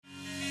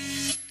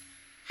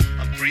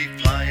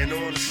And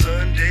on a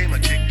Sunday, my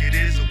ticket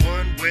is a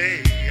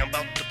one-way. I'm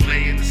about to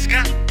play in the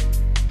sky.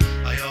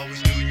 I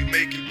always knew you'd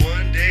make it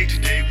one day.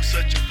 Today was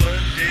such a fun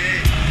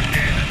day.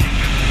 And I think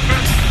I'm the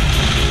first.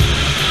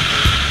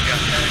 I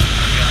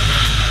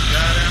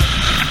got out,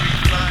 free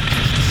fly,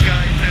 touched the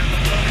sky and fell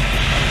in love.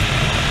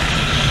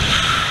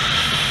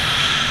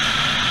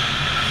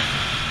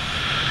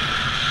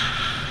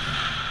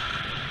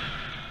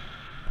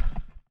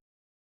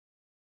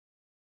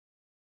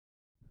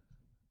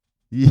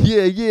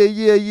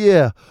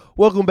 Yeah.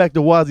 Welcome back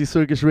to Wazzy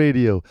Circus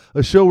Radio,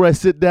 a show where I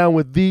sit down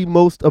with the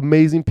most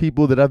amazing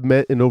people that I've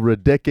met in over a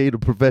decade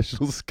of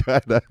professional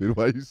skydiving.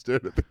 Why are you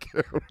staring at the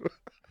camera?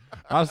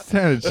 I was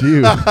staring at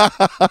you.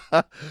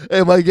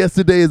 Hey, my guest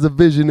today is a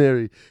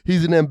visionary.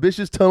 He's an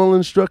ambitious tunnel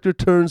instructor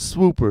turned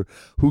swooper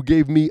who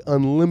gave me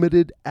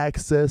unlimited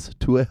access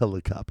to a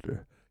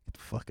helicopter. Get the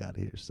fuck out of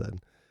here, son.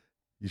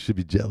 You should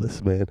be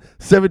jealous, man.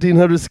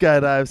 1,700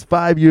 skydives,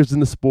 5 years in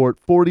the sport,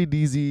 40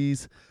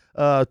 DZs,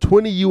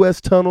 20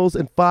 U.S. tunnels,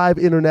 and 5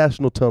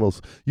 international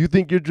tunnels. You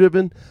think you're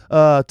driven?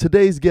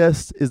 Today's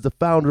guest is the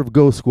founder of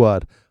Ghost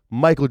Squad,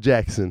 Michael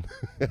Jackson.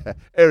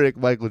 Eric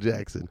Michael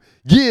Jackson.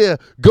 Yeah,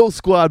 Ghost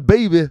Squad,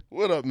 baby.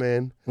 What up,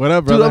 man? What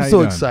up, brother? Dude, I'm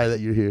so excited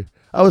that you're here.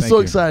 I was Thank so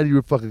you. excited you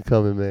were fucking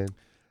coming, man.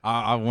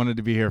 I wanted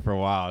to be here for a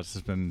while. It's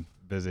just been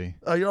busy.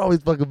 Oh, you're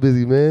always fucking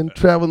busy, man.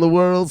 Traveling the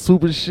world,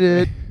 super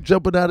shit,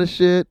 jumping out of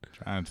shit.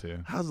 Trying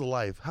to. How's the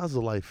life? How's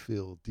the life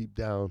feel deep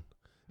down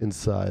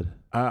inside?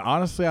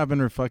 Honestly, I've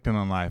been reflecting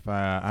on life.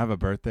 I have a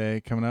birthday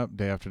coming up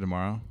day after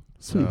tomorrow.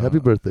 Sweet. So, Happy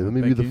birthday. Let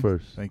me be thank the you.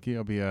 first. Thank you.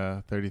 I'll be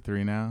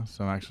 33 now,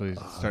 so I'm actually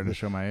starting to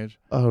show my age.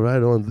 All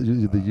right, on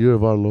the year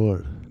of our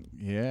Lord.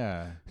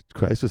 Yeah.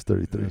 Christ was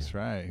 33. That's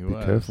right. He Be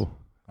was. careful.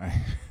 I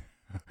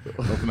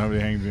hope nobody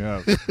hangs me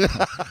up.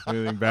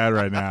 Anything bad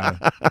right now.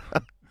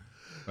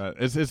 But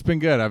it's been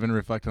good. I've been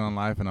reflecting on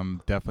life, and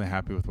I'm definitely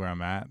happy with where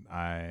I'm at.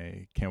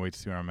 I can't wait to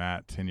see where I'm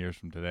at 10 years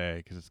from today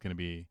because it's going to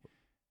be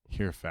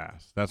here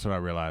fast. That's what I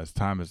realized.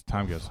 Time goes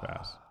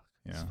fast.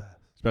 You know,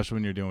 especially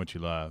when you're doing what you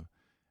love.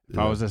 If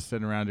I was just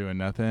sitting around doing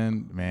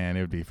nothing, man,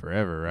 it would be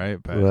forever, right?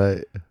 But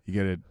right. you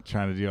get to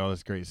trying to do all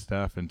this great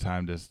stuff, and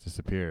time just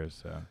disappears.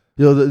 So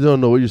Yo,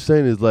 no, what you're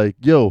saying is like,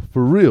 yo,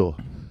 for real,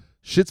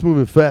 shit's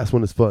moving fast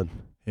when it's fun.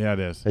 yeah, it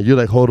is. And you're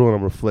like, hold on,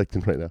 I'm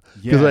reflecting right now.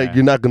 Yeah, Because like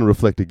you're not gonna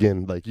reflect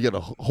again. Like you gotta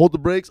hold the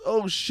brakes.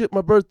 Oh shit,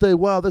 my birthday.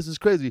 Wow, this is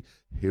crazy.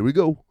 Here we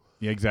go.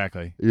 yeah,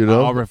 exactly. You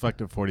know? I'll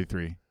reflect at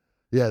 43.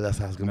 Yeah, that's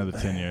how it's gonna Another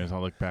be. 10 years,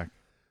 I'll look back.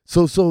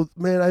 So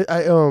man,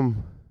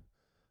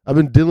 I've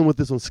been dealing with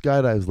this on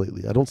skydives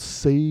lately. I don't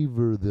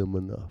savor them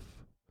enough.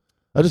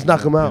 I just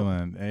knock them out.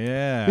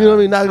 Yeah. You know what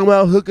I mean? Knock them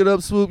out, hook it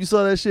up, swoop. You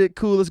saw that shit?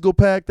 Cool, let's go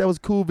pack. That was a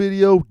cool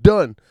video.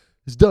 Done.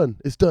 It's done.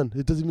 It's done.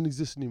 It doesn't even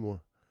exist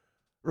anymore.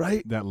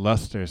 Right? That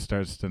luster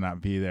starts to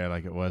not be there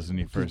like it was when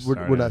you first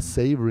started. We're not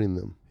savoring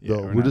them, Yeah,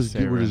 though. we're We're not just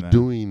savoring them.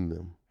 doing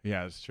them.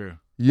 Yeah, it's true.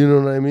 You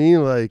know what I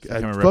mean? Like, It's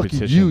become a fuck you,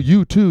 repetition.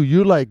 you too.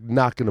 You're like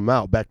knocking them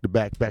out back to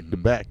back, back to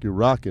back. You're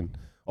rocking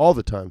all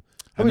the time.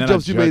 How And many then I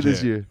jumps you made judge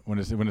this it. year? When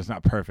it's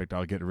not perfect,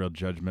 I'll get real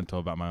judgmental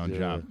about my own Yeah.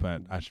 job,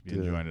 but I should be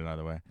Yeah. enjoying it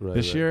either way. Right,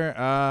 This right. year,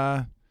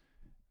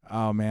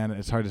 oh man,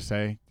 it's hard to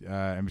say.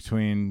 In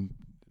between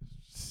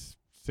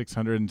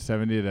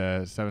 670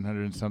 to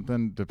 700 and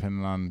something,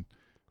 depending on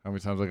how many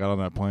times I got on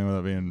that plane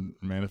without being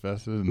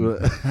manifested. And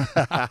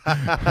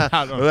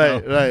I don't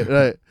know.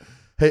 Right.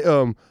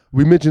 Hey,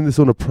 we mentioned this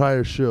on a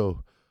prior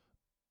show.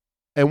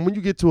 And when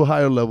you get to a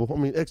higher level, I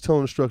mean,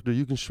 ex-tunnel instructor,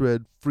 you can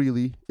shred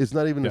freely. It's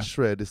not even a Yeah.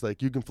 shred. It's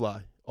like you can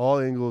fly. All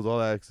angles,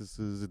 all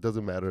axes, it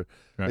doesn't matter.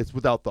 Right. It's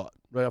without thought.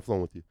 Right, I've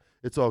flown with you.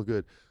 It's all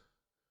good.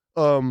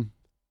 When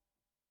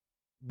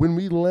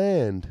we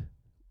land,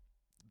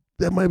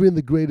 that might have been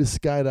the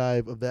greatest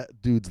skydive of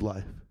that dude's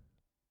life.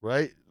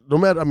 Right? No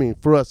matter, I mean,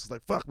 for us, it's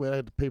like, fuck, man, I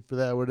had to pay for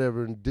that or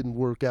whatever, and it didn't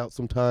work out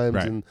sometimes.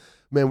 Right. And,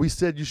 man, we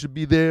said you should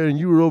be there, and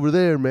you were over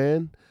there,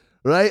 man.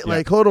 Right? Yeah.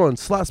 Like, hold on,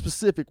 slot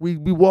specific. We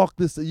walked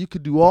this, you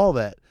could do all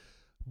that.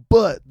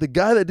 But the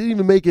guy that didn't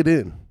even make it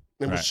in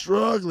and was Right.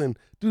 struggling,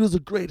 dude, was the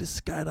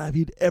greatest skydive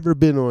he'd ever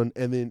been on.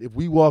 And then if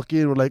we walk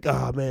in, we're like,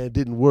 ah, man, it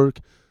didn't work.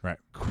 Right.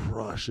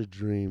 Crush a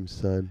dream,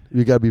 son.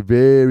 You got to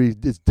be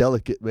it's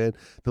delicate, man.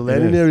 The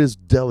landing is. area is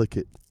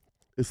delicate.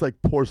 It's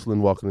like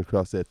porcelain walking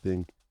across that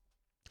thing.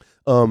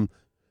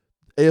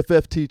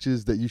 AFF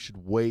teaches that you should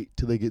wait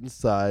till they get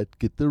inside,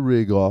 get the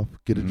rig off,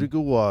 get a Mhm. drink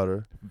of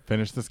water.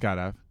 Finish the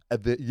skydive.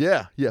 And then,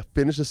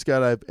 finish the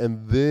skydive,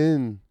 and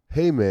then,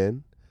 hey,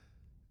 man,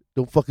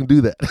 don't fucking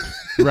do that.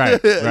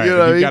 Right. You Right. know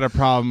what I if you've mean? got a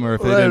problem, or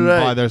if they Right, didn't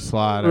right. fly their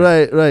slot. Or,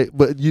 Right.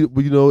 But you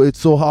know, it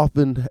so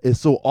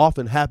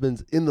often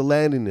happens in the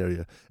landing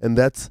area, and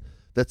that's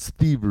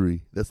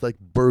thievery. That's like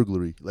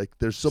burglary. Like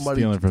there's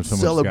somebody Stealing from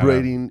someone's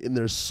celebrating in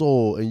their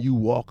soul, and you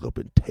walk up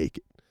and take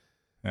it.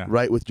 Yeah.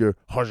 Right, with your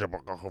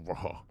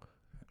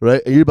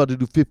right, and you're about to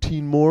do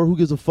 15 more. Who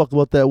gives a fuck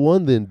about that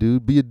one? Then,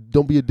 dude,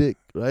 don't be a dick.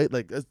 Right,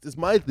 like it's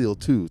my deal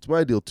too. It's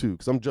my deal too,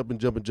 because I'm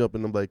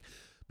jumping. I'm like,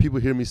 people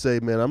hear me say,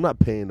 man, I'm not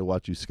paying to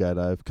watch you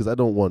skydive because I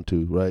don't want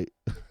to. Right,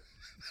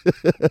 I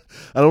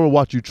don't want to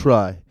watch you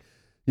try.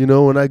 You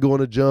know, when I go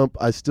on a jump,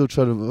 I still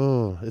try to.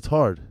 Oh, it's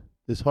hard.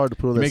 It's hard to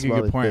put on You that make a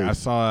smiley good point. face. I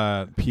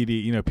saw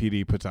PD. You know,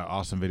 PD puts out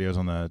awesome videos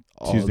on the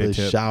Oh, Tuesday they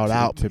tip. shout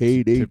out tip,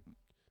 PD.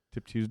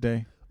 Tip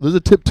Tuesday. There's a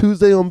Tip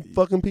Tuesday on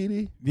fucking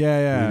PD.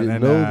 Yeah, We and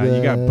didn't know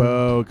you got that.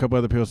 Bo, a couple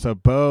other people. So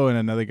Bo and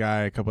another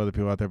guy, a couple other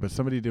people out there. But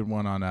somebody did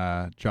one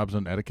on Job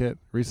Zone etiquette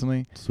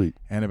recently, Sweet.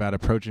 and about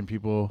approaching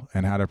people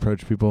and how to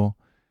approach people,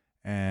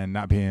 and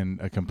not being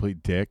a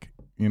complete dick.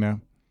 You know.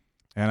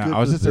 And Good I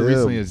was for just there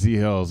recently them. at Z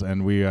Hills,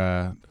 and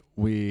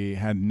we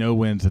had no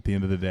wins at the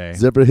end of the day.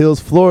 Zephyr Hills,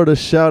 Florida.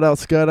 Shout out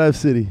Skydive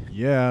City.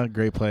 Yeah,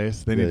 great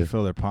place. They need Yeah. to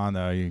fill their pond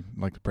though. You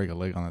like to break a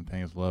leg on that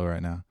thing. It's low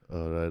right now.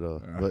 Oh, right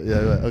on. But yeah,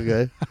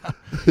 right,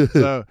 okay.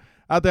 So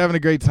out there having a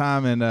great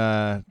time,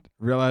 and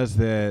realized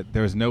that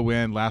there was no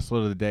wind. Last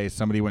load of the day,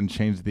 somebody went and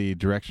changed the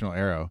directional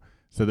arrow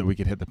so that we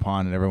could hit the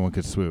pond and everyone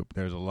could swoop.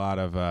 There's a lot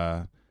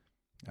of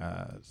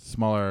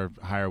smaller,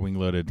 higher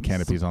wing-loaded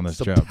canopies on this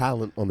Some jump.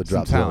 talent on the Some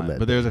drop zone, talent, man.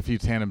 but there's a few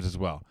tandems as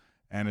well.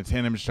 And a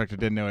tandem instructor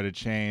didn't know it had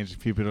changed. A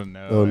few people didn't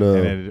know, Oh, no.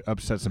 and it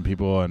upset some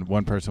people. And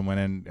one person went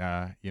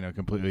in,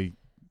 completely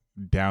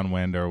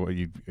downwind, or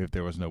if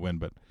there was no wind,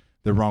 but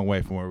the wrong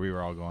way from where we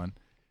were all going.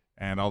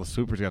 And all the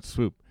swoopers got to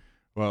swoop.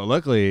 Well,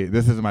 luckily,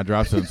 this isn't my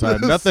drop zone, so I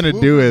had nothing to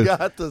do with.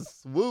 Got the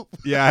swoop.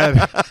 Yeah, I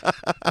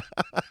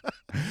had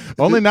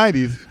only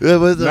 90s. Yeah,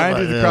 but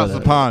 90s across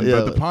the pond. Yeah.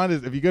 But the pond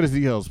is, if you go to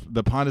Z Hills,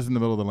 the pond is in the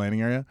middle of the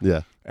landing area.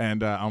 Yeah.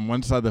 And on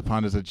one side of the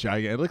pond is a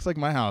giant. It looks like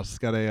my house. It's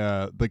got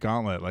the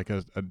gauntlet, like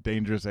a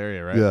dangerous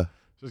area, right? Yeah.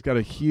 So it's got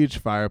a huge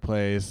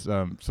fireplace,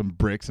 some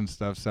bricks and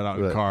stuff set out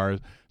in Right. cars.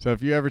 So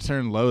if you ever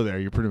turn low there,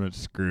 you're pretty much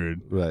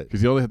screwed Right.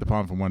 because you only hit the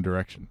pond from one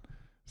direction.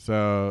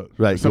 So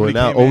Right. somebody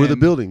Going out came over the in-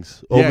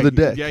 buildings, over the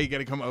deck. Yeah, you got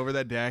to come over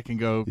that deck and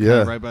go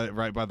Yeah. kinda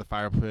right by the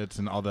fire pits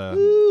and all the.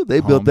 Ooh, they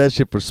built homes. that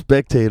shit for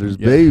spectators,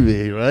 Yeah.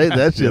 baby. Right?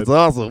 That Yeah. shit's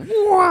awesome.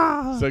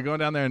 Wow. So going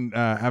down there and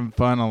having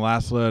fun on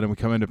last load, and we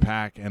come into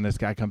pack, and this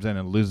guy comes in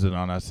and loses it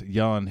on us,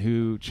 yelling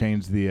who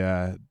changed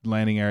the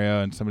landing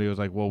area, and somebody was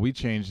like, "Well, we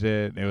changed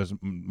it." It was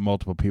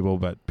multiple people,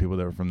 but people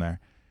that were from there,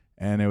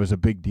 and it was a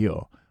big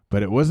deal.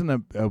 But it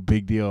wasn't a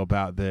big deal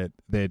about that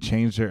they had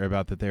changed it, or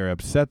about that they were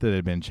upset that it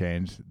had been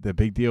changed. The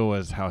big deal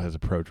was how his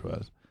approach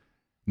was.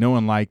 No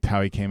one liked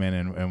how he came in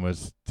and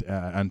was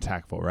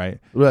untactful, right?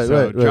 Right,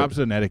 so right, drop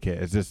zone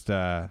etiquette is just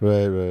Right.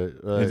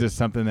 it's just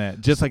something that,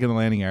 just like in the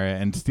landing area,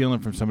 and stealing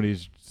from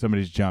somebody's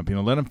jump.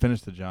 Let them finish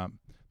the jump.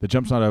 The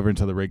jump's not over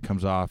until the rig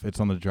comes off. It's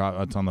on the drop.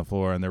 It's on the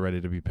floor, and they're ready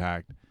to be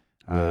packed.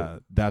 Right.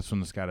 That's when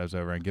the skydive's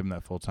over, and give them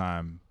that full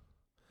time.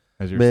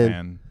 As you're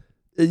Man.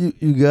 saying,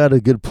 You got a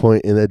good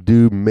point, and that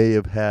dude may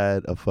have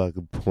had a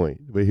fucking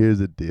point. But here's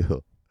the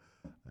deal.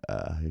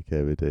 I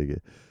can't even take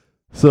it.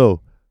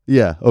 So,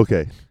 yeah,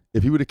 okay.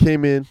 If he would have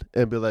came in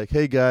and be like,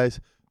 hey, guys,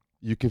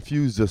 you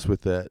confused us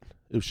with that.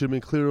 It should have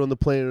been clear on the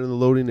plane or in the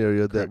loading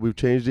area that Correct. we've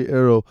changed the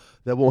arrow.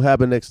 That won't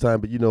happen next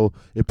time, but,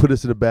 it put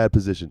us in a bad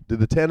position. Did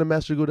the tandem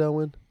master go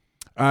downwind?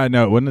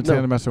 no, it wasn't a No.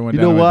 tandem master went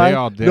You down. know why? They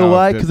all, You know all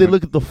why? did, Because they but-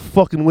 look at the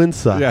fucking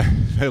windsock. Yeah,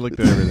 they looked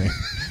at everything.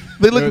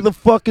 They look at the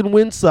fucking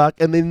windsock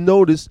and they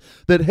notice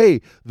that,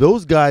 hey,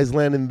 those guys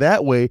landing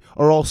that way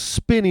are all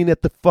spinning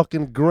at the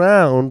fucking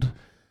ground.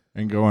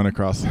 And going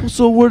across.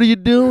 So what are you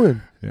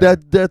doing? Yeah.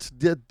 That's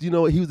he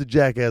was a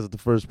jackass at the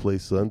first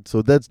place, son.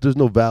 So there's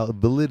no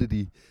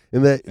validity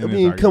in that. In I his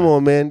mean, come argument.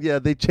 on, man. Yeah,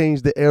 they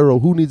changed the arrow.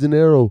 Who needs an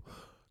arrow?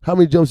 How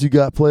many jumps you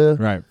got, player?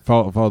 Right.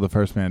 Follow the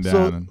first man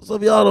down. So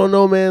if y'all don't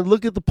know, man,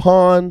 look at the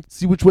pond,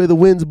 see which way the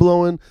wind's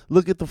blowing.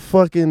 Look at the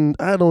fucking,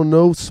 I don't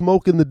know,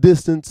 smoke in the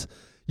distance.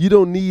 You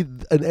don't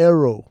need an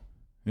arrow.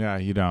 Yeah,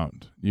 you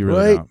don't. You really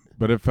Right? don't.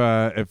 But if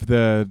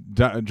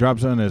the drop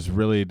zone is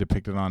really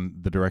depicted on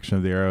the direction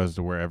of the arrow as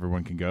to where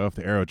everyone can go, if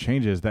the arrow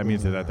changes, that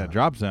means that at that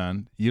drop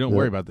zone, you don't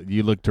worry about that.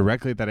 You look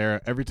directly at that arrow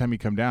every time you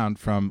come down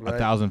from Right.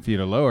 1,000 feet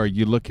or lower.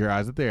 You look your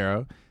eyes at the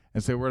arrow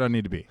and say, "Where do I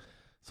need to be?"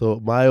 So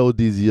my old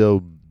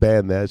DZO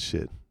banned that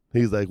shit.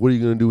 He's like, what are you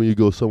going to do when you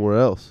go somewhere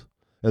else?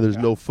 And there's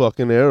no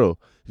fucking arrow.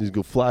 You just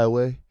go fly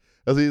away.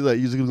 That's what he's like,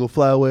 you just going to go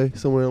fly away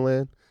somewhere and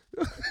land?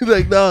 He's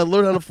like, no,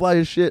 learn how to fly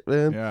your shit,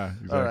 man. Yeah,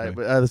 exactly. All right,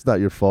 but that's not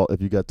your fault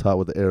if you got taught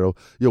with the arrow.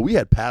 Yo, we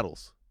had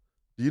paddles.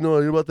 Do you know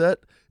about that?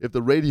 If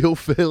the radio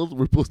failed,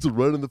 we're supposed to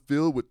run in the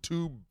field with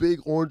two big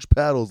orange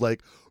paddles,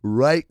 like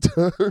right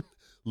turn,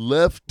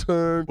 left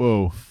turn,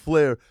 Whoa.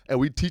 flare. And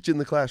we teach it in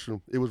the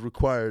classroom. It was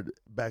required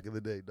back in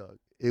the day, dog.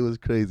 It was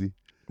crazy.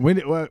 When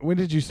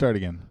did you start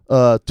again?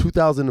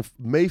 2000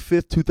 May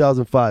 5th,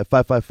 2005,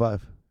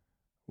 555.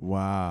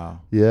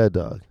 Wow. Yeah,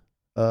 dog.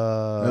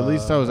 At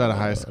least I was out of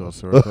high school,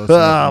 so we're close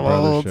enough to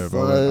old brothership. I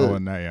son.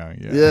 wasn't that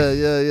young.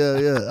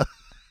 Yeah.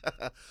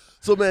 Yeah.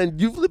 So, man,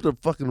 you've lived a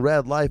fucking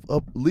rad life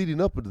leading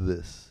up into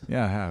this.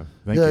 Yeah, I have.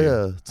 Thank Yeah, you.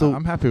 yeah. So-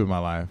 I'm happy with my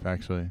life,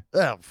 actually.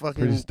 Yeah,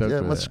 fucking Pretty stoked yeah,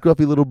 with my it.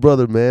 scruffy little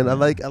brother, man. Yeah.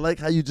 I like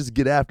how you just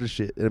get after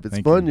shit, and if it's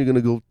Thank fun, you. you're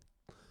gonna go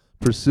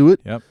pursue it.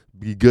 Yep.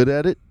 Be good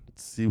at it.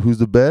 See who's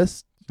the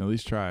best. At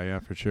least try, yeah,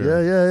 for sure.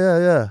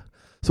 Yeah.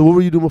 So, what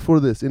were you doing before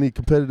this? Any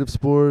competitive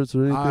sports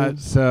or anything?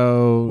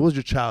 So What was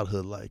your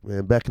childhood like,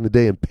 man? Back in the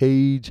day in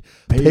Page,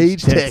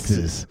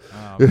 Texas.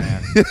 Oh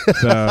man.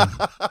 So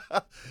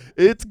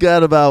It's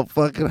got about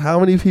fucking how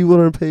many people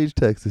are in Page,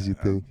 Texas? You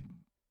think?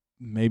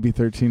 maybe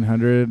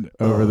 1,300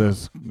 over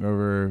Oh.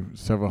 over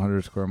several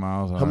hundred square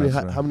miles. How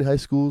many high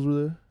schools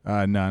were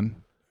there? None.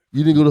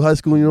 You didn't go to high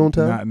school in your own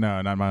town?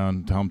 Not my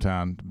own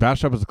hometown.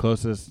 Bastrop was the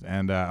closest,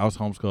 and I was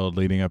homeschooled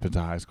leading up into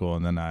high school,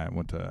 and then I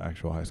went to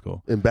actual high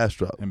school In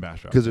Bastrop. in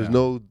Bastrop. Because yeah.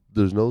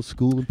 there's no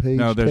school in Page.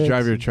 No, there's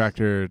drive your Texas.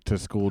 tractor to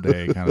school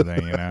day kind of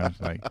thing, you know?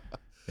 It's like,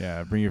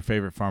 yeah, bring your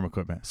favorite farm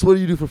equipment. So what do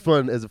you do for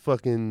fun as a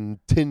fucking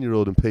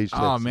 10-year-old in Page, Texas?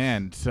 Oh,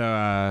 man.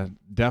 So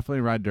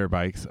definitely ride dirt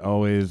bikes.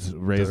 Always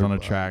raised Dirt on a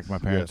bikes, track. My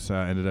parents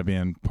ended up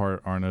being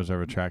part Arnos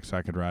over track, so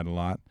I could ride a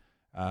lot.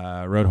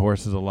 Rode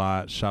horses a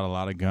lot. Shot a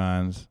lot of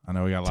guns. I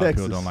know we got a lot of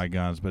people Texas. don't like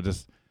guns, but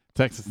just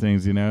Texas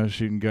things, you know,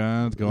 shooting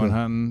guns, going Yeah.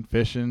 hunting,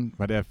 fishing.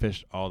 My dad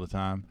fished all the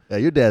time. Yeah,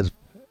 your dad's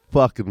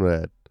fucking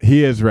rad.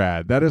 He is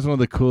rad. That is one of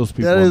the coolest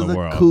people That is in the the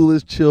world.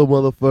 coolest chill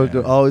motherfucker.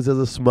 Yeah. Always has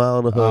a smile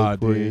and a Oh, hug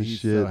for you dude, and he's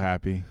shit. so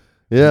happy.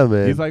 Yeah,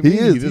 man. He's like he me.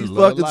 is. He just He's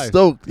loves fucking life.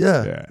 stoked.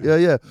 Yeah.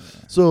 Yeah.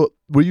 So,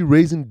 were you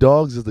raising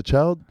dogs as a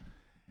child?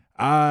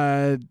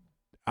 I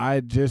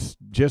just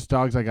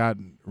dogs I got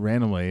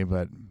randomly,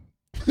 but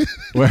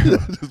well,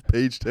 Just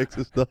Page,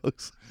 Texas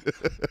dogs.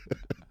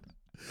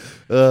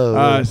 Oh,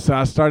 man. so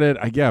I started.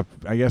 I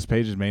guess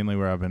Page is mainly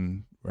where I've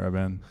been.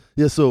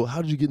 Yeah. So,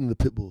 how did you get into the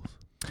pit bulls?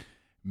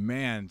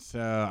 Man,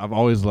 so I've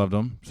always loved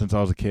them since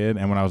I was a kid,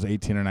 and when I was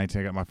 18 or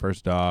 19, I got my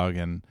first dog,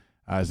 and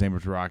his name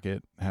was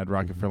Rocket. I had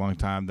Rocket for a long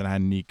time. Then I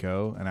had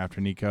Nico, and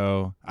after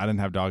Nico, I didn't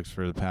have dogs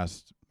for the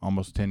past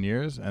almost 10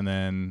 years, and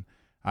then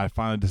I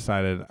finally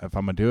decided if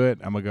I'm gonna do it,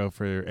 I'm gonna go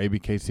for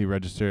ABKC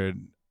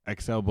registered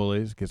XL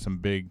bullies, get some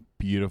big,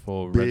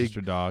 beautiful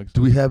registered dogs.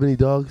 Do we have any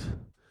dogs?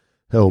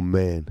 Oh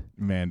man,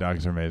 Man,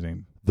 dogs are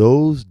amazing.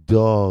 those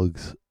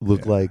dogs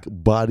look Yeah. like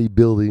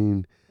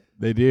bodybuilding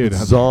They do.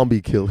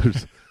 zombie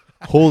killers.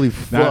 Holy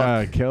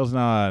fuck! Kale's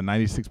now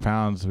 96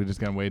 pounds. We just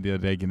got him weighed the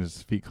other day, getting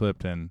his feet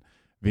clipped, and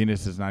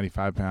Venus is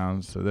 95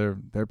 pounds. So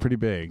they're pretty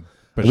big,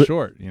 but But-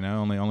 short. You know,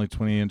 only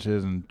 20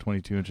 inches and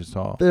 22 inches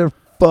tall. They're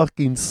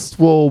fucking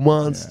swole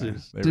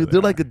monsters, they dude. really They're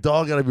are. like a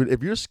dog out of your.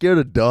 If you're scared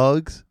of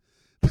dogs,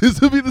 this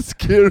would be the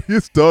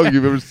scariest dog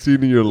you've ever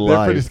seen in your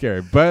They're pretty life.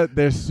 scary, but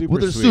they're super.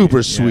 Well, they're sweet.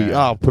 super sweet. Yeah.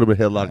 I'll put them in a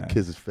headlock and Yeah.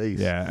 kiss his face.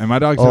 Yeah, and my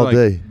dogs All are like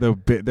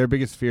day. their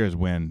biggest fear is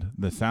wind.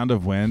 The sound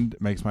of wind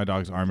makes my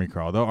dogs army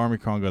crawl. They'll army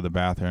crawl and go to the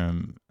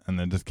bathroom, and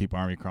then just keep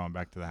army crawling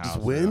back to the house.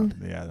 Just wind?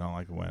 They don't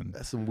like wind.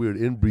 That's some weird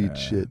inbreed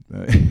shit.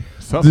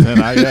 Something,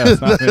 I guess.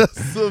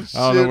 That's some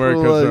I don't know shit where it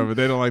for comes like- from, but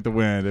they don't like the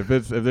wind. If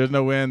there's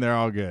no wind, they're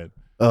all good.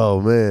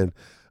 Oh man.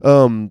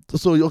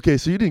 So okay,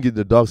 so you didn't get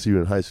into dogs till you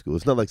were in high school.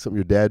 It's not like something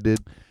your dad did.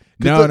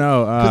 No.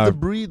 Because the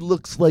breed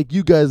looks like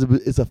you guys.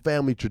 It's a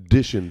family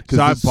tradition. 'Cause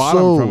So I it's bought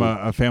so, them from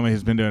a family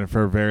who's been doing it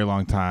for a very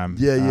long time.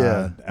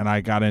 Yeah. And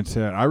I got into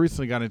it. I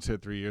recently got into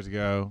it 3 years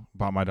ago.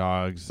 Bought my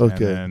dogs. Okay, and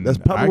then that's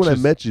probably when I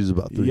actually- met you. Is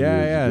about 3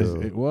 years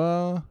ago.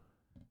 Well,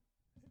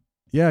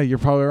 yeah, you're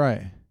probably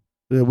right.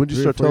 Yeah, when did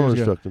you 3 or start 4 tunnel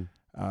years ago. instructing?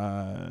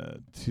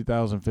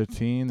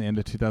 2015, the end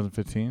of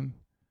 2015.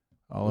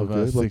 All of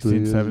Okay, about 3 16,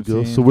 years ago.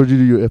 17. So where did you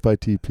do your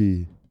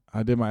FITP?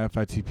 I did my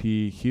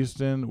FITP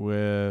Houston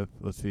with,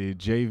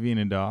 Jay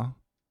Vienendahl.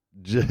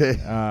 Jay,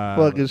 Uh,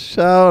 fucking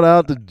shout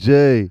out to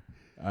Jay.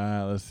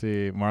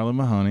 Marlon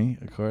Mahoney,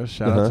 of course.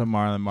 Shout Uh-huh. out to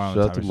Marlon. Marlon Shout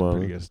out taught to me some Marlon.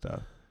 pretty good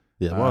stuff.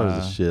 Yeah,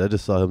 Marlon's the shit. I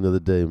just saw him the other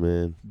day,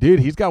 man. Dude,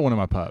 he's got one of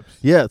my pups.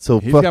 Yeah, so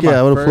He's fuck got yeah, my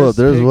I want to pull up. first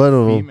There's pick one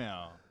of them.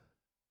 female.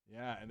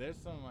 Yeah, and there's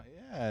some.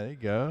 Yeah, there you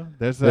go.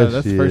 That's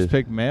That shit. first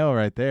pick male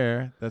right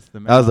there. That's the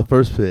male. That was the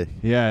first pick.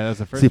 Yeah, that's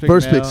the first. See, pick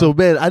first pick. male. So,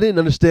 man, I didn't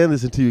understand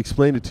this until you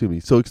explained it to me.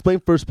 So, explain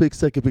first pick,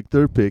 second pick,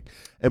 third pick,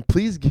 and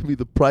please give me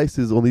the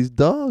prices on these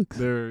dogs.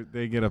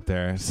 they get up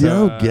there. See, I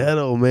So, don't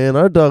ghetto, man.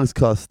 Our dogs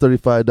cost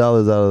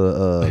 $35 out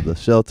of the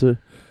shelter.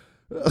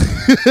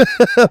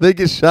 They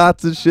get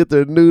shots and shit.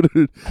 They're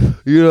neutered.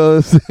 You know what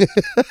I'm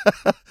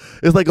saying?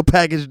 It's like a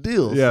package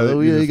deal. Yeah, so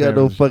we you ain't just got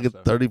no pay for the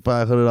fucking stuff.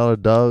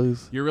 $3,500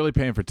 dogs. You're really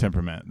paying for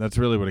temperament. That's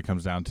really what it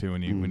comes down to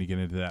when you Mm. when you get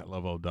into that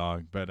level of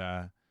dog. But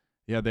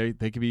yeah, they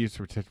can be used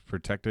for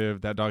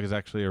protective. That dog is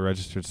actually a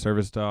registered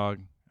service dog.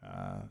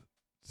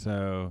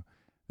 So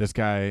this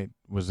guy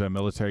was a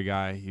military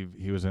guy.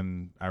 He was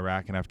in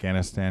Iraq and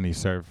Afghanistan. He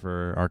served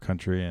for our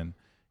country, and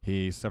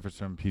he suffers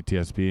from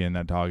PTSD. And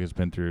that dog has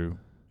been through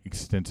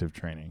extensive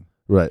training.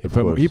 Right.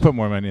 He put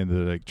more money into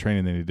the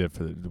training than he did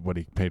for what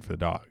he paid for the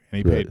dog,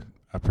 and he Right. paid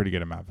a pretty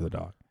good amount for the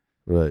dog.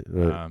 Right.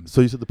 So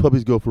you said the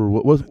puppies go for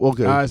what?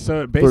 Okay.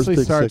 So it basically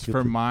pick, starts second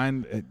for pick.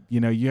 mine.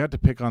 You have to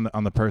pick on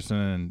the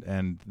person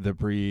and the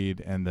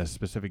breed and the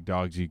specific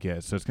dogs you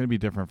get. So it's going to be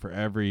different for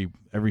every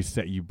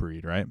set you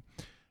breed, right?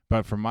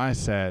 But for my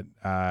set,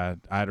 I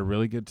had a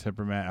really good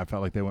temperament. I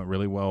felt like they went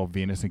really well.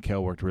 Venus and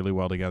Kale worked really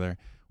well together.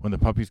 When the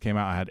puppies came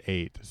out, I had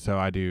 8. So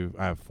I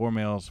have 4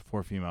 males,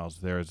 4 females.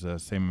 There's the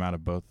same amount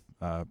of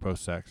both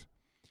sex,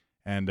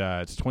 and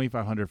it's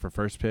 $2,500 for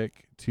first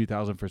pick,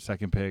 $2,000 for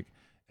second pick,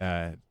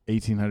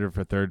 $1,800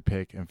 for third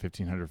pick, and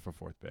 $1,500 for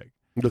fourth pick.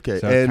 Okay.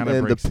 So it and kinda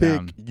the breaks pick,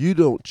 down. you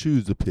don't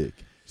choose the pick.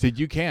 So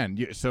you can.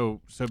 So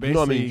basically,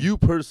 No, I mean you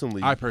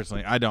personally. I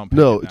personally, I don't. Pick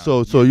No, it,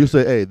 so you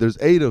say, hey, there's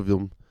 8 of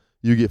them.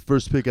 You get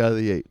first pick out of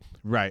the 8.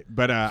 Right,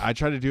 but I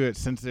try to do it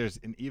since there's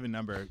an even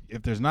number.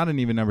 If there's not an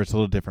even number, it's a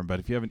little different. But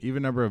if you have an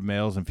even number of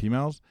males and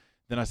females,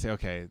 then I say,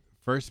 okay,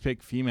 first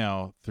pick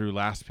female through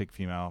last pick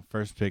female,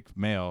 first pick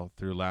male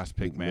through last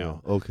pick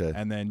male. Okay.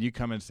 And then you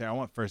come and say, I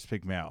want first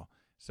pick male.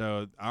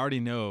 So I already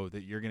know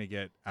that you're going to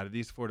get, out of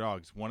these 4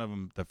 dogs, one of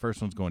them, the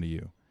first one's going to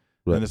you.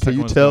 Right. And the Can second you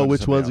one's tell going to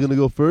which somebody one's else. going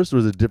to go first, or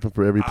is it different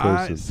for every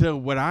person? So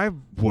what I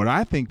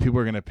think people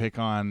are going to pick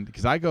on,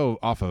 because I go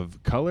off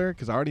of color,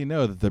 because I already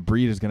know that the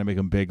breed is going to make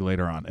them big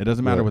later on. It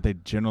doesn't matter Right. what they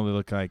generally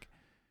look like.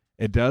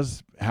 It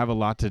does have a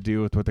lot to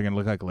do with what they're going to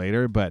look like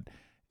later, but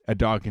a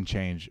dog can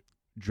change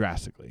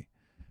drastically.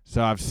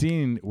 So I've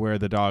seen where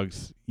the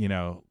dogs,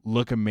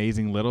 look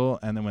amazing little,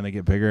 and then when they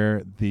get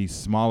bigger, the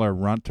smaller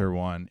runter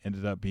one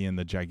ended up being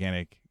the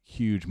gigantic,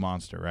 huge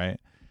monster, right?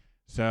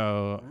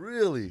 So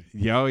Really?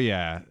 oh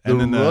yeah, The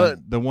and then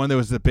runt- the one that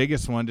was the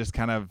biggest one just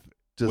kind of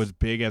Just was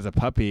big as a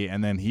puppy,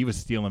 and then he was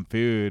stealing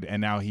food,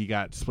 and now he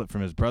got split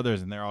from his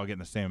brothers, and they're all getting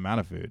the same amount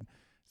of food.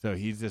 So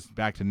he's just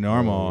back to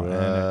normal, and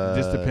it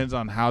just Right. depends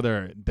on how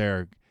their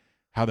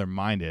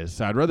mind is.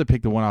 So I'd rather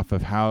pick the one off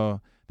of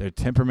how their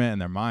temperament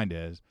and their mind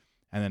is,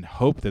 and then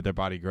hope that their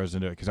body grows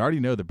into it, because I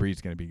already know the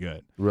breed's going to be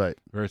good. right.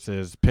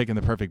 Versus picking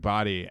the perfect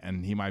body,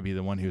 and he might be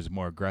the one who's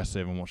more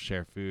aggressive and won't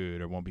share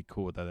food or won't be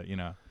cool with other,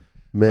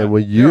 Man, But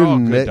when they're you're all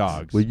good next,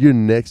 dogs. when you're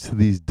next to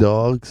these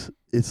dogs,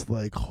 it's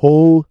like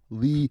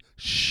holy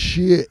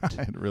shit.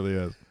 It really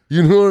is.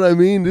 You know what I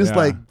mean? It's Yeah.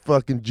 like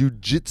fucking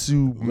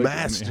jujitsu Look-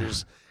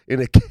 masters in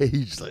a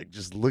cage, like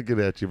just looking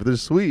at you. But they're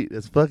sweet.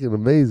 It's fucking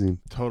amazing.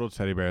 Total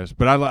teddy bears.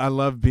 But I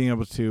love being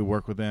able to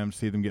work with them,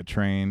 see them get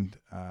trained,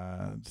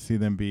 see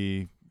them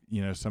be,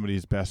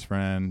 somebody's best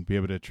friend, be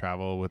able to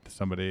travel with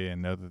somebody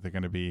and know that they're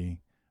going to be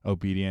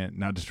obedient,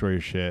 not destroy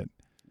your shit.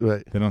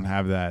 Right. They don't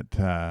have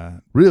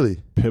that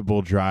Really? pit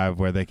bull drive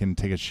where they can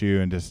take a shoe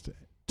and just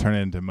turn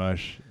it into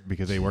mush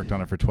because they worked on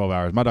it for 12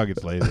 hours. My dog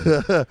gets lazy.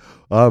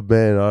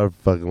 Our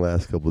fucking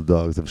last couple of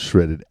dogs have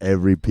shredded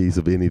every piece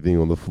of anything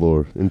on the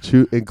floor,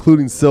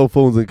 including cell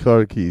phones and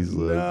car keys.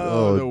 Like,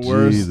 No, the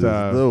worst Jesus,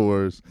 stuff. the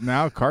worst.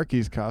 Now car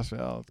keys cost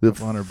a The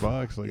couple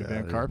 $100, like a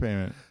damn yeah. car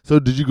payment. So,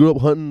 did you grow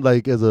up hunting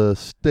like as a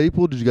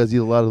staple? Did you guys eat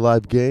a lot of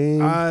live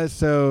game?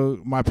 So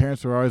my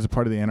parents were always a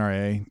part of the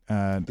NRA.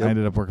 Yep. I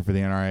ended up working for the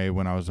NRA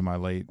when I was in my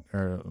late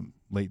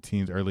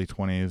teens, early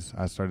 20s.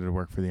 I started to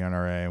work for the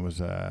NRA and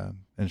was a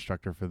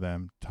instructor for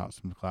them, taught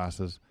some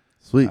classes.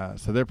 Sweet.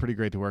 So they're pretty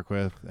great to work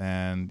with.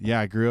 And yeah,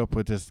 I grew up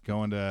with just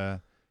going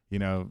to,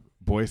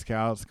 Boy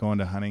Scouts, going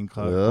to hunting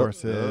club Yep,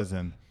 courses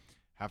and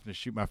having to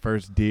shoot my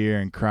first deer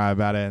and cry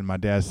about it. And my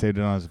dad saved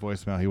it on his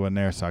voicemail. He wasn't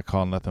there, so I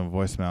called and left him a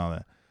voicemail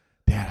that,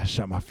 Dad, I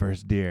shot my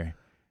first deer.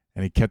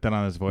 And he kept that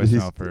on his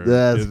voicemail for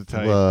That's just to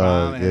tell you,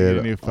 finally had to get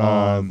a new phone.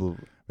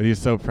 awesome. But he was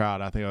so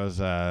proud. I think I was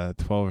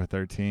 12 or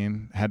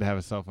 13. Had to have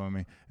a cell phone with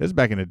me. This is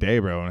back in the day,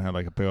 bro, when I had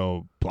like a big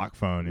old block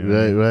phone.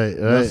 Right.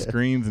 No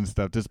screens and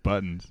stuff, just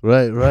buttons.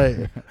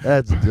 Right.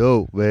 That's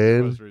dope, It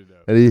man. was really dope.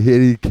 And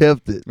he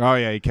kept it. Oh,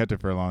 yeah, he kept it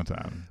for a long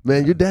time.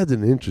 Man, your dad's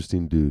an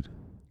interesting dude.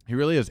 He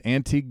really is.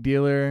 Antique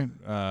dealer,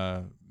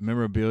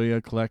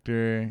 memorabilia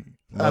collector.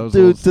 loves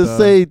Dude, old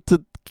to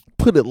stuff.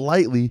 put it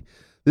lightly,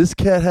 this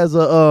cat has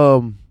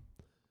a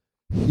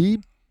he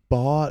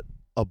bought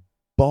a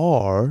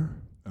bar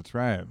That's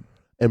right.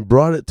 and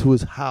brought it to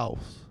his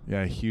house.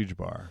 Yeah, a huge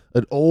bar.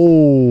 An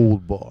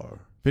old bar.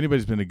 If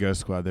anybody's been to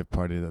Ghost Squad, they've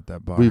partied at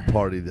that bar. We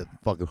partied at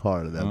fucking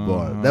hard at that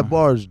bar. Uh-huh. That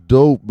bar is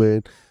dope,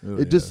 man.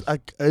 Really It just is.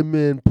 I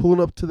mean,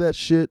 pulling up to that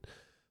shit,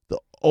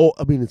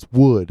 it's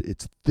wood.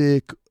 It's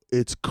thick.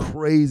 It's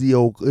crazy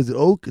oak. Is it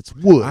oak? It's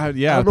wood. I I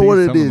think don't know what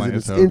it's it something is, like and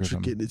it's oak or intricate.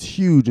 something. And it's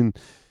huge, and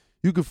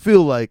you can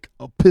feel like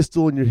a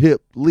pistol in your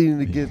hip, leaning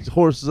against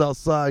horses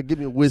outside. Give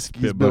me a whiskey.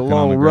 It's Spit been a bucket on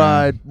long the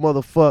ride,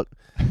 motherfucker.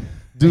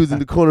 Dudes in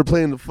the corner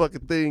playing the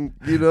fucking thing.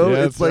 You know, Yeah,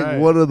 it's that's like right.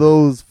 one of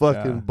those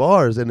fucking Yeah.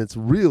 bars, and it's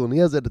real. And he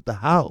has that at the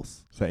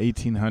house. So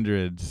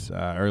 1800s,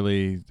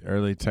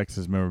 early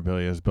Texas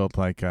memorabilia is built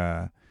like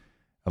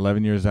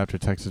 11 years after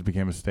Texas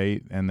became a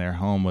state, and their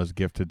home was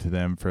gifted to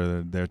them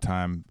for their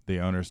time, the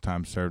owner's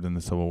time served in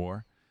the Civil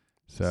War.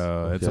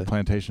 So it's a Okay.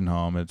 plantation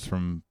home. It's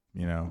from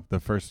the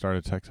first start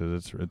of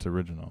Texas. It's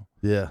original.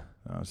 Yeah.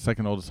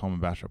 Second oldest home in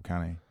Bastrop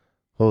County.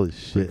 Holy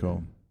Pretty shit.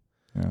 cool.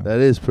 Yeah. That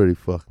is pretty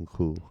fucking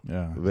cool,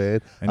 Yeah.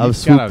 man. And I've you've got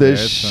swooped out the there,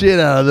 it's shit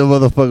out of the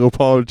motherfucking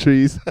palm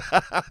trees.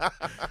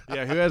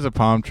 Yeah, who has a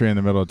palm tree in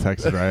the middle of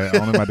Texas, right?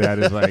 Only my dad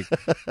is like,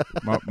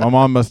 my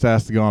mom must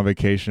ask to go on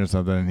vacation or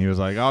something, and he was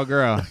like, "Oh,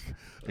 girl,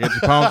 get your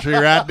palm tree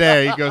right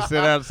there. You go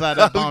sit outside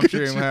that palm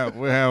tree, and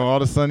we'll have all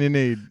the sun you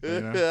need."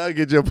 I'll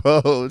get your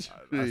palm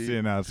tree. I see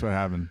it now. That's what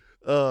happened.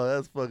 Oh,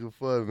 that's fucking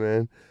fun,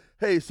 man.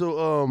 Hey,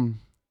 so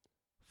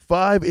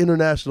 5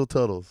 international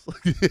tunnels.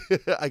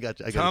 I got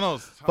you.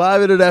 Tunnels.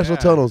 5 international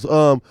yeah.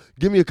 tunnels.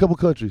 Give me a couple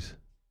countries.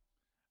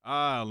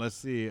 Let's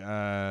see.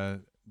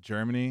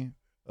 Germany,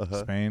 Uh-huh.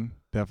 Spain,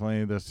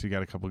 definitely. Those two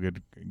got a couple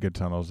good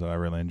tunnels that I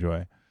really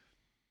enjoy.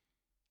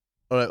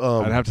 All right.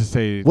 I'd have to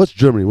say What's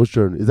Germany?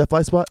 Is that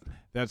Fly Spot?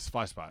 that's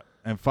Fly Spot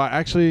and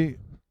Fly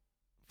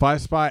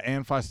Spot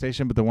and Fly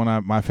Station, but the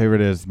one my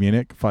favorite is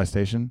Munich Fly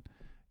Station.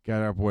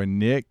 Got our boy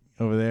Nick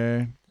over there.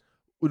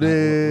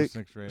 Nick What's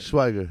Nick's rate?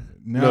 Schweiger.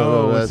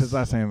 No, what's that's his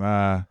last name?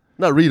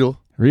 not Riedel.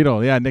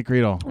 Riedel. Yeah, Nick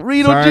Riedel.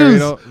 Riedel Sorry,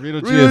 Juice.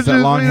 Riedel Juice. That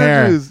long Riedel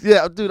hair. Juice.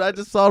 Yeah, dude, I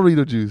just saw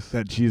Riedel Juice.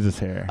 That Jesus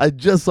hair. I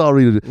just saw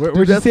Riedel Juice. Where'd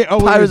Dude, you that's see? Oh,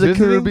 when he Pirates was of the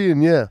visiting?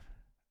 Caribbean. Yeah,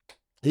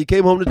 he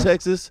came home to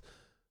Texas.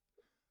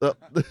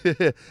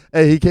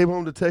 Hey, he came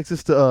home to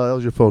Texas to. That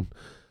was your phone.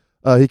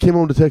 He came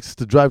home to Texas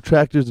to drive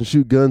tractors and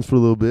shoot guns for a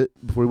little bit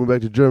before he went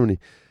back to Germany.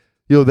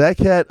 Yo, that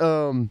cat,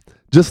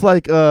 just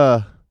like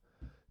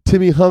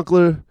Timmy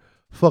Hunkler,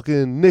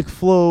 fucking Nick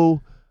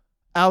Flo,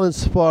 Alan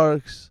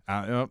Sparks,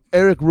 Yep.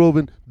 Eric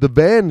Robin, the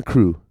band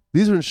crew.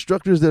 These are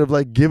instructors that have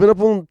like given up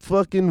on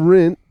fucking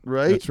rent,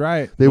 right? That's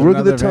right. They Live work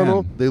in the another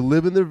tunnel. van. They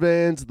live in their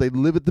vans. They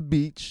live at the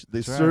beach. They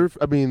That's right. surf.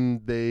 I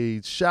mean,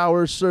 they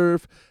shower,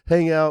 surf,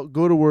 hang out,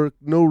 go to work,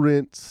 no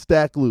rent,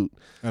 stack loot.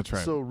 That's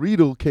right. So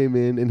Riedel came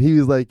in and he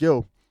was like,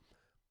 yo,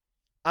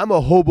 I'm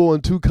a hobo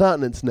on 2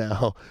 continents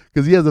now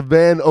because he has a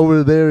van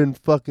over there in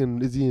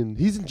fucking, he's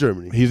in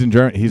Germany. He's in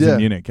Germany. He's Yeah, in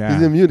Munich. Yeah.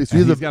 He's in Munich. So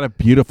And he has he's got a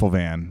beautiful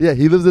van. yeah,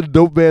 he lives in a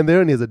dope van there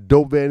and he has a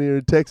dope van here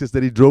in Texas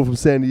that he drove from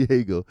San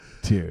Diego.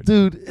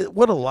 Dude,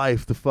 what a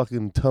life the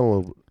fucking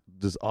tunnel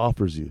just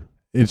offers you.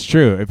 It's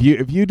true. If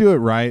you do it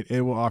right,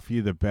 it will offer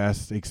you the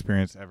best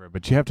experience ever.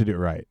 But you have to do it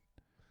right.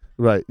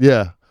 Right,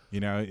 yeah. You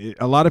know,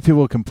 a lot of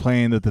people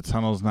complain that the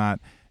tunnel's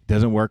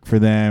doesn't work for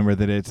them or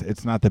that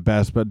it's not the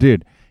best. But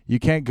dude, you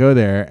can't go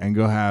there and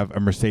go have a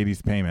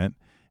Mercedes payment.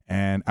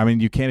 And I mean,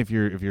 you can if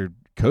you're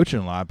coaching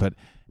a lot, but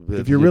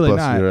if you're really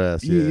busting not, your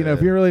ass, you know,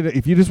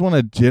 if you just want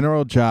a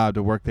general job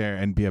to work there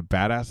and be a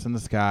badass in the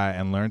sky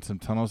and learn some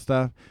tunnel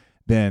stuff,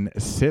 then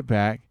sit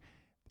back,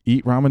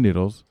 eat ramen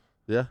noodles,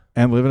 yeah,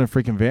 and live in a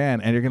freaking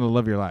van, and you're gonna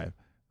love your life.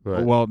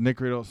 right. Well, Nick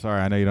Riedel,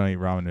 sorry, I know you don't eat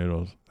ramen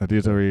noodles. That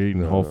dude's over here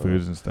eating No, Whole no.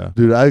 Foods and stuff.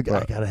 Dude, I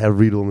gotta have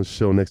Riedel on the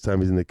show next time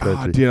he's in the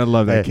country. Oh, dude, I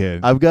love that Hey, kid.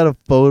 I've got a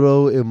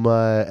photo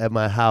at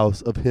my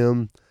house of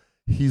him.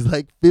 He's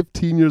like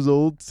 15 years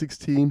old,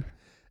 16,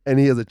 and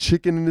he has a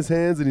chicken in his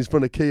hands, and he's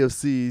from a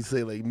KFC. He's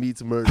saying like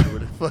meats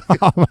murder,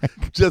 Oh my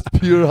just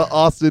pure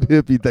Austin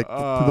hippie, like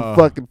to the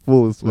fucking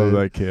fullest, love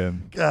man. that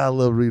kid. God, I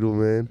love Riedel,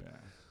 man. Yeah.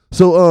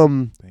 So,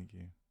 Thank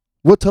you.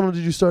 what tunnel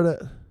did you start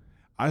at?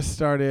 I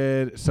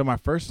started. So my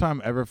first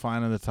time ever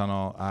flying in the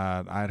tunnel,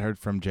 I had heard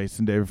from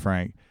Jason David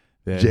Frank.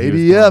 That he was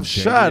JDF, going-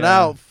 shout JDF.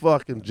 out,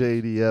 fucking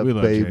JDF, We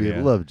love baby.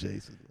 JDF. Love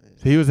Jason. Man.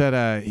 So he was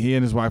at he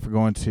and his wife were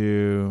going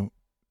to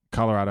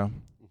Colorado.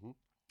 Mhm.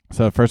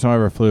 So the first time I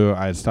ever flew,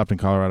 I had stopped in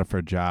Colorado for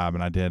a job,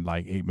 and I did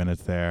like 8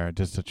 minutes there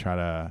just to try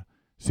to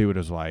see what it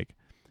was like.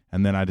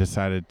 And then I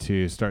decided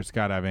to start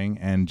skydiving.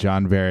 And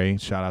John Berry,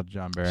 shout out to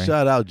John Berry.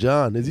 Shout out,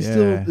 John. Is he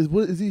Yeah. still?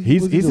 What is he?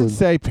 He's what's he in doing?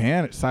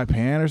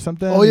 Saipan or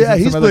something. Oh yeah, in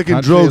he's some other flicking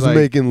country, droves like-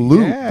 and making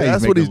loot. Yeah,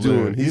 That's what he's making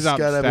loot. doing. He's out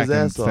got to have his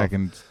stacking ass off.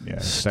 stacking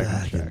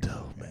Stacking check.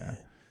 dope, Yeah. man.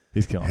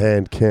 He's killing it.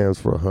 Hand cams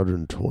for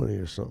 120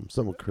 or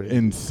something crazy.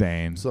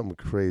 Insane. Something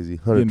crazy.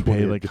 Getting 120,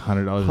 paid like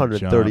 $100 a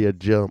 130 jump. a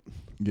jump.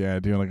 Yeah,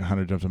 doing like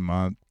 100 jumps a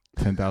month,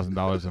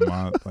 $10,000 a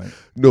month. Like,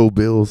 No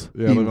bills.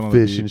 Yeah, living Eating on the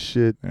fish beach. and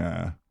shit.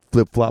 yeah,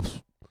 Flip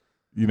flops.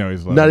 you know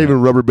he's Not loving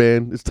even rubber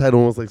band. It's tied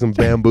almost like some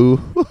bamboo.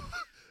 it.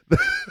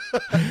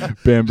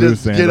 Bamboo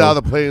Just sandals. get out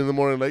of the plane in the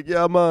morning like,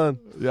 yeah, man.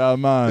 Yeah,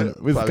 man.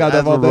 We Fuck, skydive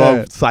that's all the wrong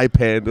day.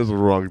 Saipan. That's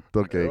wrong.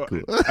 Okay,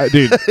 cool.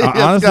 Dude, Yeah,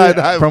 honestly,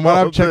 skydive from what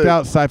all I've checked day.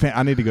 out, Saipan,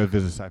 I need to go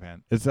visit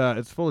Saipan.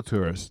 It's full of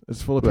tourists.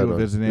 It's full of Right people on.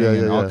 visiting Yeah,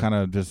 and yeah, all yeah. kind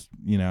of just,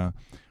 you know,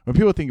 when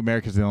people think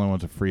America's the only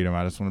ones of freedom,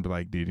 I just want to be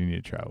like, dude, you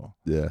need to travel.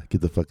 Yeah,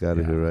 get the fuck out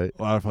of Yeah. here, right?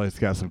 A lot of places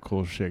got some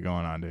cool shit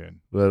going on, dude.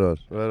 Right on,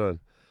 right on,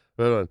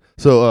 right on.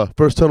 So,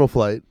 first tunnel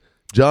flight,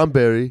 John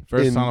Berry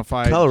First in tunnel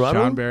flight, Colorado.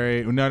 John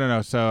Berry.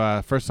 No. So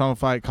first tunnel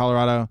flight,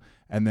 Colorado,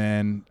 and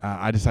then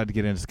I decided to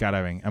get into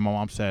skydiving. And my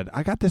mom said,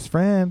 "I got this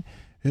friend.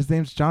 His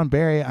name's John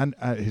Berry. My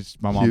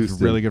mom's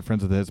Houston. really good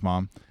friends with his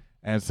mom,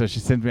 and so she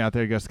sends me out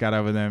there to go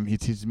skydive with him. He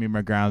teaches me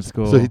my ground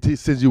school. So he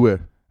sends you where?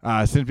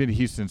 Sends me to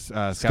Houston,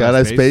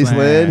 Skydive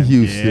Spaceland,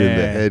 Houston, yeah.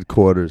 the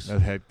headquarters. The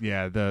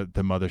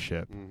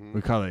mothership. Mhm.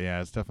 We call it,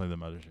 it's definitely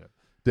the mothership.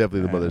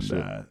 Definitely the And,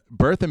 mothership.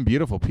 Birth and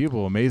beautiful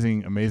people,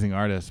 amazing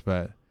artists,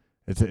 but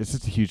it's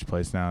just a huge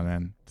place now,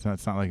 man.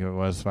 It's not like it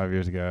was 5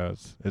 years ago.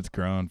 It's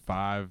grown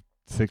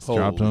 5-6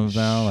 drop zones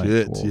now. Like,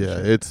 Shit, whoa, yeah,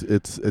 shit.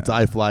 it's Yeah.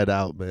 I flied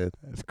out, man.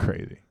 It's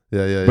crazy,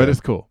 Yeah, but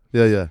it's cool.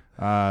 yeah.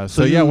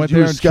 So you, went you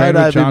there were and trained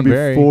with John skydiving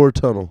Berry. before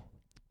tunnel.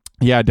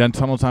 Yeah, I done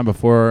tunnel time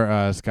before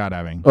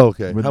skydiving.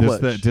 Okay, With how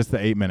just much? just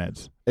the 8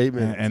 minutes, 8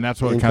 minutes. and that's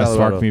what in kind of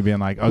Colorado. sparked me, being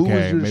like, Who was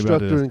okay, your maybe I'll do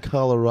instructor this. in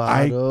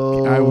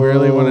Colorado? I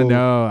really want to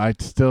know. I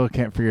still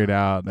can't figure it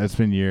out. It's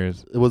been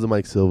years. It wasn't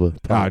Mike Silva.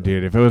 Oh,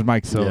 dude, if it was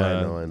Mike Silva,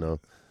 Yeah, I know.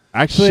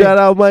 actually, Shout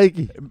out,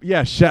 Mikey.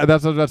 yeah, that's what I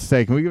was about to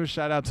say. Can we give a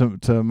shout out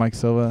to Mike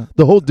Silva,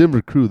 The whole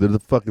Denver crew, they're the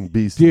fucking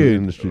beasts of the dude?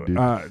 industry, dude.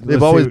 Let's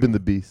They've always see. been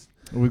the beast.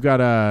 We've got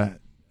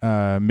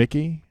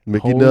Mickey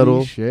Mickey Holy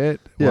Nuttall.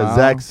 shit. Yeah, Wow.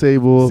 Zach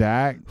Sable,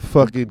 Zach.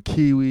 fucking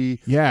Kiwi,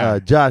 Yeah.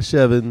 Josh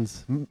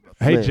Evans.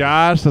 Hey, Man.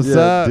 Josh, what's Yeah,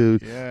 up,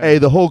 dude. Yeah. Hey,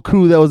 the whole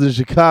crew that was in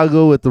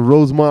Chicago at the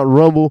Rosemont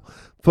Rumble.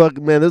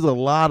 Fuck, man, there's a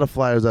lot of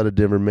flyers out of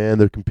Denver, man.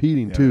 They're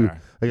competing, Yeah, too. they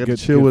are. I got Good-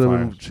 to chill good with them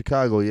in flyers.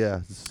 Chicago. Yeah,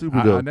 it's super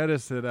I dope.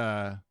 noticed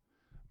that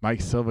Mike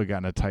Silva got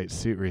in a tight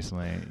suit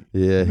recently.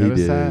 Yeah, he Notice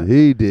did. that?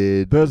 He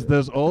did.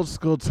 Those old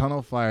school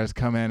tunnel flyers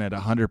come in at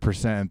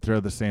 100% and throw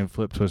the same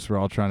flip twist we're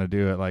all trying to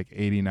do at like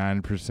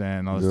 89%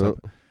 and all this Yep.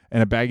 stuff.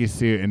 In a baggy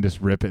suit and just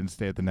rip it and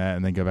stay at the net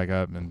and then go back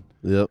up. And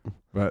Yep.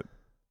 But,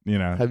 you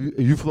know. Have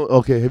you flown?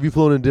 Okay, have you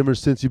flown in Denver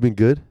since you've been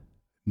good?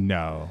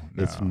 No.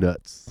 It's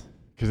nuts.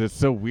 Because it's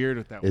so weird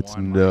with that It's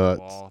one nuts.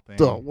 wall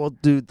thing. Well,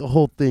 dude, the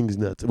whole thing's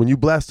nuts. When you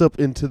blast up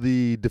into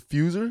the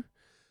diffuser,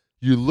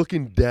 you're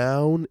looking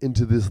down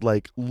into this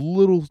like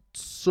little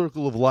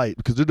circle of light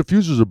because the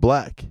diffusers are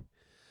black.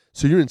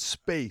 So you're in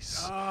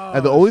space.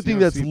 And the only thing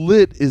that's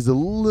lit is the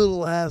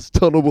little ass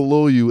tunnel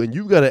below you, and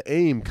you've got to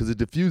aim because it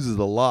diffuses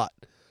a lot.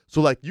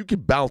 So like you can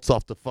bounce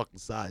off the fucking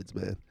sides,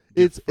 man.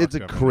 It's a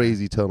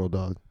crazy tunnel,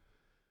 dog.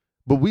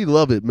 But we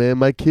love it, man.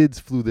 My kids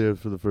flew there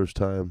for the first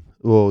time.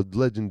 Well,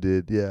 Legend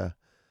did, yeah.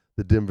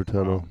 The Denver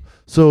tunnel.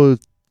 So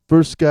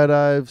first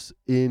skydives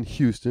in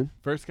Houston.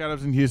 First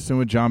skydives in Houston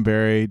with John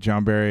Barry.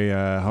 John Barry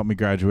helped me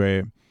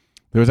graduate.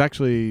 There was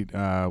actually,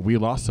 we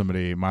lost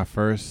somebody. My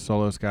first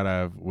solo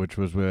skydive, which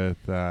was with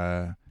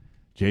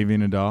J.V.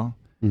 Nadal.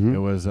 Mm-hmm. It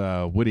was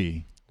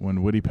Woody.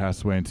 When Woody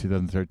passed away in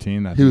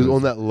 2013. He was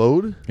on that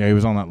load? Yeah, he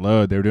was on that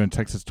load. They were doing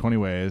Texas 20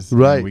 ways.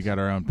 Right. We got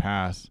our own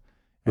pass.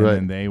 And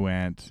then they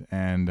went.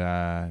 And,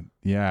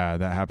 that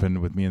happened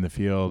with me in the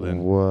field.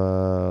 And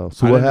wow.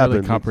 So I what didn't happened?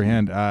 really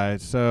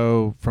comprehend.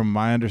 So from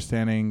my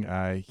understanding,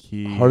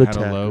 he Heart had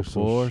attack a low or some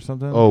pull or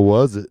something. Oh,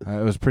 was it?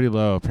 It was pretty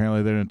low.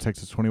 Apparently, they're in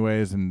Texas 20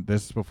 ways, and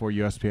this is before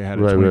USPA had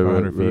it Right,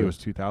 2,500 feet. right. It was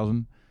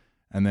 2,000.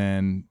 And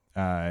then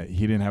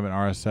he didn't have an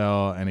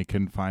RSL, and he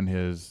couldn't find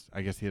his.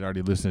 I guess he had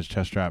already loosened his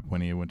chest strap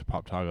when he went to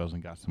pop toggles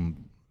and got some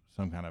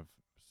kind of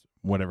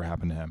whatever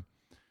happened to him.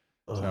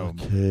 So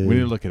we need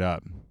to look it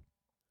up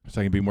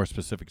so I can be more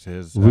specific to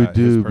his. We his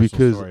do, personal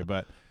because story,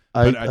 but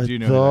I do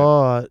know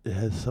thought it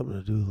had something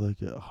to do with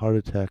like a heart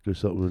attack or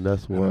something, and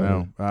that's I why.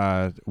 don't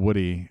know.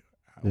 Woody.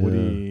 Yeah.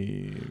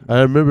 Woody. I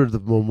remember the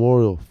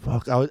memorial.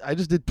 Fuck, I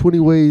just did 20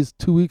 ways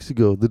 2 weeks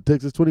ago. The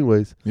Texas 20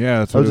 ways. Yeah,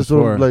 that's I what was it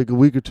was for. just like a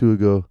week or two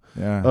ago.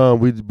 Yeah.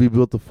 We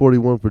built the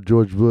 41 for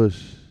George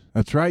Bush.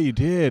 That's right, you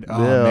did.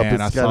 Oh, yeah,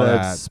 man, I up saw at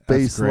that.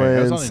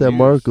 Spaceland, San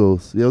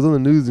Marcos. Yeah, it was on the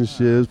news and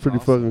shit. It was pretty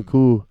Awesome. fucking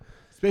cool.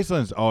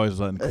 Spaceland's always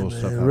letting cool Hey,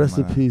 stuff man, out. rest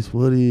in peace,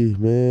 Woody,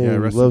 man. Yeah,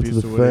 rest in Love peace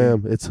to to the Woody.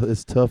 fam.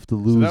 It's tough to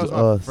So lose that was my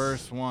us.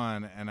 first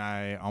one, and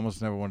I almost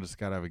never wanted to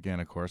skydive again,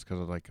 of course, because I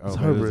was like, It's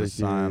maybe there's a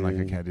sign, like I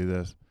heartbreaking. can't do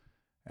this.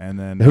 And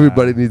then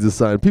Everybody needs a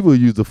sign. People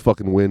use the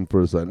fucking wind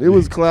for a sign. It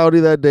was cloudy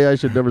that day. I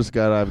should never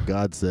skydive.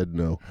 God said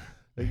no.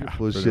 You're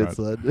full of pretty shit, much.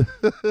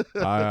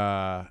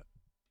 son.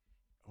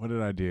 what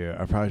did I do?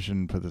 I probably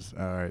shouldn't put this.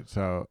 All right,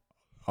 so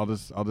I'll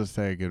just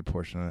say a good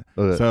portion of it.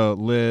 Okay. So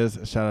Liz,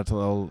 shout out to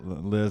little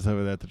Liz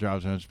over there at the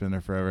drop zone. She's been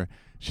there forever.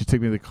 She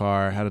took me to the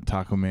car, had a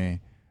talk with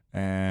me,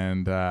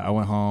 and I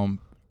went home,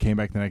 came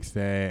back the next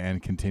day,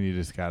 and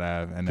continued to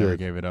skydive, and never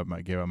Good. gave up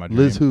my dream.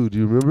 Liz who? Do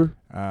you remember?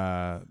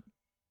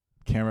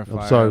 Camera fire.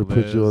 I'm sorry to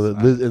put you on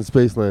that. Liz in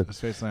Spaceland.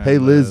 Spaceland. Hey,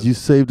 Liz, you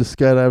saved a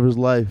skydiver's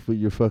life with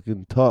your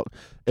fucking talk.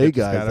 Hey, Kept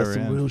the guys, that's skydiver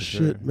some in, real for shit,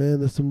 sure. man.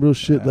 That's some real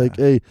shit. Yeah. Like,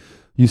 hey,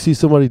 you see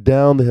somebody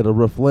down, they had a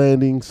rough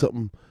landing,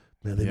 something.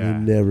 Man, they Yeah.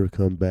 may never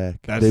come back.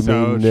 That's they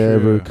so may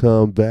never true.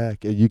 come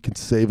back. And you can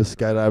save a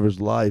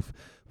skydiver's life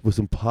with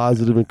some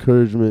positive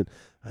encouragement.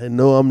 I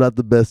know I'm not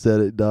the best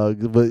at it,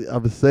 dog, but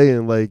I'm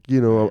saying, like,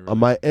 you know, Right, really.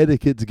 my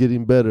etiquette's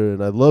getting better,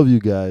 and I love you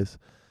guys.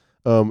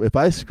 If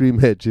I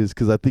scream at you, it's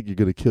because I think you're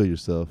going to kill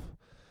yourself.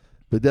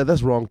 But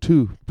that's wrong,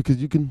 too, because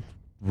you can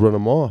run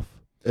them off.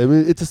 I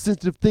mean, it's a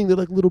sensitive thing. They're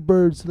like little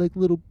birds, like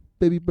little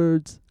baby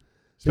birds.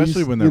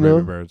 especially you when they're know,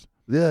 baby birds.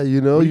 Yeah, you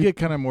know. When you get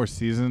kind of more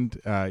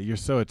seasoned, you're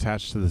so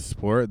attached to the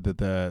sport that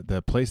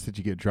the place that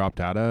you get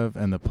dropped out of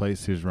and the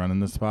place who's running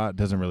the spot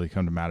doesn't really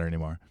come to matter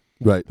anymore.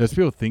 right. Those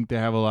people think they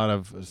have a lot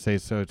of say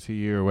so to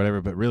you or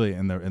whatever, but really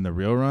in the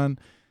real run,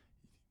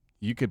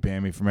 you could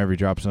ban me from every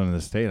drop zone in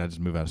the state. I just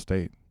move out of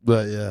state.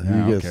 But yeah, Yeah, I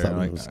don't you get care, something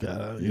like, with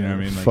skydive. you know what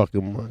I mean? Like-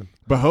 fucking one.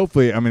 But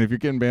hopefully, I mean, if you're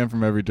getting banned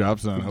from every drop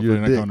zone, hopefully You're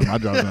you're a not coming to my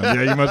drop zone.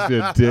 Yeah, you must be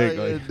a dick.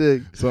 You're a Like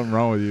dick. something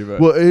wrong with you.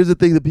 But Well, here's the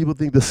thing that people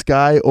think: the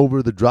sky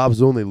over the drop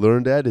zone they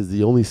learned at is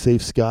the only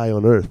safe sky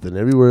on Earth, and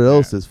everywhere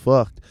else Yeah. is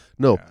fucked.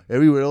 No, Yeah.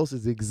 everywhere else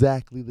is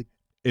exactly the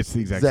it's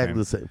the exact exactly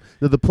same. the same.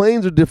 Now, the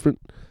planes are different,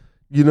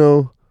 you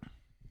know,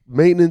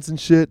 maintenance and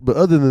shit. But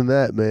other than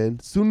that, man,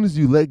 as soon as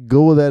you let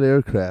go of that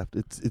aircraft,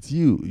 it's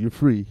you. You're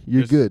free.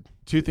 You're There's- good.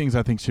 Two things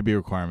I think should be a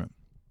requirement.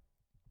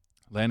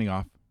 Landing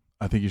off.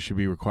 I think you should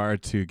be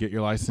required to get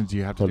your license.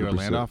 You have to do a 100%.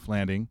 land off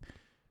landing,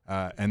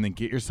 and then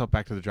get yourself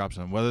back to the drop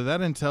zone. Whether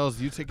that entails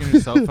you taking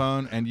your cell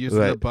phone and using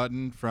the Right.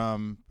 button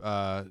from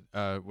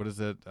what is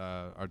it?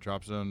 Our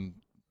drop zone.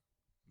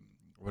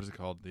 What is it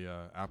called?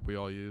 The app we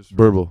all use.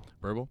 Burble.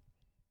 Burble.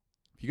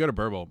 If you go to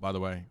Burble, by the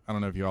way, I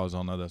don't know if you always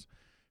all know this.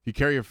 If you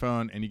carry your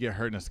phone and you get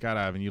hurt in a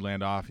skydive and you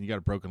land off and you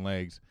got broken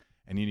legs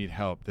and you need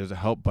help, there's a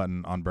help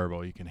button on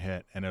Burble you can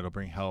hit and it'll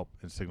bring help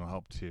and signal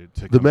help to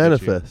The come get you.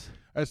 manifest.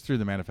 That's through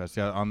the manifest.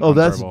 Yeah. Oh,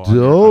 that's Verbal, on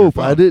your dope.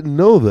 phone. I didn't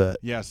know that.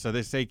 Yeah, so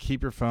they say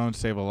keep your phone,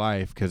 save a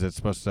life, because it's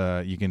supposed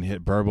to. You can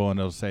hit verbal, and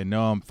it'll say,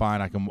 "No, I'm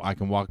fine. I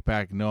can walk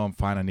back. No, I'm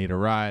fine. I need a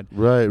ride.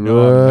 Right, No,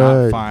 I'm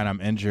not right. fine.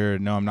 I'm injured.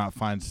 No, I'm not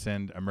fine.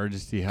 Send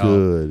emergency help."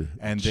 Good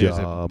And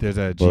job, there's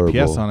a Verbal.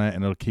 GPS on it,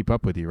 and it'll keep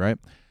up with you, right?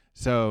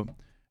 So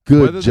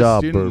Good whether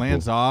job, the student Verbal.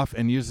 lands off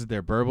and uses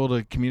their verbal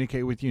to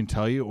communicate with you and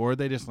tell you, or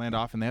they just land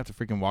off and they have to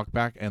freaking walk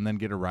back and then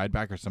get a ride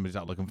back, or somebody's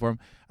out looking for them.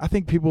 I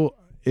think people.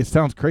 It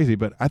sounds crazy,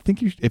 but I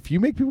think if you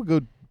make people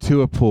go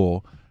to a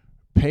pool,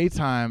 pay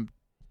time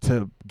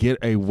to get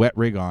a wet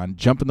rig on,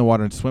 jump in the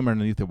water and swim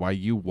underneath it while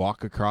you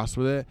walk across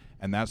with it,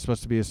 and that's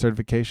supposed to be a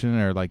certification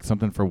or like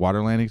something for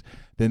water landings,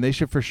 then they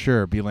should for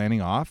sure be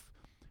landing off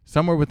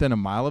somewhere within a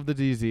mile of the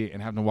DZ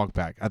and having to walk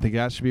back. I think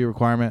that should be a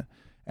requirement,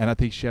 and I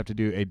think you should have to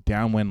do a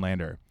downwind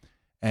lander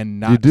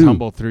and not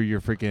tumble through your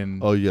freaking...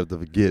 Oh, you have to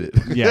get it.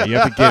 Yeah, you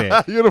have to get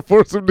it. You got to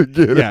force them to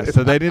get it. Yeah,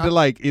 so they need to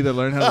like either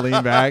learn how to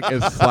lean back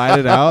and slide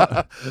it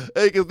out.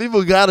 Hey, because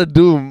people got to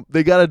do them.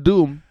 They got to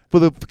do them for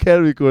the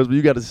canopy course, but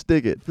you got to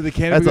stick it. For the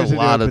canopy That's a course,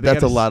 lot they of. do it, but they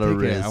That's a gotta lot of stick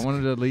it. risk. I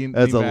wanted to lean.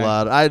 That's lean a back.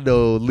 lot. I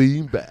know.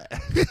 Lean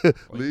back.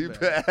 Lean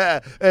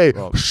back. Hey,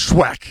 Well,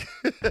 schwack.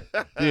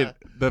 Dude,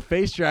 the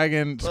face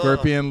dragon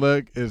scorpion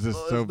look is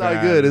just so it's bad.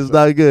 not good. It's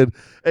not good.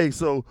 Hey,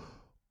 so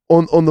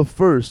on the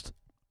first,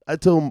 I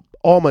tell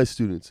all my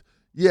students,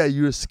 yeah,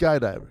 you're a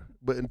skydiver,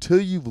 but until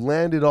you've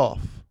landed off,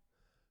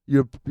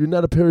 you're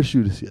not a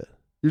parachutist yet.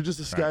 You're just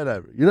a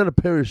skydiver. You're not a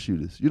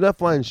parachutist. You're not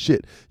flying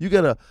shit. You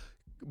got a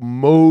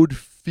mowed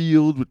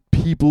field with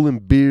people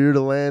and beer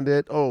to land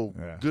at. Oh,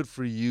 Yeah. good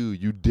for you.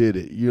 You did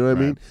it. You know what I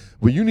Right. mean?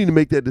 When you need to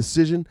make that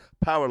decision,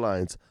 power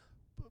lines,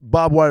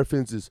 barbed wire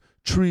fences,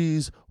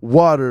 trees,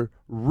 water,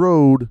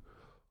 road,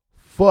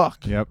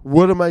 fuck. Yep.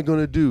 What am I going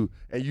to do?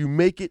 And you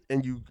make it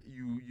and you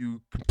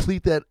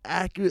complete that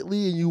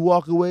accurately and you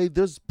walk away.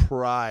 There's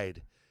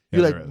pride.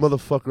 You're Yeah, like, there is.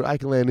 motherfucker, I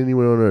can land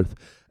anywhere on earth.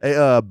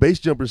 Hey, base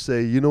jumpers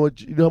say, you know what?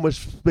 You know how much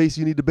space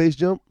you need to base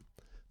jump?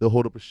 They'll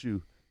hold up a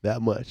shoe.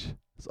 That much.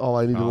 That's all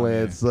I need to Oh,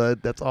 land, man. son.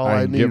 That's all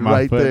I I can need get my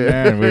right foot in there.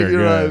 there and we're You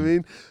know what I good.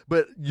 mean?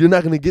 But you're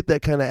not going to get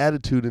that kind of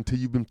attitude until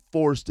you've been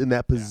forced in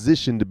that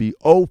position to be,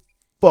 oh,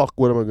 fuck,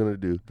 what am I going to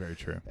do? Very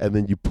true. And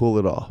then you pull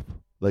it off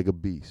like a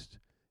beast.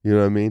 You know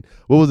what I mean?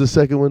 What was the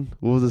second one?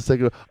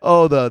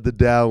 Oh, the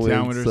downwind,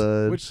 Downwinders,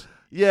 son. which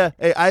Yeah.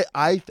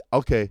 Hey,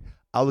 okay.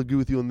 I'll agree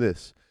with you on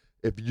this.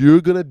 If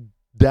you're gonna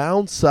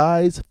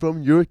downsize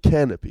from your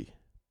canopy,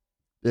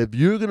 if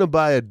you're gonna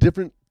buy a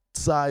different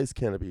size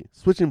canopy,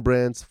 switching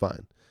brands,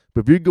 fine.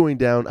 But if you're going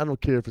down, I don't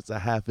care if it's a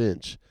half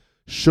inch.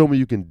 Show me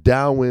you can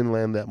downwind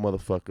land that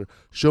motherfucker.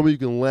 Show me you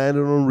can land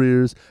it on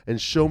rears, and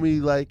show me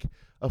like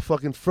a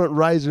fucking front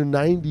riser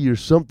 90 or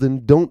something.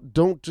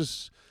 Don't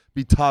just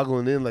be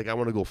toggling in like I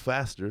want to go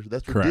faster.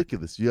 That's Correct.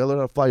 ridiculous. You gotta learn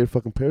how to fly your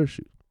fucking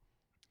parachute.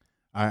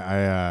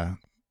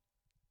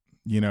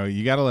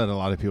 You got to let a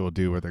lot of people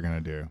do what they're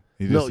gonna do.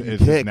 You it's just can't.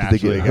 'Cause they naturally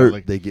get gotta, hurt.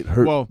 like, They get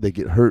hurt. Well- They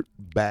get hurt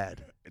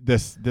bad.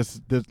 this.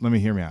 Let me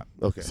hear me out.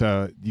 Okay.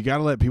 So you got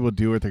to let people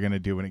do what they're gonna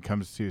do when it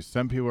comes to.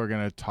 Some people are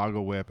gonna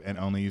toggle whip and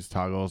only use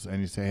toggles,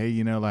 and you say,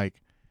 hey,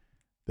 like,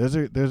 those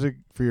are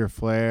for your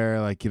flare.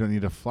 Like, you don't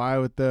need to fly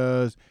with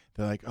those.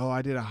 They're like, oh,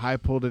 I did a high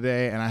pull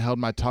today, and I held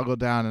my toggle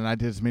down, and I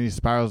did as many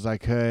spirals as I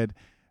could.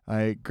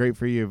 Like, great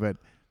for you, but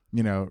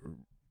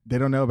they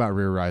don't know about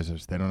rear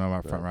risers. They don't know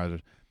about front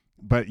risers.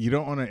 But you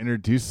don't want to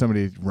introduce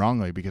somebody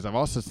wrongly, because I've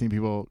also seen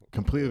people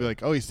completely be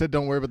like, oh, he said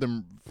don't worry about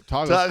them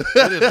toggles.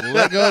 I just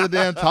let go of the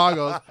damn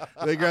toggles.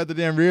 They grab the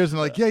damn rears and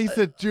like, yeah, he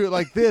said do it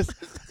like this.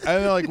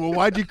 And they're like, well,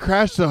 why'd you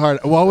crash so hard?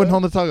 Well, I wouldn't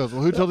hold the toggles.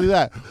 Well, who told you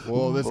that?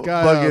 Well, this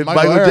guy, Fucking Michael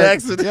Michael Eric.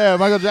 Jackson. Yeah,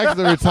 Michael Jackson.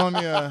 They were telling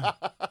me,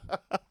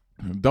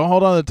 don't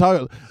hold on to the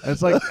toggles. And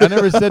it's like, I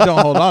never said don't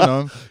hold on to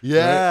them.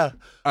 Yeah. Right?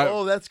 I-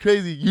 Oh, that's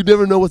crazy. You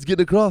never know what's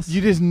getting across.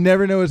 You just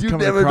never know what's You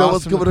coming never know across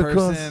what's from the coming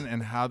across. person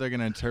and how they're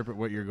gonna interpret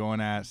what you're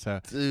going at. So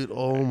Dude,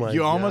 oh my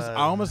you God. I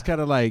almost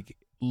gotta like,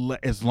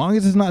 as long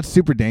as it's not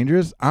super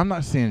dangerous, I'm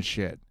not seeing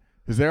shit,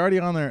 because they're already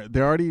on their,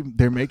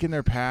 they're making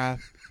their path.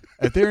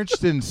 If they're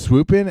interested in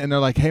swooping and they're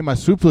like, hey, my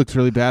swoop looks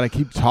really bad, I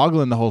keep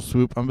toggling the whole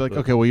swoop, I'm like,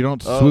 okay, well, you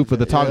don't swoop with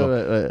the toggle.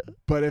 Yeah, right.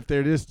 But if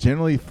they're just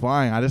generally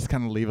flying, I just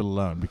kind of leave it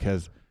alone,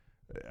 because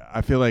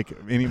I feel like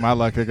any my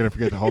luck, they're gonna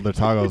forget to hold their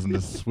toggles and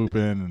just swoop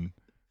in. And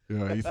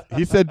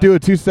he said do a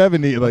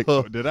 270. Like,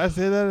 did I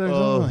say that or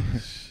Oh, something?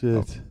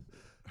 shit.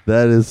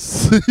 That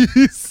is,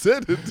 he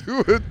said to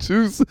do it.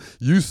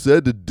 You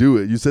said to do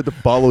it. You said to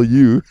follow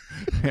you.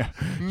 Yeah,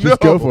 just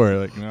No. go for it.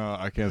 Like, no,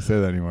 I can't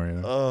say that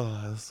anymore.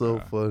 Oh, that's so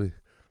funny.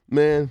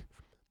 Man,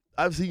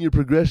 I've seen your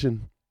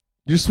progression.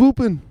 You're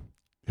swooping.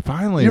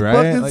 Finally, You're right?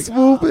 fucking Like,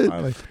 swooping.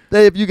 finally.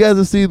 Hey, if you guys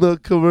have seen the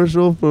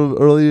commercial from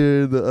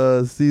earlier in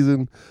the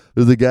season,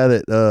 there's a guy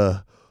that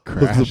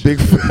hooks a Crashed. big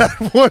fat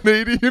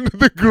 180 into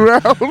the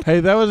ground. Hey,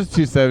 that was a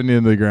 270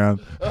 in the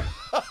ground.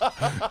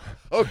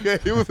 Okay,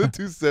 it was a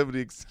 270.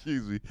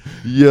 Excuse me.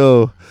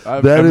 Yo, I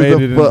that made is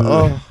it a into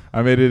oh.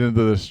 I made it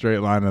into the straight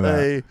line of that.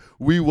 Hey,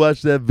 we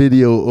watched that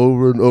video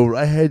over and over.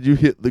 I had you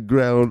hit the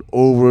ground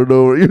over and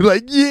over. You're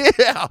like,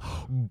 yeah,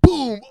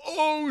 boom,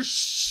 oh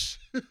shit.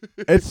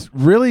 It's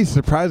really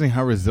surprising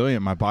how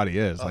resilient my body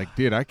is. Like,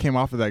 dude, I came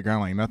off of that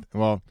ground like nothing.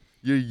 Well,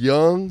 You're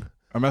young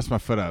I messed my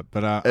foot up,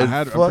 but I and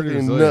had I'm fucking pretty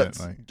resilient. nuts.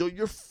 Like, Dude,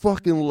 your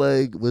fucking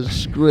leg was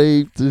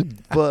scraped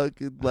and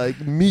fucking like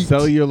meat.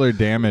 cellular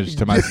damage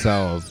to my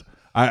cells.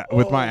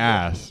 With Oh my my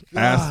ass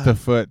God. to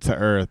foot to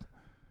earth.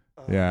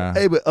 Yeah.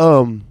 Hey, but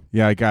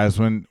Yeah, guys,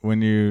 when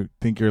you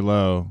think you're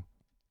low,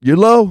 you're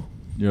low.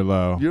 you're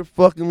low. You're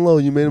fucking low.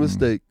 You made a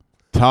mistake.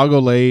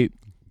 Toggle late,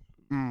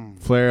 Mm.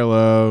 flare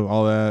low,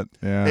 all that.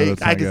 Yeah, Hey,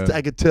 that's I not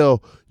good. could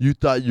tell you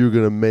thought you were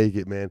gonna make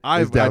it, man.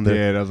 I It's down there.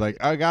 did. I was like,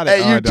 I got it.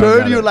 Hey, Oh, I you don't got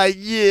turned. You're it. like,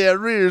 yeah,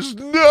 Riz,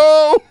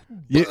 no.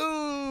 You-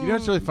 Boom. You know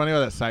what's really funny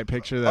about that sight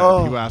picture that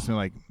Oh. people ask me,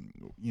 like,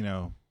 you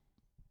know,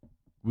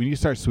 when you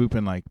start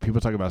swooping, like,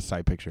 people talk about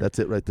sight picture. That's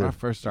it right When I there.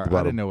 first started, I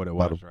Bottom, didn't know what it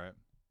bottom.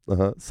 was,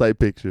 right? Sight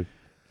picture.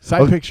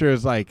 Sight Okay. picture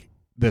is like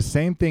the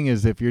same thing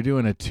as if you're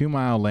doing a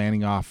 2-mile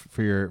landing off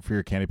for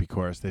your canopy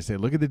course. They say,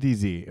 look at the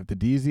DZ. If the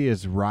DZ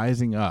is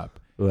rising up,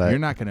 Right. you're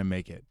not going to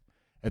make it.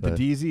 If Right.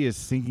 the DZ is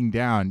sinking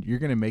down, you're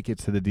going to make it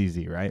to the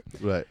DZ, right?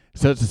 Right.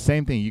 So it's the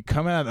same thing. You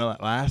come out of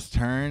the last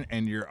turn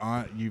and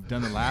you've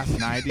done the last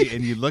 90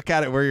 and you look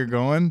at it where you're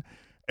going.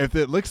 If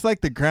it looks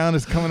like the ground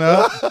is coming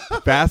up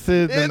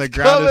faster than the It's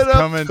ground is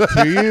coming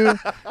coming to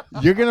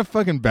you, you're going to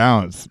fucking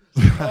bounce.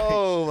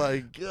 Oh my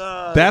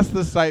God. That's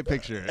the sight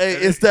picture. Hey,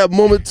 it's that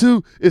moment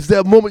too. It's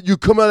that moment you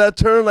come out of that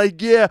turn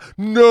like, yeah,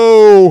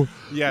 no.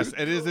 Yes,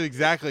 it is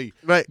exactly.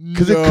 Right.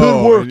 Because it No.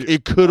 could work.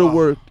 It could have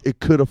worked. It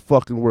could have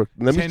fucking worked.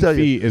 Let me 10 tell you.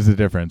 feet is the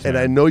difference. And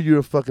I man. know you're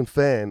a fucking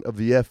fan of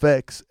the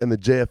FX and the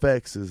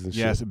JFXs and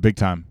shit. Yes, big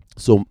time.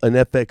 So an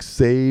FX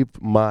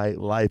saved my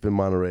life in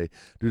Monterey.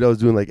 Dude, I was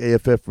doing like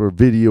AFF for a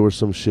video or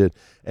some shit,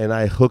 and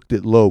I hooked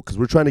it low because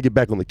we're trying to get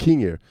back on the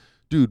King Air.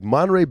 Dude,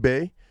 Monterey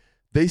Bay,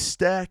 they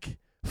stack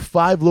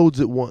 5 loads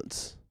at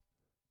once.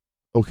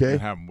 Okay?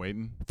 And have them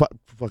waiting.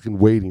 Fucking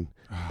waiting.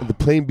 And the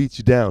plane beats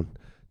you down,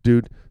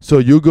 dude. So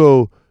you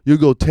go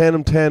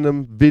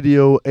tandem,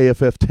 video,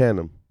 AFF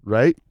tandem,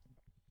 right?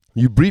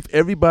 You brief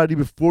everybody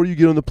before you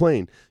get on the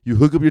plane. You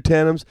hook up your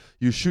tandems.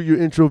 You shoot your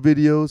intro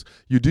videos.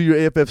 You do your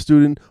AFF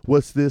student.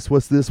 What's this?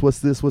 What's this? What's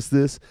this? What's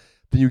this?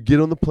 Then you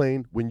get on the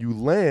plane. When you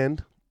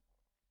land,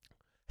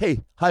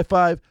 hey, high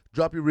five,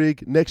 drop your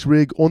rig, next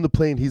rig on the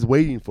plane. He's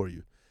waiting for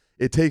you.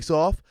 It takes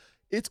off.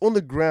 It's on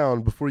the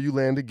ground before you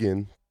land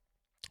again.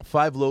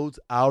 5 loads,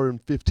 hour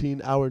and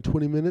 15, hour and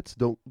 20 minutes.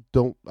 Don't.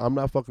 I'm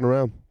not fucking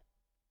around.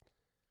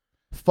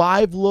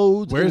 5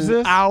 loads Where's in an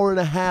this? hour and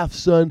a half,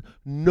 son.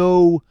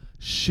 No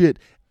shit.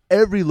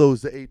 Every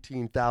load's to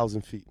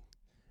 18,000 feet.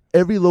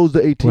 Every load's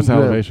to 18 What's the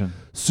grand. elevation?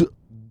 So,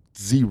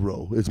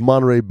 0. It's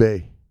Monterey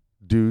Bay,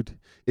 dude.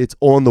 It's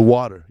on the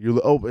water.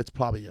 It's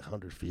probably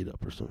 100 feet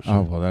up or some shit.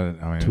 Oh, well,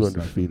 that, I mean,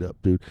 200 feet up,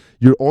 dude.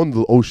 You're on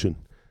the ocean.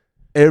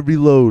 Every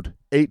load,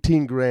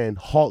 18 grand.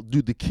 Halt,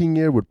 dude. The King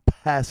Air would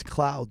pass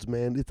clouds,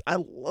 man. I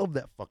love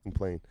that fucking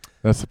plane.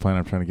 That's the plane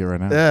I'm trying to get right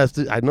now. Yes,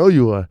 I know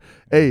you are.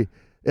 Hey,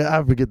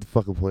 I forget the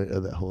fucking point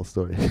of that whole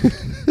story.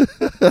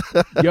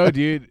 Yo,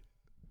 dude.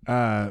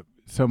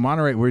 So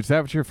Monterey, was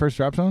that your first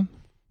drop zone?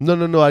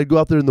 No. I'd go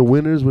out there in the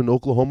winters when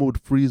Oklahoma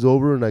would freeze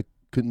over and I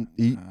couldn't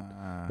eat.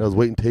 I was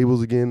waiting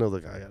tables again. I was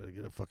like, I gotta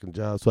get a fucking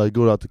job. So I'd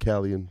go out to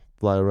Cali and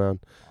fly around.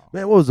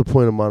 Man, what was the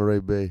point of Monterey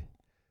Bay?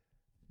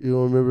 You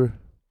don't remember?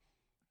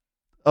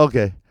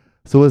 Okay.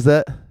 So what's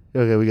that?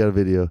 Okay, we got a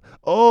video.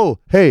 Oh,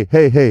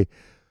 hey.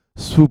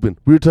 Swooping.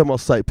 We were talking about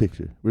sight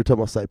picture.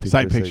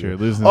 Sight picture.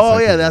 Losing Oh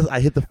sight yeah, picture. I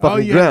hit the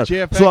fucking yeah, ground.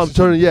 JFX So I'm is-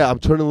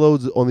 turning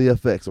loads on the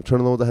FX. I'm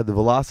turning loads. I had the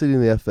velocity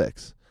and the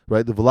FX.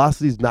 Right, the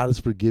velocity is not as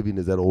forgiving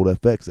as that old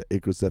FX, that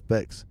Icarus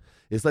FX.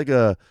 It's like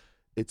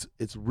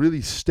it's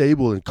really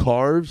stable in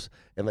carves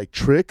and like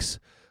tricks.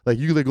 Like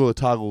you can let go of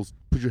the toggles,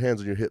 put your hands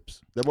on your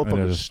hips. That And motherfucker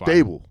it'll is just fly.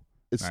 stable.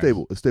 It's Nice.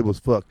 stable. It's stable as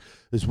fuck.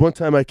 There's one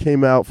time I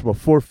came out from a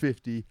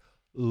 450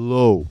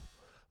 low,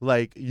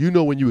 like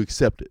when you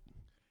accept it.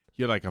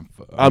 You're like,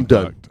 I'm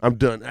done. fucked. I'm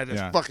done. I just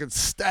Yeah. fucking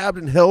stabbed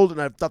and held,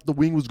 and I thought the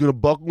wing was gonna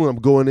buckle, and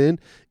I'm going in.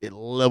 It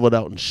leveled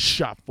out and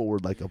shot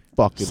forward like a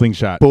fucking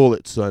Slingshot.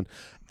 bullet, son.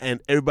 And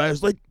everybody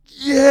was like,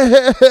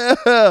 "Yeah!"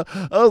 I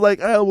was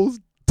like, I almost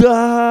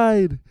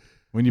died.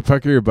 When you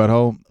pucker your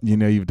butthole, you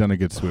know you've done a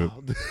good swoop.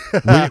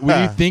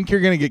 when you think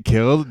you're gonna get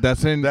killed,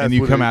 that's when That's and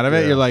you when come it- out of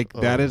it, yeah. you're like,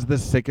 that is the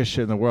sickest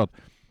shit in the world.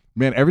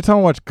 Man, every time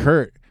I watch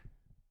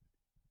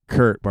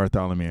Kurt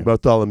Bartholomew,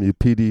 Bartholomew,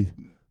 PD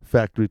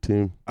factory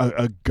team.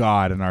 a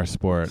god in our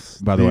sport,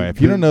 by the way.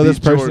 If you don't know this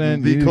Jordan,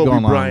 person, the you need to Kobe go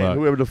online Bryant, and look.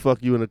 whoever the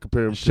fuck you want to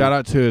compare him Shout to.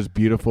 out to his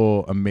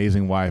beautiful,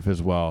 amazing wife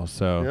as well.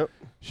 So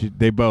Yep.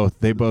 they both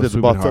The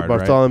swooped hard, right?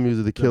 Bartholomew's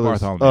are the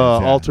killers. Bartholomew's,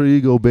 yeah. Alter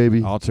Ego,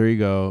 baby. Alter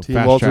Ego, Team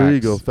Fast Alter Tracks.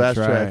 Ego, Fast That's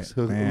Tracks.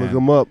 right, Look man.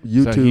 them up.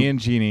 YouTube. So he and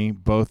Jeannie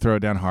both throw it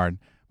down hard.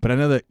 But I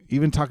know that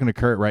even talking to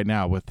Kurt right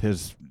now with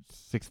his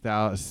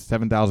 6,000,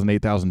 7,000,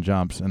 8,000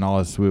 jumps and all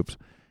his swoops,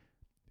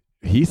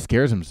 he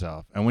scares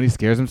himself. And when he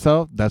scares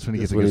himself, that's when he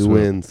That's gets a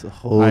when good he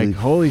swoop. wins.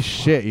 Holy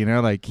shit,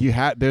 like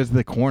there's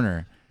the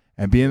corner.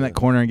 And being in that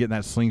corner and getting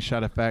that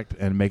slingshot effect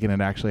and making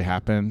it actually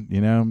happen,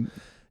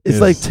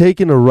 It's like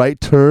taking a right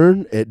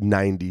turn at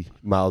 90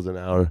 miles an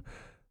hour.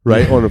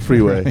 right, on the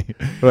freeway. Right,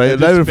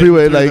 Just not even spinning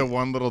freeway, through like, the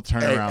one little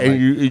turnaround.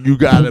 and you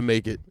gotta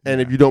make it.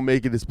 And if Yeah. you don't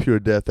make it, it's pure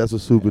death. That's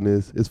what swooping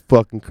is. It's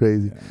fucking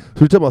crazy. Yeah.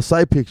 So we're talking about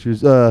side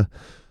pictures.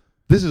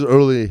 This is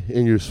early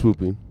in your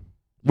swooping.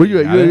 Where you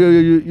at? Got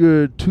it?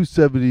 You're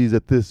 270s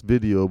at this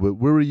video, but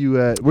where were you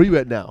at? Where are you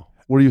at now?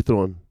 Where are you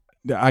throwing?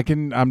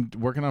 I'm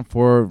working on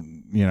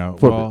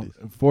 450s,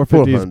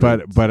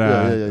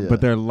 400s.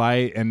 but they're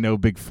light and no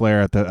big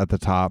flare at the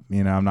top.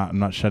 I'm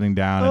not shutting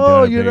down. And Oh,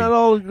 doing a you're big, not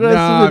all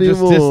aggressive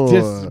no, anymore.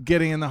 just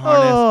getting in the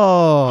harness.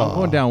 Oh. I'm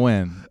going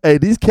downwind. Hey,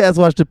 these cats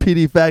watch the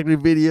PD Factory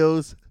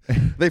videos.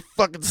 They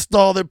fucking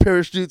stall their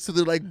parachutes so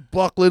they're like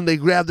buckling. They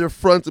grab their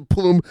fronts and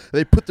pull them.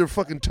 They put their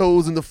fucking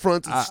toes in the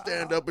fronts and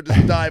stand up and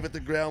just dive at the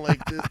ground like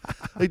this.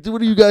 Like, dude,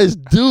 what are you guys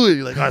doing?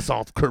 You're like, I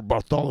saw Kurt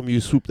Bartholomew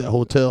swoop that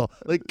hotel.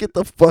 Like, get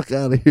the fuck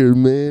out of here,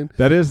 man.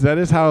 That is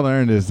how I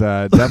learned is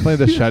definitely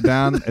the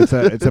shutdown. It's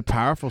a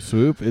powerful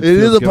swoop. It is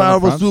feels a good on the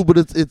powerful fronts. swoop, but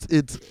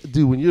it's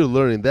dude, when you're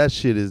learning, that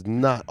shit is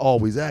not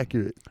always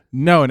accurate.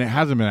 No, and it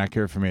hasn't been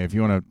accurate for me. If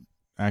you want to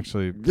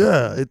actually,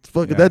 Yeah, it's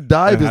fucking, Yeah, that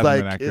dive it is hasn't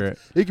like, been accurate.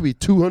 it could be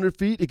 200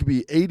 feet, it could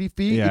be 80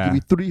 feet, it Yeah. could be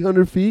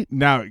 300 feet.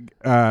 Now,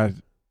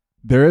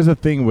 there is a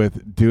thing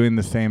with doing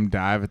the same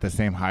dive at the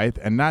same height,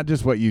 and not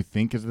just what you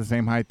think is the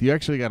same height. You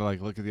actually got to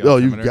like look at the Oh,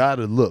 altimeter. you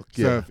gotta look.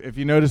 So Yeah. if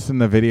you notice in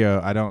the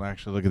video, I don't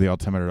actually look at the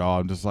altimeter at all.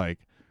 I'm just like,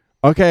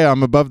 okay,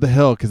 I'm above the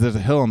hill because there's a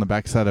hill on the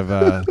backside of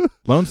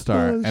Lone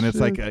Star, Oh, and it's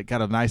like it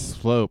got a nice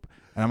slope.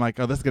 And I'm like,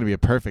 oh, this is gonna be a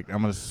perfect.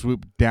 I'm gonna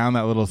swoop down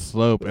that little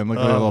slope and look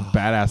at a little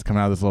badass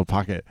coming out of this little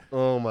pocket.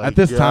 Oh my god. At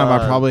this time,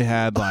 I probably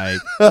had like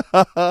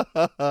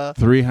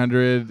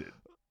 300,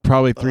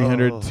 probably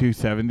 300 Oh.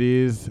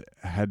 270s.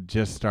 Had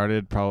just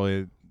started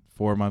probably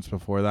 4 months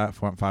before that,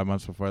 5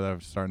 months before that. I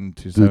was starting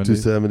Dude, 270s.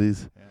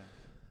 270s.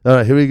 Yeah. All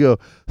right, here we go.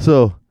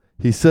 So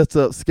he sets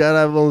up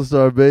Skydive Lone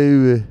Star,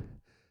 baby.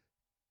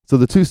 So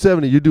the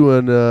 270, you're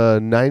doing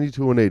 90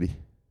 to 180.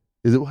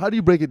 Is it? How do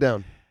you break it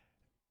down?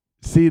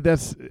 See,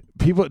 that's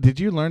people. Did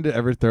you learn to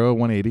ever throw a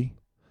 180?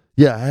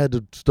 Yeah, I had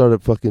to start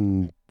at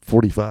fucking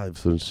 45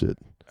 some shit.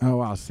 Oh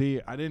wow!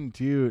 See, I didn't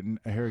do.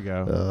 Here we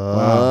go.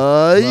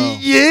 Wow.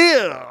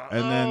 Yeah.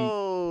 And then-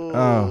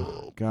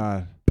 Oh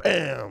God!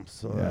 Bam.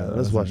 So, Yeah, that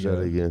let's wasn't watch that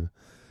good. again.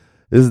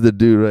 This is the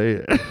dude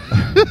right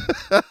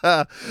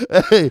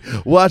here. Hey,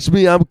 watch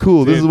me. I'm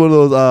cool. This Dude. is one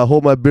of those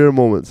hold my beer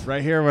moments.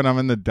 Right here, when I'm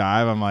in the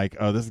dive, I'm like,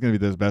 oh, this is gonna be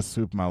the best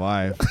swoop of my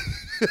life.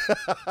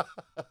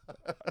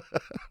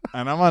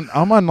 And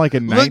I'm on like a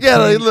 19. Look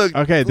at it, look.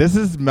 Okay, this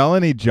is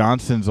Melanie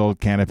Johnson's old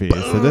canopy.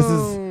 So this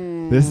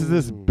is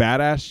this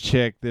badass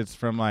chick that's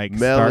from like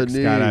Stark Melanie.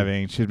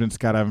 skydiving. She's been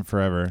skydiving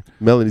forever.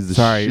 Melanie's the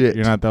Sorry, shit.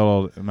 you're not that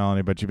old,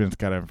 Melanie, but you've been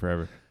skydiving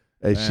forever.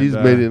 Hey, And, she's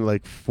made it in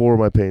like 4 of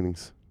my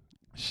paintings.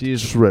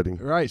 She's Shredding.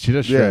 right. She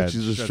does Yeah, shred.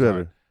 she's a Shreds shredder.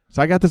 hard.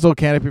 So I got this old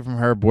canopy from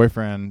her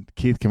boyfriend,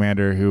 Keith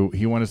Commander, who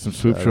he wanted some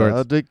swoop Shout shorts.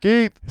 out to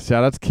Keith.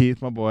 Shout out to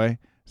Keith, my boy.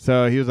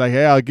 So he was like,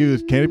 hey, I'll give you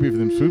this canopy for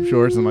them swoop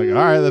shorts. I'm like, all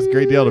right, that's a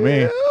great deal to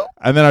me.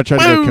 And then I tried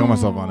to go kill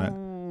myself on it.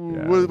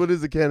 Yeah. What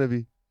is the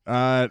canopy?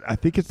 I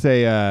think it's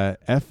a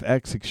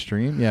FX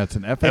Extreme. Yeah, it's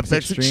an FX,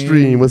 FX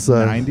Extreme. What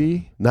size?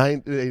 90?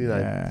 89.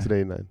 Yeah. It's an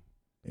 89.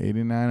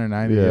 89 or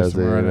 90 Yeah, or it's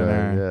somewhere right in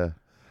 89, there.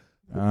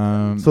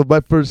 yeah. So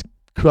my first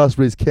cross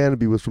race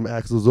canopy was from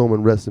Axel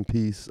Zoman. Rest in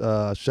peace.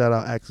 Shout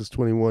out Axis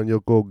 21,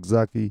 Yoko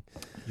Ogzaki.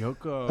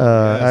 Yoko.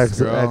 Yes,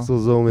 girl. Axel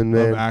Zoman,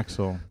 man. Love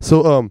Axel.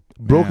 So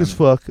broke Man. as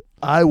fuck.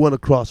 I won a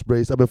cross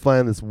brace. I've been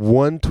flying this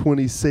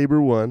 120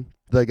 Sabre 1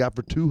 that I got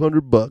for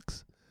 $200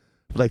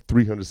 for like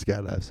 300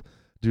 skydives.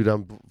 Dude,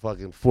 I'm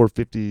fucking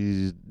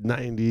 450s,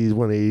 90s,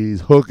 180s,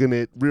 hooking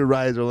it, rear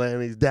riser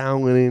landings,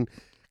 downwinding,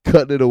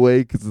 cutting it away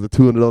because it's a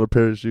 $200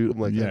 parachute.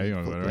 I'm like, Yeah, you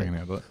know fuck what that. I can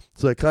handle it.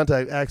 So I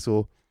contact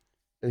Axel,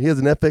 and he has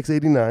an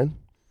FX89,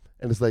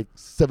 and it's like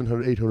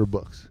 $700,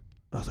 $800.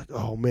 I was like,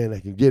 oh man,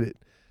 I can get it.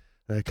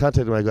 And I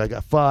contacted him. I go, I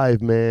got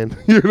 5, man.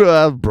 You know,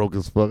 I was broke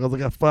as fuck. I was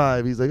like, I got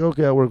 5. He's like,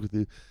 okay, I'll work with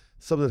you.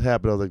 Something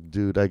happened. I was like,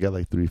 dude, I got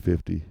like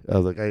 350. I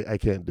was like, I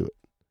can't do it.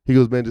 He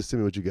goes, man, just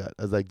send me what you got.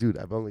 I was like, dude,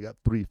 I've only got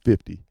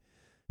 350.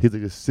 He's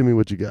like, just send me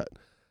what you got.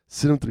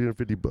 Send him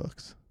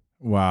 $350.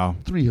 Wow.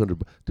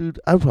 $300. Dude,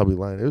 I'm probably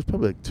lying. It was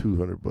probably like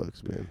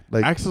 $200, man.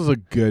 Like, Axel's a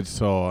good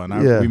soul,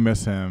 and Yeah. we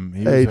miss him.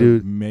 He Hey, was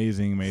dude. an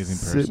amazing person.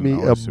 sent me a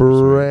Always super sweet.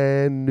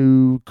 brand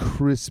new,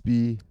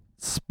 crispy,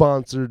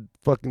 sponsored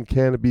fucking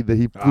canopy that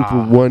he flew for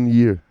Ah. 1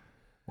 year.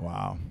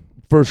 Wow.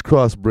 First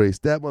cross brace.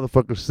 That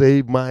motherfucker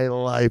saved my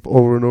life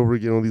over and over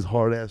again on these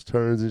hard ass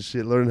turns and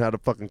shit. Learning how to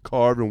fucking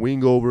carve and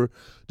wing over.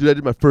 Dude, I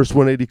did my first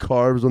 180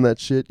 carves on that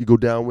shit. You go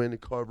downwind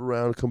and carve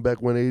around and come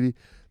back 180.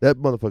 That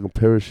motherfucking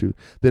parachute.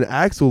 Then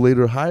Axel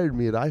later hired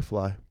me at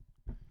iFly.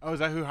 Oh, is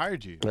that who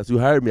hired you? That's who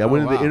hired me. I Oh,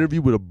 went in the wow.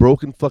 interview with a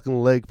broken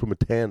fucking leg from a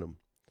tandem.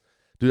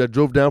 Dude, I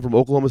drove down from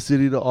Oklahoma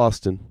City to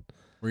Austin.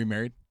 Were you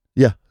married?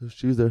 Yeah,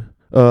 she was there.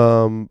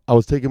 I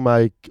was taking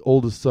my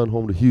oldest son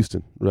home to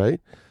Houston,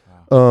 right?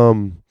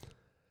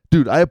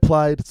 Dude, I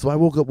applied. So I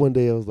woke up one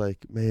day. I was like,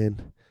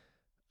 man,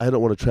 I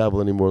don't want to travel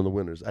anymore in the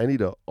winters. I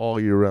need a all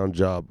year round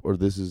job, or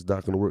this is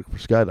not going to work for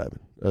skydiving.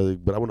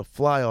 But I want to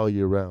fly all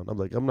year round. I'm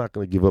like, I'm not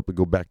going to give up and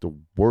go back to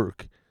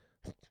work.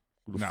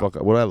 No. Fuck,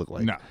 what I look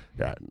like? No.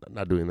 Yeah,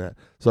 not doing that.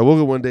 So I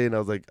woke up one day and I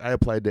was like, I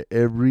applied to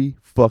every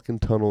fucking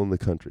tunnel in the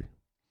country,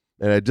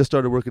 and I just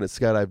started working at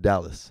Skydive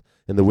Dallas,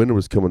 and the winter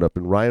was coming up,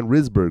 and Ryan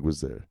Risberg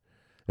was there.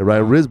 And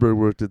Ryan Risberg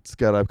worked at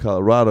Skydive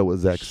Colorado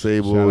with Zach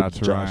Sable, out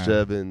to Josh Ryan.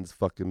 Evans,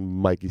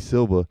 fucking Mikey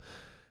Silva.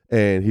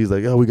 And he's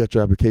like, oh, we got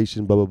your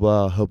application, blah, blah,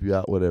 blah. I'll help you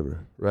out,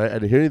 whatever. Right? I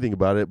didn't hear anything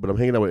about it, but I'm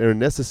hanging out with Aaron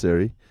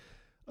Necessary.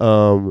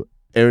 Aaron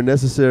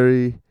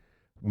Necessary,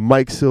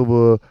 Mike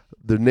Silva,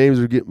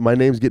 my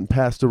name's getting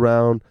passed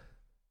around.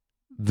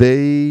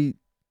 They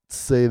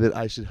say that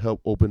I should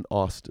help open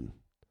Austin.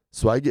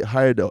 So I get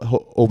hired to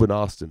open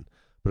Austin.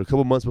 But a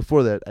couple months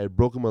before that, I had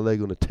broken my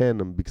leg on a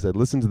tandem because I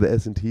listened to the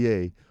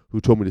SNTA,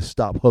 who told me to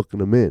stop hooking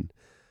them in.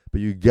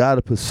 But you got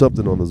to put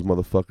something on those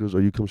motherfuckers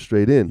or you come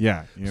straight in.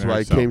 Yeah. So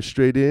I came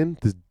straight in.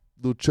 This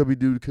little chubby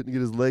dude couldn't get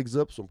his legs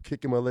up, so I'm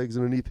kicking my legs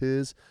underneath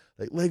his.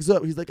 Like, legs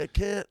up. He's like, I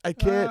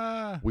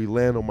can't. We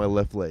land on my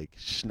left leg.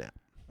 Snap.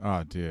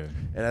 Oh, dude.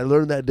 And I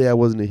learned that day I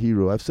wasn't a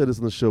hero. I've said this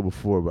on the show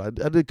before, but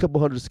I did a couple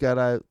hundred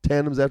skydive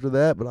tandems after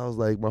that, but I was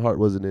like, my heart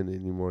wasn't in it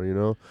anymore, you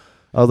know?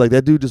 I was like,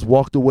 that dude just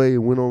walked away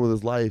and went on with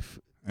his life.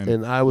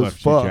 And I was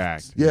fucked.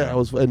 Jacked, I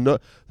was. And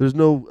there's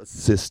no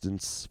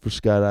assistance for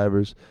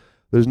skydivers.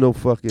 There's no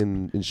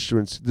fucking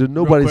insurance.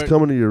 Nobody's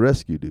coming to your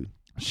rescue, dude.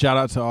 Shout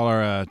out to all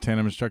our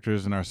tandem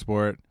instructors in our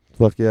sport.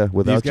 Fuck yeah.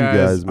 Without These you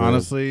guys, man.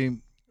 honestly,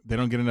 they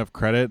don't get enough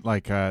credit.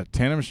 Like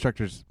tandem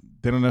instructors,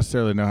 they don't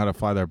necessarily know how to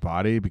fly their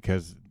body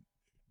because,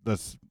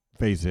 let's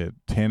face it,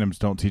 tandems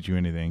don't teach you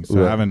anything.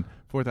 So having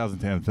 4,000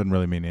 tandems doesn't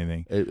really mean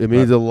anything. It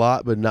means a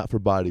lot, but not for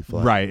body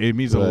flying. Right. It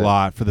means a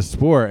lot for the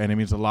sport, and it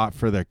means a lot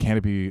for their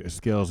canopy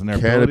skills and their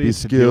canopy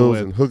abilities to deal skills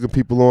and with hooking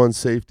people on,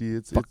 safety.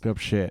 It's fucked up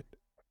shit.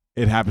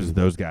 It happens to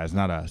those guys,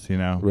 not us, you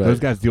know? Right. Those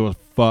guys deal with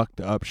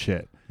fucked up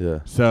shit. Yeah.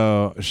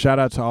 So shout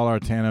out to all our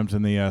tandems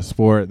in the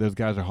sport. Those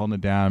guys are holding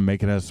it down,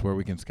 making us where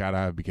we can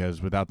skydive,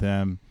 because without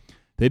them,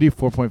 they do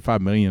 4.5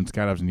 million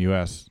skydives in the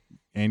U.S.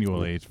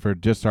 annually for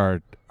just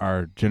our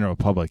general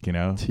public, you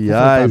know?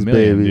 TIs,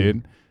 baby.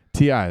 Dude.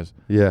 TIs.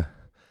 Yeah.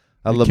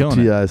 I You're love the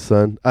killing TIs,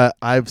 son.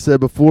 I've said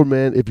before,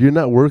 man, if you're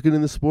not working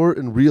in the sport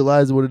and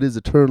realizing what it is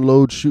to turn,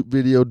 load, shoot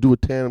video, do a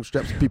tandem,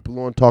 strap some people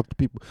on, talk to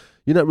people,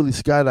 you're not really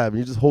skydiving.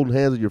 You're just holding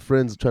hands with your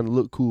friends and trying to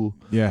look cool.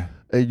 Yeah.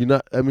 And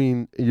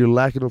you're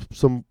lacking of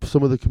some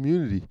of the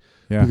community.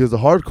 Yeah. Because the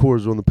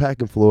hardcores are on the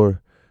packing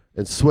floor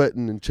and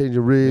sweating and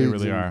changing rigs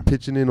really and are.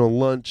 pitching in on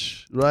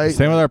lunch, right?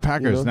 Same with our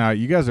Packers. You know? Now,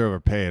 you guys are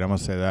overpaid. I'm going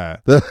to say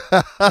that.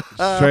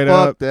 Straight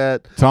up.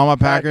 that. To all my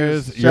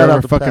Packers, Packers. you're Shout out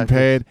over to fucking Packers.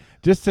 paid.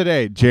 Just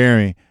today,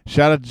 Jeremy.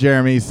 Shout out to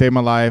Jeremy. He saved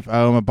my life.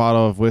 I owe him a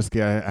bottle of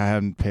whiskey. I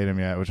haven't paid him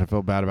yet, which I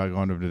feel bad about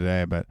going to him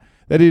today. But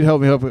that dude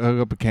helped me hook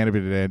up a canopy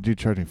today. Dude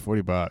charged me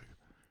 $40.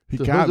 He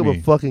To got hook up me.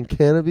 a fucking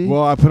canopy?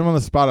 Well, I put him on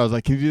the spot. I was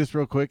like, "Can you do this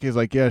real quick?" He's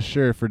like, "Yeah,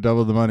 sure," for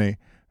double the money.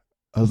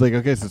 I was like,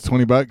 "Okay, so it's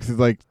 $20." He's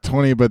like,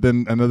 "20, but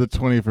then another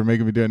 20 for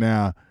making me do it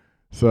now."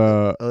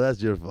 So Oh,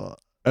 that's your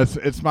fault.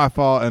 it's my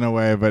fault in a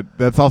way, but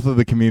that's also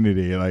the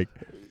community. Like,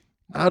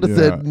 I would have Yeah.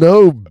 said,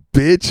 no,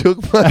 bitch,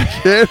 hook my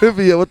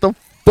canopy up. What the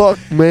fuck,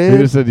 he man?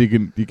 just said you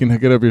can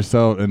hook it up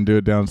yourself and do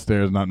it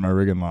downstairs, not in my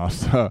rigging loft.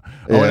 So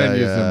I went and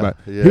used him, but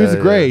he was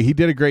great. He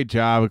did a great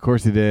job. Of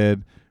course he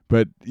did.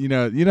 But you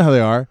know how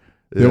they are.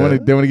 They want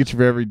to get you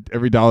for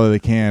every dollar they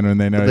can when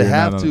they know They you're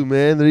have not to,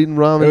 man. They're eating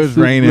ramen. It was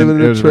soup, raining. living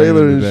in It a was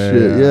trailer raining and today,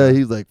 shit. yeah. Yeah,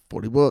 he's like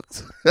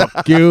 $40.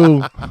 Fuck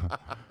you.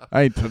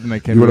 I ain't touching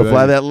that canopy. You want to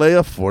fly that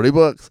Leia?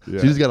 $40. Yeah.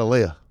 So you just got a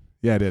Leia.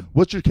 Yeah, I did.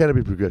 What's your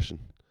canopy progression?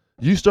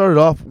 You started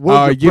off.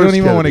 Oh, you don't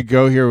even want to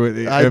go here with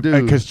it. I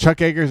do. Because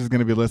Chuck Akers is going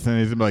to be listening.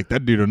 He's going to be like,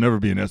 that dude will never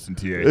be an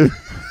SNTA.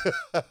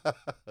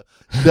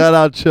 Shout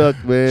out Chuck,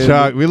 man.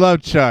 Chuck, we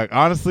love Chuck.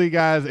 Honestly,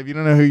 guys, if you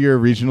don't know who your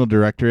regional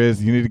director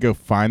is, you need to go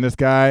find this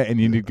guy, and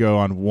you need to go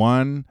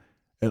on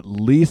at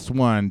least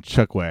one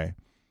Chuckway.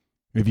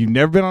 If you've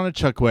never been on a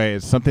Chuckway,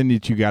 it's something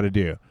that you got to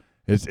do.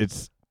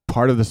 It's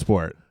part of the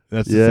sport.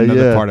 That's just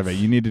another part of it.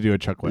 You need to do a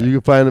Chuckway. You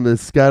can find him at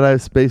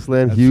Skydive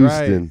Spaceland, That's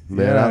Houston, right.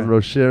 man, Yeah. out in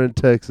Rocheron,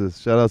 Texas.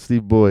 Shout out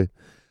Steve Boy.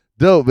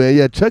 Dope, man.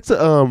 Yeah, Chuck's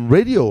a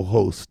radio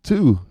host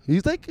too.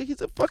 He's a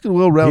fucking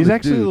well-rounded He's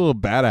actually dude. a little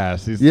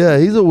badass.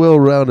 He's a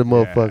well-rounded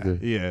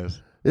motherfucker. He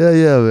is.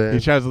 Yeah, man. He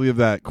tries to live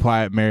that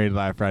quiet married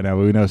life right now,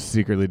 but we know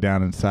secretly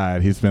down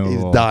inside he's been a He's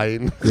little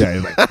dying. Yeah,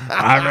 he's like,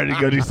 I'm ready to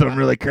go do something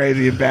really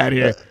crazy and bad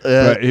here.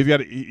 Yeah.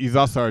 But he's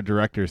also our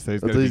director, so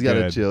he's got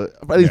to to chill.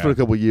 At least Yeah. for a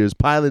couple of years.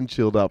 Pylon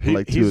chilled out for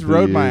like 2 or 3 He's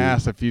rode my years.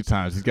 ass a few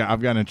times.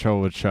 I've gotten in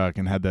trouble with Chuck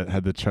and had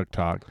the Chuck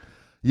talk.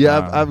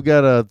 Yeah, I've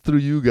got a through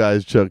you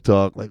guys Chuck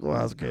talk. Like, well,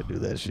 I can't do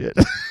that shit.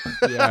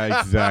 Yeah,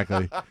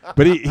 exactly.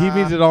 But he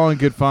means it all in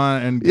good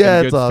fun and Yeah,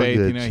 and it's good all faith.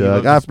 good, You know, he Chuck.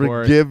 loves I the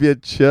sport. forgive you,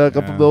 Chuck.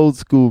 I'm Yeah. from the old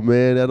school,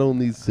 man. I don't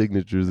need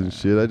signatures and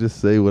shit. I just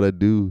say what I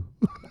do.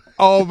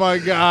 Oh my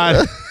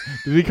God!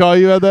 Did he call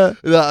you at that?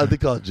 No, I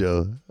think I'll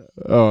Joe.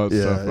 Oh, it's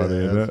so funny.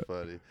 Isn't that's it?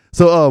 funny.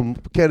 So,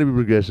 canopy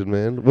progression,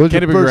 man. What was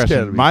Canopy your first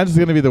progression. canopy? Mine's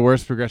going to be the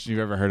worst progression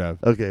you've ever heard of.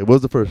 Okay, what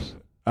was the first?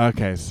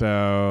 Okay,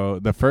 so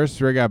the first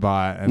rig I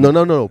bought. And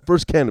No.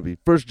 First canopy.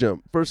 First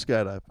jump. First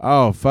skydive.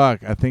 Oh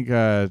fuck! I think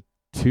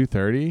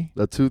 230.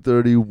 A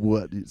 230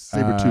 what?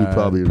 Saber 2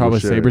 probably. Probably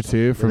for sure. Saber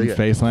 2 from They got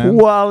Spaceland.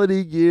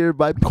 Quality gear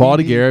by PD.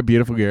 Quality gear,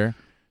 beautiful gear.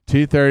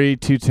 230,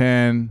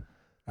 210.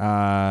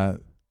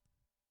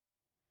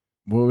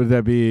 What would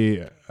that be?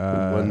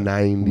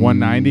 190.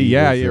 190.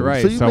 Yeah, you're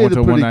right. So you I made went a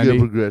to pretty 190.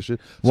 good progression.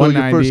 So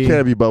your first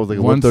canopy you bought was like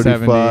a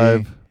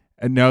 135.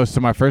 No, so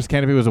my first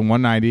canopy was a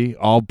 190,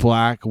 all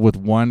black with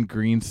one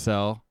green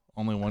cell.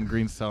 Only one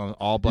green cell and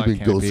all black You've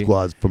been canopy. Ghost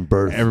Squads from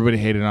birth. Everybody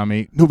hated on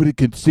me. Nobody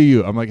could see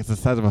you. I'm like, it's the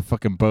size of a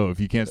fucking boat. If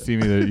you can't see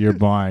me, you're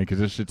blind because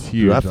this shit's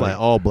huge. Dude, I fly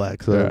all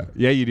black, so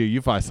yeah, you do.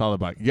 You fly solid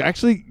black.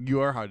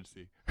 You are hard to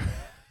see.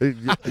 you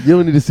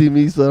don't need to see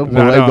me, so I'm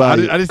No, going right by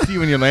you. I just see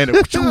you when you land.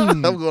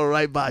 I'm going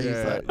right by you,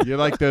 son. You're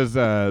like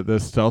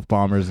those stealth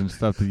bombers and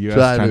stuff the U.S.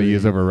 Trying trying to to-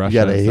 use over Russia. You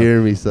gotta and stuff.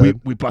 hear me,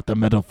 son. We bought the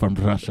metal from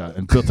Russia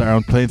and built our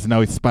own planes, and now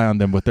we spy on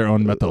them with their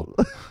own metal.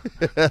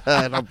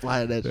 And I'm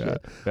flying that Yeah,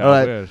 shit. yeah, All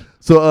right. I wish.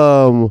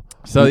 So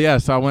So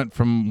I went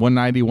from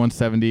 190,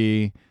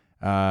 170,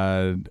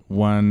 and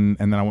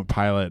then I went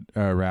pilot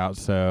route.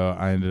 So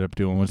I ended up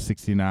doing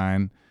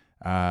 169,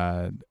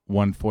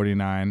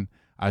 149.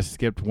 I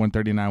skipped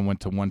 139, went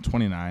to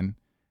 129.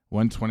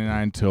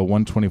 129 to a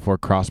 124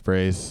 cross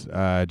brace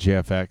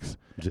JFX.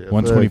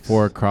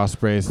 124 cross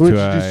brace Who to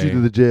introduced you to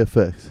the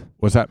JFX?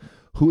 What's that?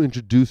 Who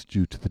introduced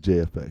you to the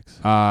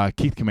JFX?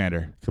 Keith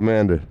Commander.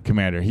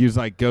 Commander. He was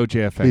like, go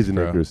JFX, He's an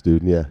bro. Icarus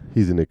dude. Yeah,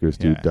 he's an Icarus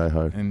dude. Yeah. Die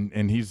hard.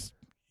 And he's,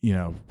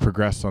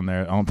 progressed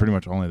on pretty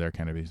much only their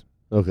canopies.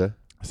 Okay.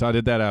 So I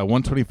did that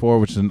 124,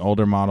 which is an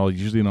older model.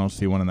 Usually don't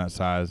see one in that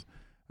size.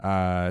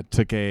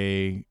 Took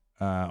a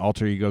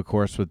alter ego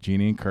course with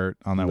Jeannie and Kurt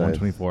on that Nice.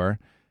 124.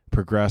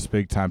 Progressed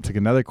big time. Took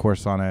another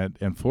course on it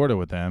in Florida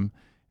with them.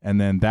 And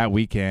then that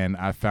weekend,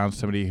 I found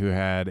somebody who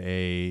had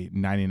a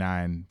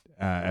 99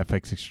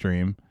 FX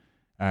Extreme.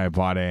 I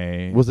bought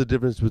a... What's the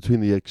difference between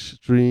the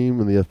Extreme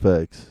and the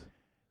FX?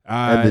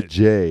 And the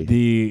J?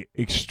 The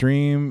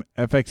Extreme,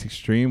 FX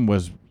Extreme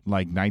was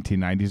like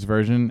 1990s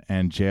version,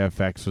 and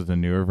JFX was the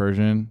newer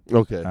version.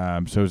 Okay.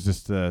 So it's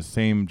just the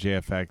same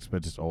JFX,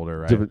 but just older,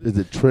 right? Different, is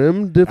it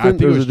trimmed different? I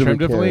think or it is was trimmed different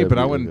differently, but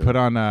I canopy? wouldn't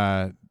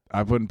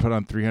Okay. put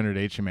on 300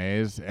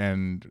 HMAs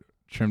and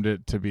trimmed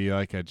it to be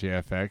like a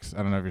JFX.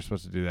 I don't know if you're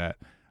supposed to do that.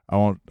 I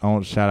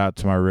won't shout out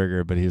to my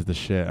rigger, but he's the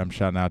shit. I'm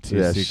shouting out to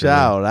you. Yeah,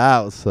 shout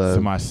out, son.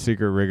 to my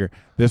secret rigger.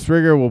 This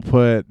rigger will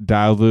put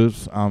dial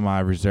loops on my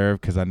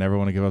reserve because I never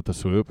want to give up the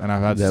swoop, and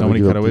I've had so Never many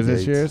give up cutaways the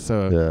this year. gates.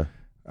 So Yeah.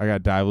 I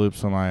got dial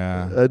loops on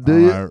my. Do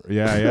on you? my-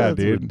 yeah, That's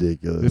dude.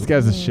 ridiculous. This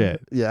guy's a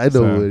shit. Yeah, I know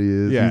So, what he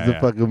is. yeah, He's a yeah.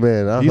 fucking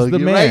man. I'll He's hug the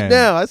you man. right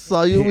now. I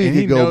saw you a week And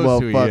he ago,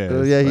 knows who he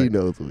motherfucker. is. Yeah, he Like,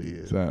 knows who he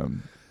is. So,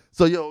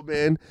 So, yo,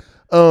 man.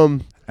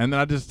 and then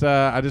I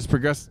just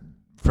progressed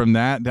from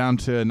that down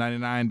to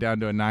 99, down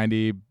to a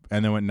 90,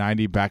 and then went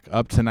 90 back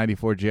up to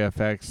 94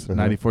 JFX,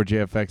 94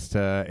 JFX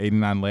to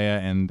 89 Leia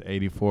and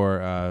 84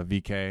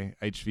 VK,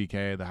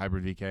 HVK, the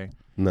hybrid VK.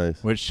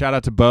 Nice. Which shout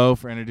out to Bo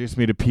for introducing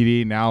me to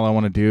PD. Now all I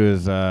want to do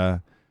is I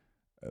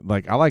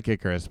like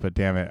Icarus, but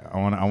damn it, I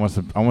want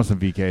some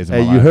VKs. In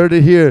Hey, my you life. heard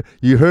it here.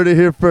 You heard it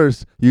here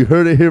first. You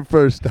heard it here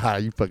first. Ah,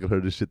 you fucking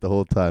heard this shit the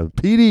whole time.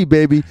 PD,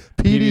 baby.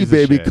 PD, PD's the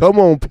baby. shit. Come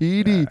on,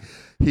 PD.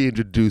 Yeah. He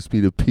introduced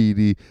me to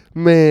PD.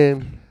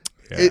 Man,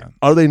 Yeah.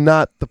 are they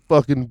not the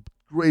fucking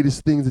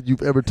greatest things that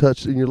you've ever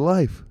touched in your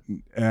life?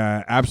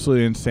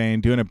 Absolutely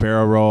insane. Doing a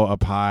barrel roll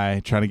up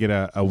high, trying to get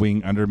a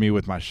wing under me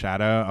with my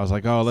shadow. I was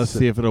like, oh, let's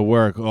see if it'll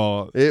work.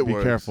 Oh, It be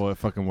works. careful. It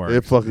fucking works.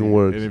 It fucking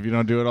works. And if you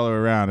don't do it all the way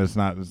around, it's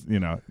not, so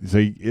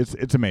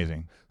it's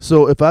amazing.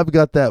 So if I've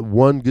got that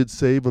one good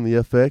save on the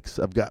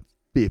FX, I've got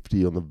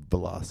 50 on the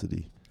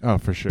Velocity. Oh,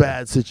 for sure.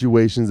 Bad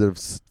situations that have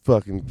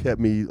fucking kept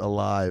me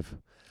alive.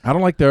 I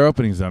don't like their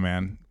openings though,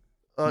 man.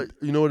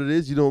 You know what it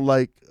is? You don't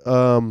like,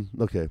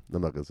 okay,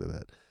 I'm not going to say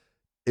that.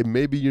 It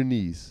may be your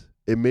knees.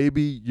 It may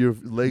be your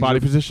legs Body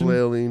are position?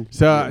 flailing.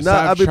 So I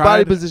I've mean, body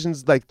tried-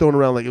 position's like thrown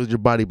around like it was your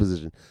body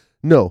position.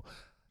 No,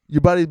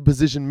 your body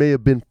position may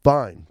have been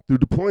fine through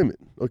deployment.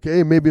 Okay,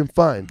 it may have been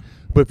fine.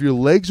 But if your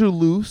legs are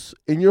loose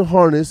in your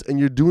harness and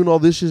you're doing all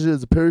this shit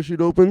as the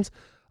parachute opens,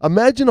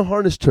 imagine a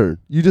harness turn.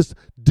 You just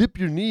dip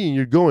your knee and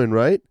you're going,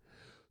 right?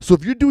 So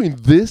if you're doing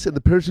this and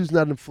the parachute's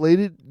not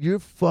inflated, you're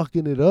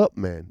fucking it up,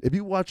 man. If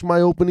you watch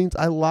my openings,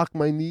 I lock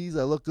my knees,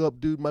 I look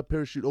up, dude, my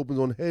parachute opens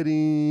on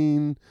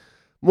heading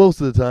most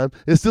of the time.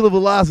 It's still a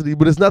Velocity,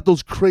 but it's not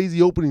those crazy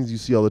openings you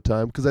see all the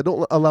time because I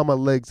don't allow my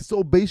legs. It's the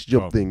old base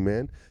jump Oh. thing,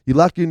 man. You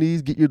lock your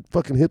knees, get your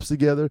fucking hips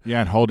together,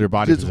 Yeah, and hold your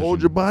body just position.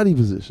 hold your body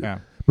position. Yeah.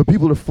 But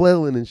people are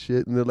flailing and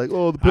shit, and they're like,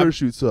 oh, the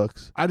parachute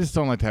sucks. I just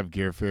don't like to have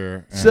gear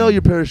fear. Sell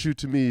your parachute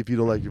to me if you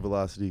don't like your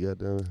Velocity,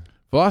 goddammit.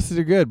 Velocities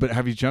are good, but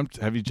have you jumped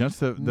the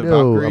No,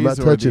 Valkyries I'm not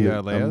or touching the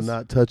it. Leias? I'm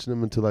not touching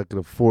them until I can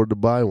afford to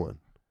buy one.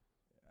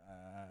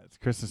 It's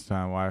Christmas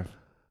time, wife.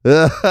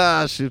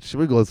 Shit,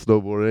 we're going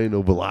snowboard. There ain't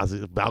no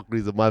Velocity.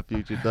 Valkyries of my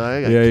future, dog.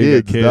 I got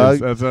You kids, got kids. dog.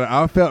 That's what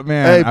I felt,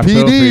 man. Hey, I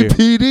feel for you.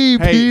 PD.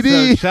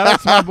 Hey, so shout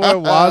out to my boy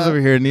Waz over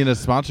here needing a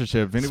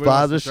sponsorship. If anybody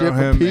wants to Sponsorship throw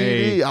for him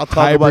PD. a I'll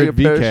talk about your hybrid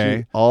VK.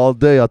 parachute all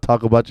day. I'll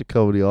talk about your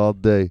company all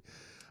day.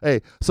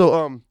 Hey,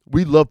 so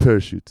we love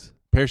parachutes.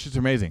 Parachutes are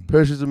amazing.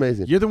 Parachutes are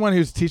amazing. You're the one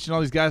who's teaching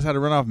all these guys how to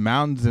run off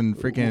mountains and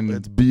freaking.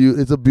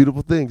 It's a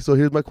beautiful thing. So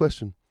here's my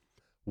question: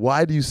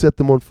 why do you set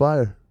them on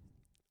fire?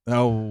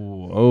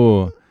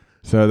 Oh.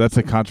 So that's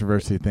a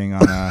controversy thing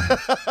on.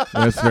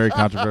 That's very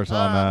controversial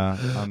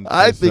on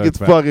I think it's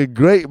fucking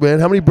great, man.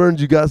 How many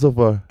burns you got so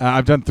far?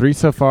 I've done 3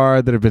 so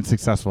far that have been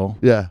successful.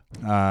 Yeah.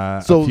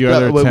 So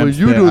when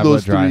you do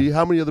those 3,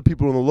 how many other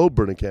people are on the low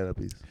burning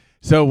canopies?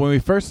 So when we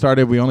first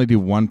started, we only do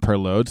 1 per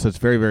load, so it's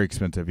very, very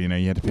expensive. You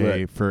have to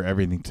pay for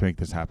everything to make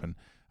this happen.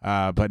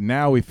 But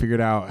now we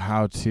figured out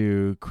how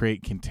to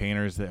create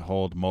containers that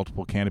hold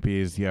multiple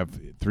canopies. You have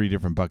 3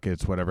 different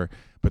buckets, whatever,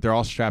 but they're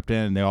all strapped in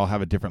and they all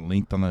have a different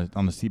length on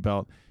the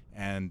seatbelt.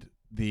 And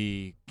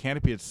the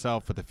canopy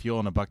itself with the fuel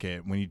in a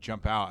bucket, when you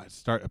jump out,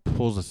 it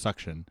pulls a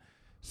suction.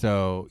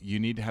 So you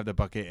need to have the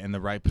bucket in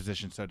the right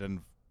position so it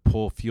doesn't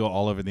pull fuel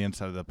all over the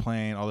inside of the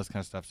plane, all this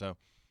kind of stuff. So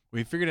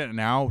we figured it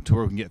now to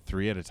where we can get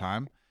 3 at a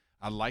time.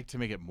 I'd like to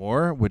make it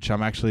more, which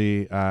I'm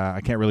actually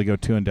I can't really go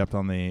too in depth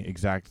on the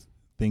exact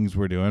things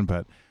we're doing,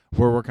 but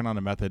we're working on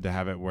a method to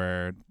have it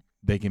where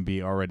they can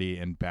be already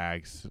in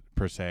bags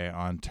per se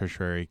on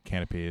tertiary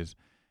canopies,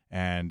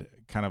 and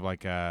kind of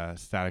like a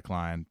static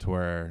line to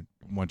where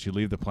once you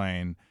leave the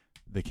plane,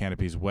 the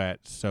canopy's wet,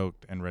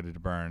 soaked, and ready to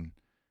burn,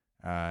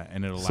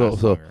 and it'll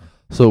last longer.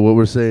 So what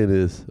we're saying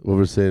is,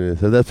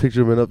 has that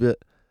picture been up yet?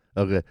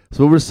 Okay.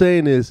 So what we're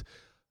saying is,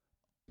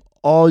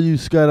 all you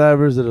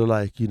skydivers that are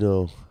like,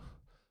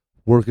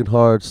 working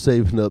hard,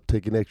 saving up,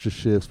 taking extra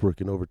shifts,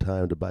 working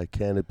overtime to buy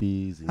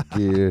canopies and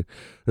gear.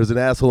 There's an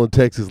asshole in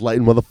Texas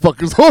lighting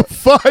motherfuckers on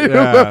fire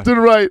left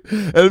and right.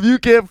 And if you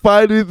can't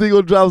find anything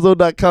on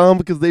dropzone.com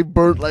because they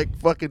burnt like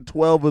fucking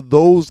 12 of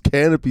those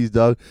canopies,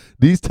 dog,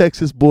 these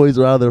Texas boys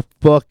are out of their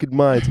fucking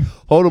minds.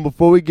 Hold on,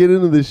 before we get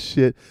into this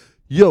shit,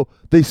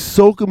 they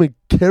soak them in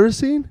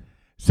kerosene?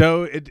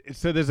 So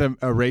there's a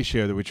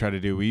ratio that we try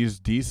to do. We use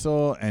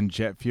diesel and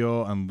jet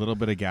fuel and a little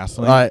bit of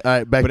gasoline. All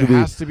right, back but to it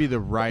has to be the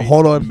right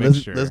Hold on,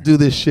 mixture. Let's do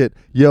this shit.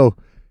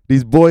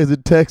 These boys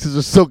in Texas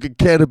are soaking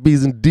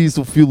canopies in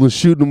diesel fuel and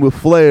shooting them with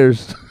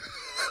flares.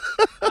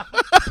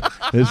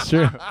 It's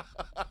true.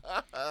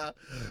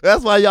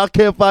 That's why y'all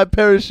can't find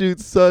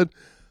parachutes, son.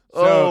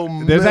 So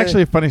there's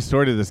actually a funny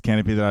story to this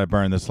canopy that I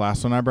burned. This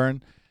last one I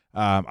burned.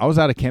 I was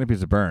out of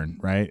canopies to burn,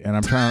 right? And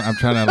I'm trying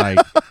to like...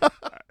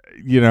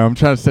 I'm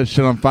trying to set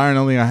shit on fire, and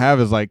the only thing I have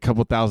is like a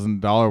couple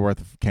 $1,000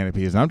 worth of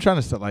canopies. And I'm trying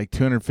to set like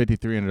 $250,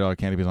 $300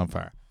 canopies on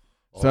fire.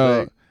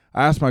 So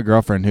I asked my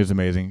girlfriend, who's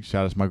amazing.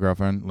 Shout out to my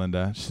girlfriend,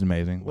 Linda. She's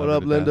amazing. What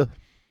up, Linda?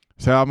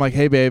 So I'm like,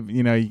 hey, babe,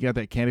 you got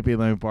that canopy?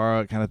 Let me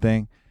borrow it, kind of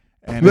thing.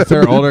 And it's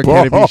her older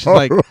canopy.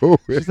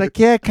 She's like,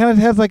 yeah, it kind of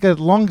has like a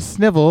long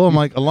snivel. I'm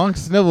like, a long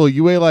snivel?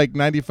 You weigh like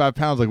 95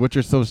 pounds. Like, what's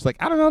your snivel? She's like,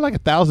 I don't know, like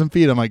 1,000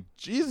 feet. I'm like,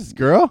 Jesus,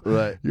 girl.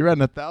 Right. You're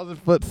riding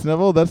 1,000-foot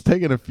snivel? That's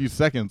taking a few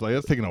seconds. Like,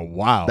 that's taking a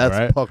while, that's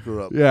right? pucker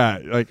up. Yeah.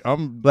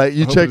 Like,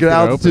 you check your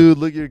altitude,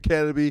 look at your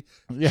canopy,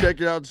 check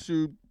your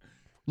altitude,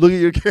 look at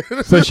your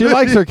canopy. So she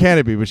likes her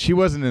canopy, but she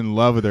wasn't in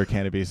love with her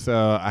canopy.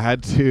 So I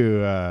had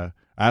to,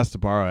 I asked to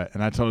borrow it.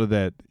 And I told her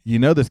that,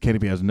 this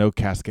canopy has no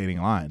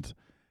cascading lines.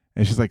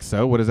 And she's like,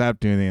 so what does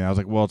that do anything? And I was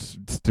like, well, it's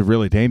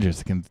really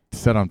dangerous. It can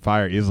set on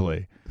fire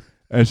easily.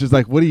 And she's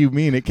like, what do you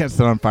mean? It can't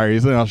set on fire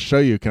easily. And I'll show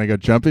you. Can I go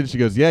jump it? She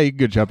goes, yeah, you can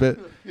go jump it.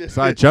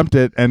 So I jumped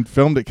it and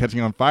filmed it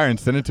catching on fire and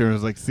sent it to her. I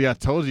was like, see, I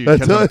told you, it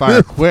catches on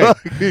fire quick.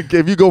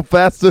 If you go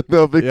fast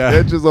enough, it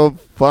catches on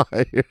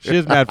fire. She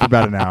was mad for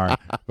about an hour,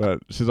 but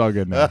she's all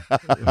good now.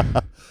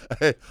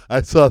 Hey,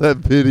 I saw that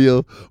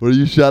video where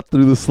you shot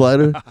through the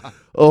slider.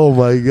 Oh,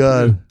 my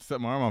God. Set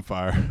my arm on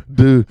fire.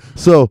 Dude,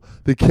 so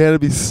the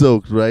canopy's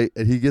soaked, right?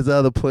 And he gets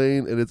out of the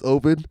plane and it's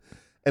open.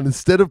 And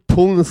instead of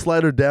pulling the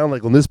slider down,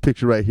 like on this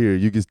picture right here,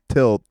 you can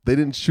tell they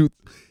didn't shoot.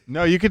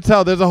 No, you can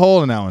tell there's a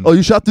hole in that one. Oh,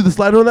 you shot through the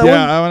slider on that one?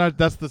 Yeah,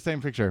 that's the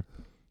same picture.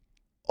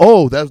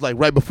 Oh, that was like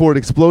right before it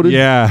exploded?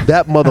 Yeah.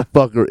 That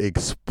motherfucker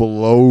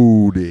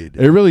exploded.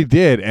 It really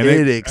did. And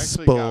it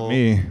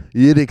exploded.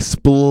 It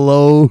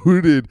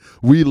exploded.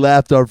 We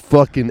laughed our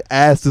fucking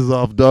asses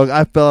off, dog.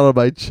 I fell out of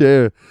my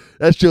chair.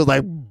 That shit was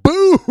like,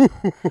 boo!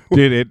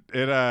 Dude,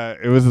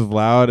 it was as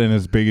loud and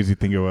as big as you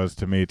think it was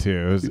to me,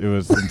 too. It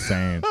was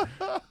insane.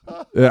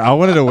 I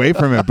wanted away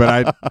from it,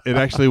 but it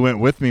actually went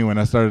with me when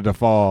I started to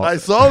fall. I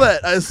saw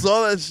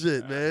that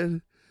shit,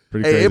 man.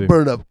 Pretty crazy. It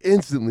burned up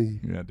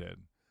instantly. Yeah, it did.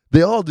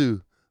 They all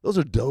do. Those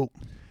are dope.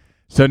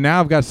 So now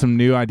I've got some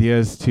new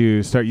ideas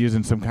to start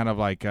using some kind of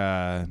like,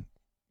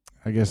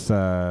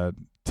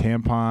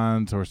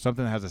 tampons or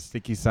something that has a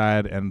sticky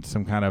side and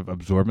some kind of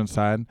absorbent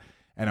side.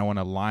 And I want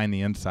to line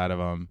the inside of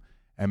them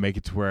and make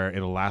it to where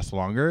it'll last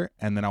longer.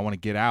 And then I want to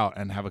get out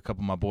and have a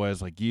couple of my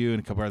boys like you and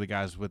a couple other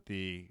guys with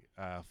the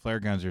flare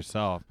guns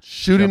yourself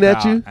shooting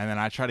at you. And then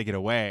I try to get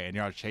away and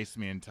y'all chase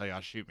me until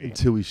y'all shoot me.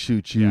 Until we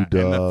shoot you,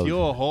 dog. And the fuel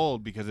will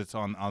hold because it's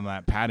on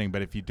that padding.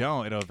 But if you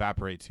don't, it'll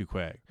evaporate too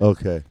quick.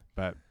 Okay.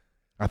 But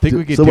I think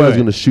we could do Somebody's it.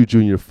 gonna shoot you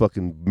in your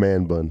fucking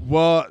man bun.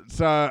 Well,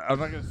 so I'm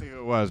not gonna say who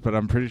it was, but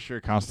I'm pretty sure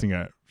Constantine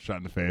got shot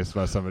in the face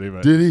by somebody.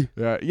 But Did he?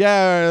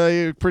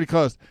 yeah, like, pretty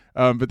close.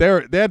 But they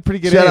had pretty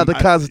good. Shout aim. out to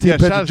Constantine Yeah,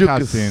 shout out to Petrajukis.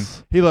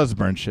 Constantine. He loves to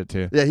burn shit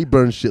too. Yeah, he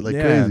burned shit like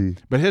Yeah. crazy.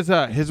 But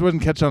his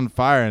wouldn't catch on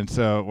fire, and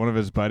so one of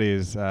his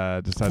buddies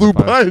decided Flew to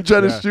fire. by and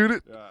tried Yeah. to shoot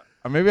it.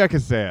 Maybe I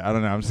could say it. I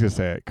don't know. I'm just gonna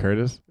say it.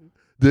 Curtis.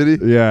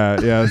 Did he?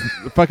 Yeah,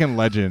 fucking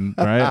legend,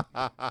 right?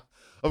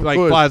 Of Like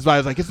course. flies by,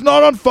 he's like, it's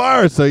not on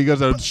fire. So he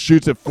goes out and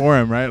shoots it for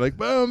him, right? Like,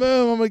 boom,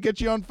 boom, I'm gonna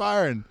get you on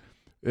fire, and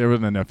there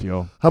wasn't enough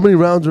fuel. How many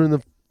rounds are in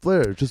the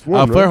flare? Just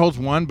one. Flare right? holds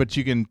one, but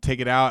you can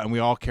take it out, and we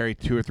all carry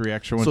 2 or 3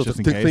 extra ones So just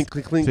in it's case. clink,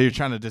 clink, clink. So you're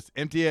trying to just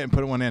empty it and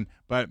put one in.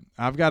 But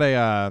I've got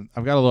a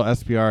little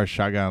SBR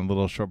shotgun,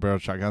 little short barrel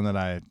shotgun that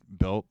I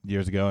built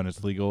years ago, and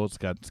it's legal. It's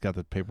got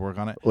the paperwork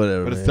on it,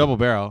 Whatever. but it's man. double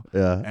barrel.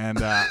 Yeah. And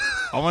I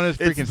want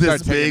to It's freaking this start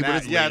big, taking but that.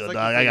 it's Yeah, legal, it's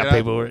like dog. you I take got it out,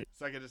 paperwork.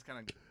 so I can just kind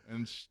of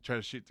and try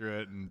to shoot through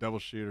it and double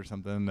shoot or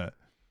something. That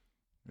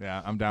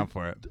yeah, I'm down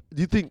for it. Do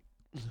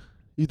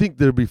you think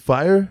there'd be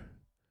fire?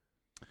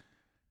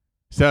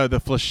 So the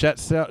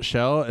flechette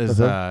shell is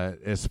Uh-huh.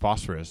 is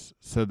phosphorus.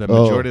 So the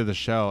Oh. majority of the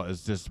shell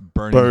is just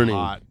burning.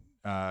 hot.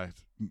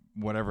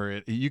 Whatever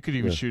it, you could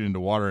even shoot into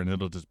water and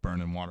it'll just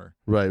burn in water.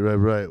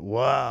 Right.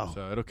 Wow.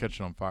 So it'll catch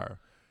it on fire.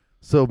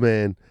 So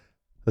man,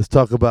 let's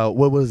talk about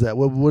what is that?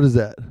 What is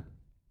that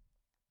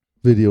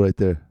video right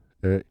there,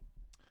 Eric?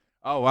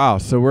 Oh wow!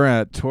 So we're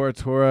at Tora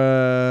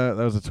Tora.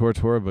 That was a Tora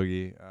Tora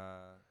boogie.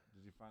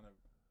 Did you find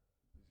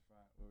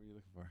what were you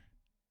looking for?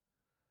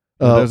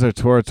 Those are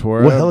Tora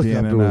Tora. What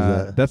helicopter was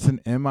that? That's an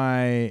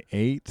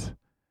Mi-8.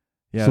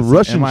 Yeah, Some it's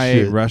Russian an Mi-8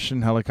 shit.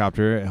 Russian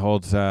helicopter. It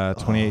holds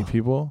 28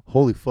 people.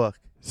 Holy fuck!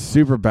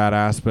 Super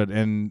badass. But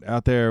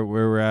out there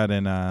where we're at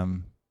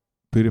in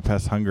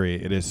Budapest,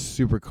 Hungary, it is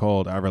super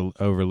cold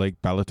over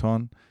Lake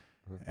Balaton.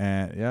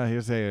 And yeah,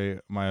 here's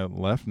my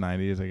left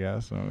 90s, I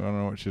guess. I don't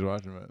know what she's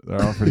watching, but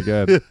they're all pretty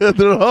good.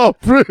 They're all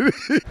pretty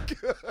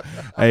good.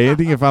 Hey,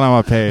 anything you find on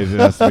my page, it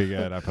has to be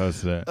good. I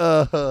posted it.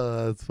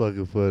 That's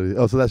fucking funny.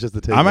 Oh, so that's just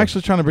the take. I'm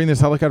actually trying to bring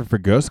this helicopter for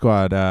Ghost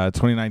Squad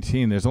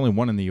 2019. There's only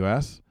one in the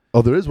U.S.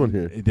 Oh, there is one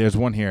here. There's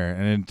one here,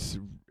 and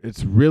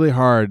it's really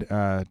hard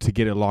to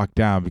get it locked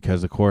down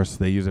because, of course,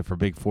 they use it for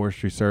big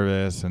forestry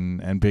service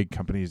and big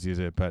companies use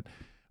it. But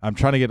I'm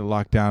trying to get it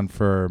locked down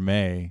for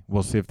May.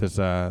 We'll see if this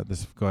go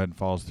ahead and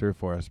follows through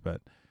for us.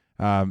 But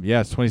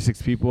it's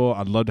 26 people.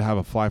 I'd love to have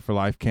a Fly for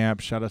Life camp.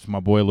 Shout out to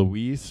my boy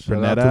Luis Shout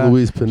Pineda. out to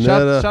Luis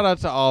Pineda. Shout out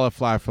to all of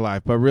Fly for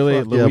Life. But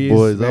really, Fuck yeah, Luis,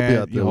 boys. I'll be man,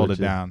 out there you hold with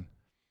it you. down.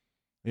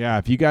 Yeah,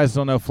 if you guys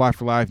don't know Fly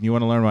for Life and you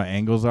want to learn what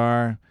angles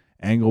are,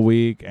 Angle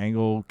Week,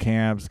 Angle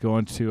Camps,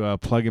 going to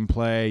Plug and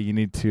Play, you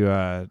need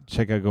to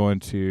check out going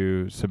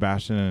to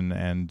Sebastian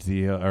and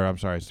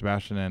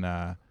Sebastian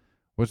and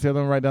what's the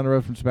other one right down the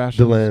road from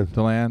Sebastian?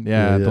 DeLand.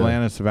 Yeah, Yeah.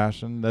 DeLand and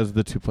Sebastian. Those are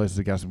the two places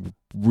that got some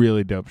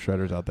really dope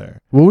shredders out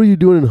there. What were you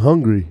doing in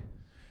Hungary?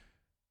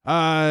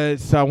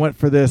 So I went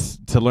for this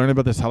to learn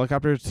about this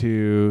helicopter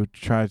to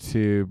try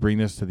to bring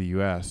this to the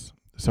U.S.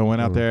 So I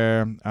went out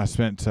there. I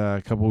spent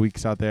a couple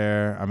weeks out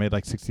there. I made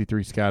like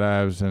 63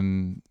 skydives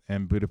in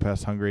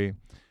Budapest, Hungary,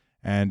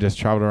 and just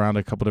traveled around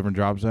a couple different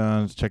drop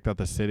zones, checked out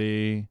the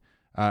city.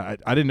 I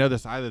didn't know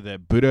this either,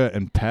 that Buda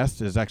and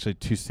Pest is actually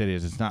 2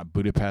 cities. It's not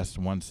Budapest,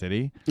 one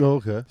city. Oh,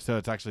 okay. So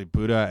it's actually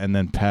Buda and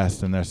then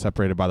Pest, and they're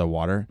separated by the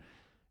water.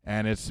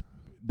 And it's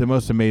the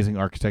most amazing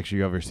architecture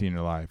you've ever seen in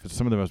your life. It's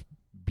some of the most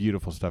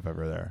beautiful stuff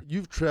ever there.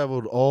 You've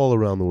traveled all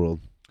around the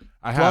world.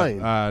 I Flying.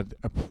 have.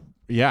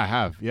 Yeah, I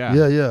have. Yeah.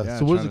 Yeah.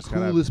 So what's the trying to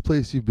skydive. coolest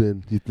place you've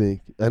been, you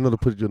think? I know to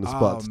put you on the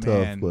spot's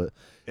man. tough, but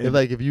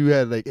It- if you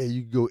had hey,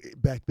 you go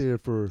back there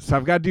for So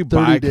I've got 30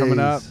 Dubai coming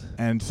up, days.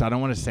 and so I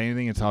don't want to say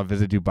anything until I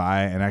visit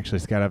Dubai and actually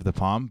skydive the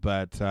Palm.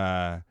 But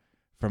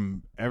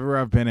from everywhere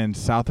I've been in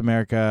South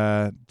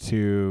America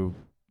to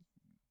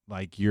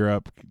like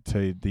Europe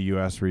to the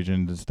U.S.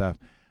 region and stuff,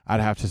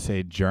 I'd have to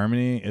say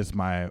Germany is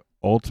my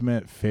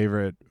ultimate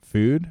favorite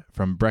food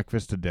from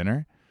breakfast to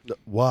dinner.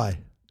 Why?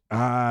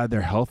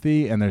 They're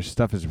healthy and their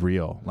stuff is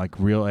real, like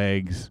real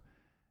eggs.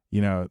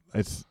 You know,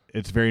 it's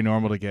very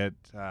normal to get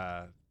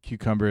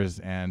cucumbers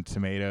and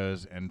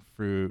tomatoes and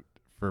fruit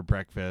for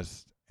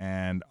breakfast,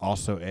 and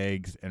also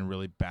eggs and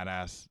really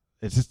badass.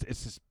 It's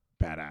just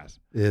badass.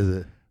 Is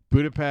it?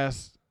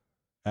 Budapest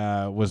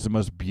was the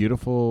most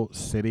beautiful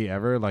city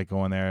ever. Like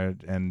going there,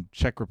 and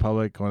Czech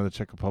Republic, going to the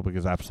Czech Republic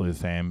is absolutely the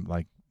same.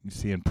 Like you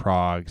see in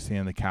Prague,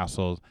 seeing the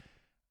castles,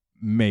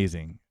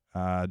 amazing.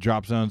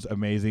 Drop zones,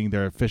 amazing.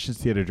 Their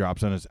efficiency at a drop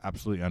zone is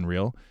absolutely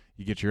unreal.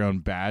 You get your own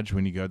badge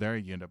when you go there.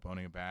 You end up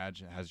owning a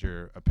badge. It has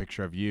a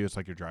picture of you. It's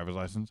like your driver's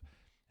license.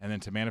 And then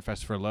to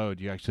manifest for a load,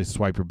 you actually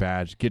swipe your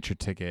badge, get your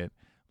ticket,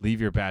 leave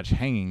your badge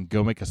hanging,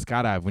 go make a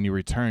skydive. When you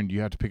return,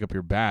 you have to pick up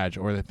your badge,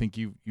 or they think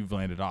you've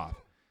landed off.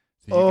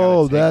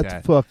 So you gotta take that's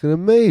that. fucking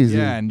amazing.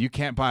 Yeah, and you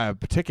can't buy a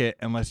ticket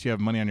unless you have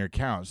money on your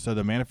account. So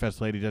the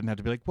manifest lady doesn't have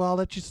to be like, well, I'll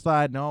let you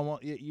slide. No, I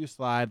won't let you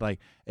slide. Like,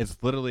 it's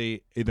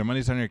literally either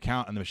money's on your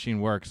account and the machine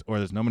works, or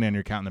there's no money on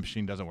your account and the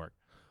machine doesn't work.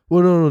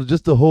 Well, no,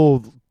 just the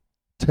whole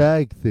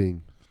tag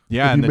thing.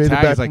 Yeah, if and you the made it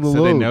tag back is like from the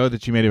so they load. know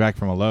that you made it back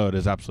from a load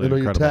is You know,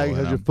 absolutely your incredible. tag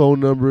has you your know? phone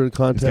number and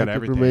contact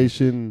everything.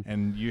 information.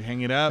 And you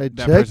hang it up. Hey, that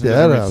check person that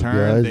doesn't out,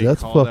 return. guys. They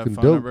That's call fucking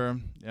that phone dope. number.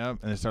 Yep,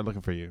 and they start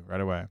looking for you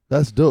right away.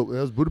 That's dope.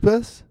 That was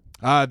Budapest?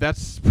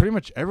 That's pretty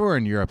much everywhere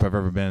in Europe I've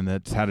ever been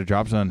that's had a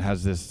drop zone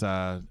has this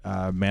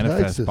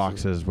manifest system.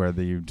 boxes where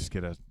you just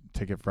get a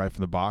ticket right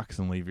from the box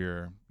and leave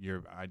your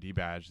ID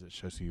badge that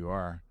shows who you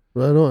are.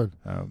 Right on.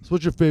 So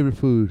what's your favorite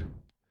food?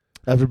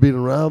 After being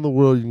around the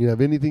world, you can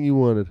have anything you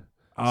wanted.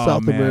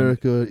 South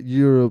America,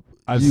 Europe,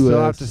 I US.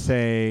 still have to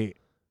say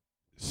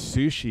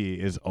sushi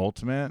is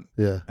ultimate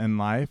Yeah. in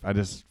life. I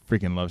just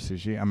freaking love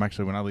sushi. I'm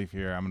actually, when I leave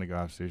here, I'm going to go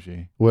have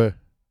sushi. Where?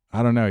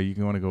 I don't know.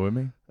 You want to go with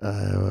me?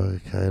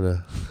 Kind of.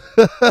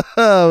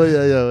 Oh,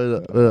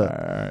 yeah.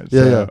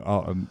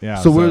 All right, Yeah.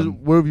 So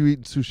where have you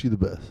eaten sushi the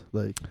best?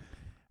 Like,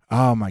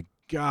 oh my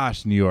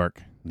gosh, New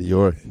York. New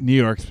York. New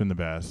York's been the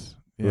best.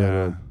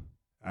 Yeah.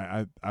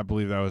 Right I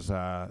believe that was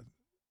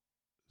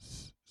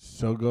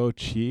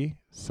Sogochi.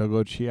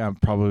 I'm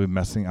probably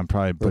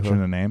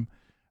butchering the name.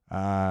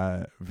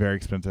 Very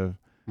expensive.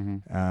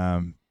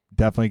 Mm-hmm.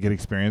 Definitely good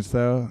experience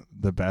though.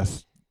 The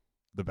best.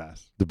 The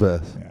best.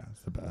 Yeah,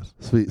 it's the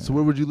best. Sweet. So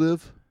where would you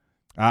live?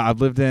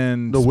 I've lived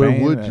in No, Spain.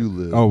 where would you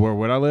live? Oh, where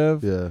would I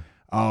live? Yeah.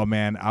 Oh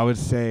man, I would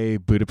say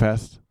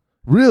Budapest.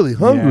 Really?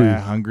 Hungary? Yeah,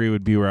 Hungary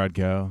would be where I'd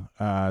go.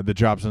 The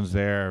drop zones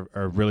there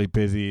are really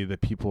busy. The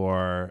people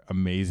are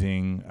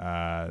amazing.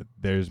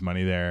 There's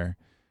money there.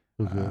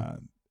 Okay.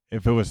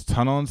 If it was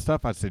tunnel and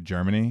stuff, I'd say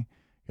Germany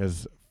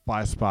because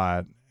Fly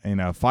Spot,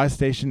 Fly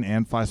Station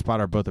and Fly Spot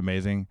are both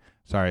amazing.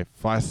 Sorry,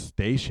 Fly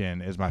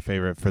Station is my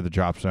favorite for the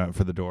drop zone,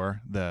 for the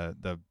door, the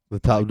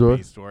top door.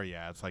 base door.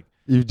 Yeah, it's like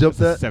You jumped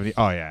that? 70.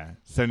 Oh yeah,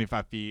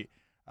 75 feet.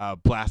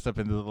 Blast up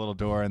into the little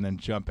door and then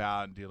jump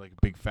out and do like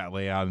a big fat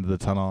layout into the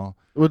tunnel.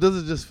 Well, does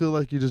it just feel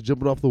like you're just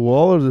jumping off the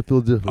wall, or does it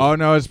feel different? Oh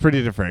no, it's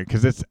pretty different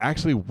because it's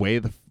actually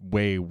way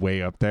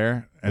up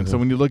there. And so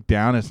when you look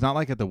down, it's not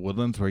like at the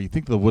Woodlands where you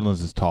think the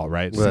Woodlands is tall,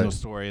 right? Single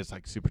story, it's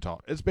like super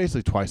tall. It's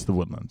basically twice the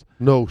Woodlands.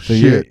 No So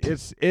shit.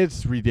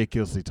 it's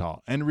ridiculously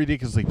tall and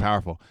ridiculously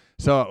powerful.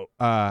 So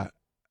my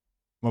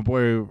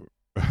boy,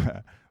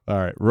 all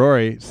right,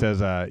 Rory says,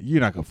 you're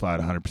not going to fly at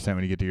 100%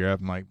 when you get to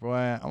Europe. I'm like, boy,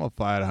 I'm going to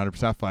fly at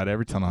 100%. I fly at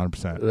every ton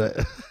 100%.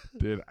 Right.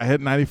 Dude, I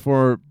hit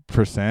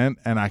 94%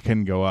 and I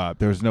couldn't go up.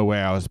 There was no way.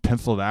 I was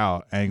penciled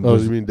out. And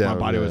you mean down? My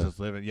body was Yeah. just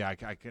living. Yeah,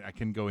 I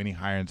couldn't go any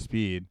higher in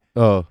speed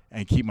Oh.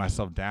 and keep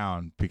myself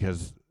down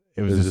because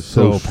it was It's just just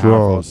so so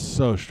powerful, strong.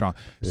 so strong.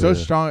 Yeah. So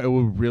strong, it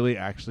will really,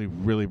 actually,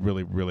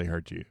 really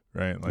hurt you,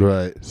 right? Like,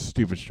 Right.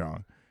 stupid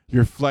strong.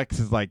 Your flex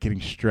is like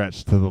getting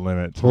stretched to the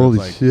limit. to where Holy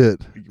it's like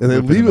shit. And they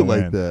whipping leave in it the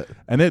like wind. that.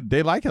 And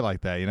they like it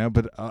like that,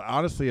 But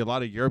honestly, a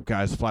lot of Europe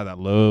guys fly that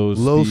low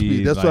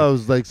speed. That's why I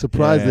was like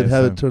surprised Yeah, they'd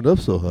have so- it turned up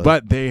so high.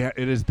 But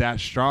it is that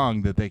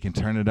strong that they can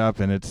turn it up,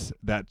 and it's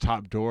that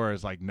top door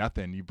is like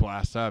nothing. You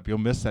blast up, you'll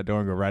miss that door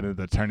and go right into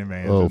the turning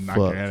mains Oh, and knock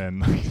your fuck. head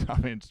in. I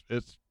mean,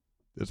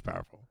 it's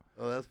powerful.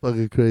 Oh, that's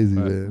fucking crazy,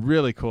 But man.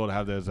 really cool to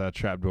have those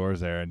trap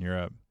doors there in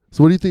Europe.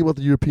 So what do you think about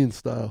the European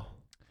style?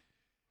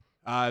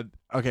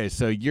 Okay,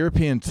 so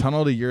European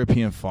tunnel to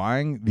European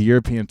flying. The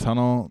European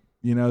tunnel,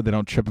 they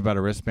don't trip about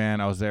a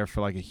wristband. I was there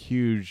for like a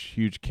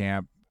huge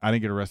camp. I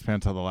didn't get a wristband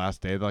until the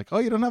last day. They're like, oh,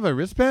 you don't have a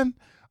wristband?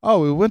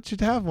 Oh, we want you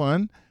to have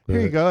one. Here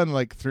you Right. go. And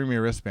like threw me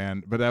a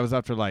wristband. But that was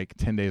after like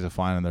 10 days of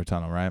flying in their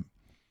tunnel, right?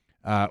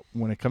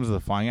 When it comes to the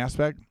flying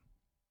aspect,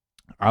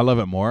 I love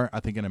it more. I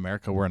think in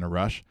America, we're in a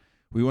rush.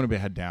 We want to be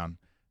head down.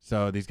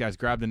 So these guys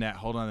grab the net,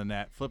 hold on to the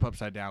net, flip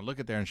upside down, look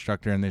at their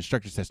instructor, and the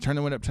instructor says, turn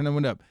the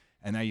wind up.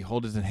 And now you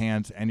hold his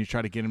hands and you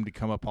try to get him to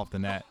come up off the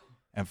net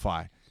and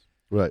fly.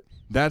 Right.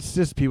 That's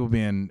just people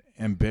being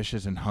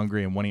ambitious and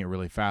hungry and wanting it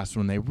really fast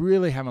when they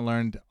really haven't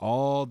learned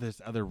all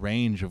this other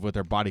range of what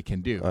their body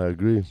can do. I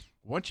agree.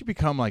 Once you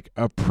become like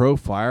a pro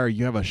flyer,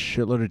 you have a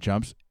shitload of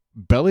jumps.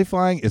 Belly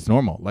flying is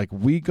normal. Like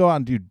we go out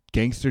and do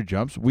gangster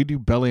jumps. We do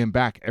belly and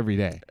back every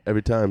day.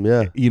 Every time,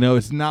 yeah.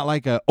 It's not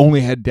like a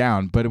only head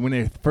down, but when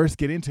they first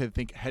get into it,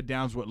 think head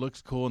down's what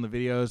looks cool in the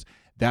videos.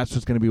 That's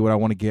what's going to be what I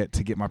want to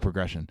get my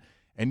progression.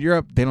 In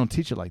Europe, they don't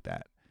teach it like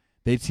that.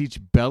 They teach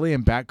belly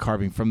and back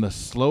carving from the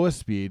slowest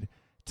speed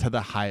to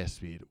the highest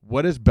speed.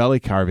 What is belly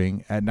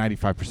carving at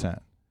 95%?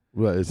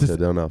 Right, it's Just- head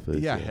down, out face.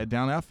 Yeah, head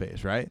down, out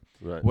face, right?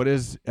 Right. What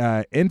is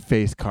in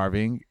face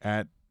carving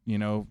at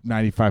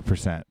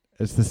 95%?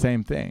 It's the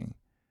same thing.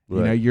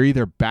 Right. You're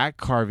either back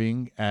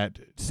carving at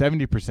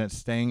 70%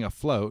 staying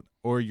afloat,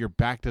 or your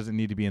back doesn't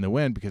need to be in the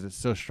wind because it's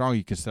so strong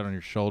you can sit on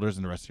your shoulders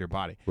and the rest of your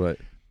body. Right.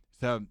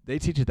 So they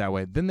teach it that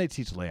way. Then they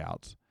teach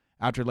layouts.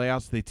 After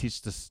layouts, they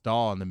teach to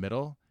stall in the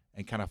middle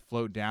and kind of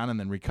float down and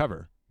then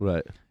recover.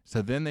 Right.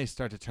 So then they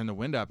start to turn the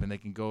wind up, and they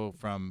can go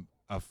from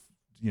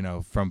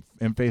from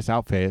in face,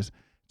 out face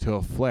to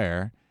a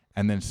flare,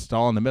 and then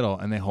stall in the middle,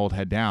 and they hold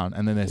head down,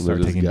 and then they start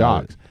just taking got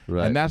dogs. it.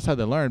 Right. And that's how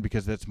they learn,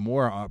 because it's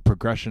more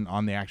progression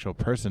on the actual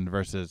person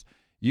versus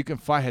you can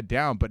fly head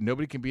down, but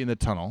nobody can be in the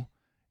tunnel.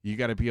 You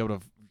got to be able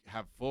to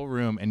have full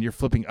room, and you're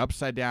flipping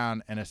upside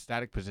down in a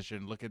static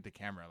position. Look at the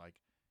camera, like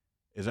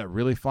is that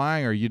really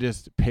flying, or you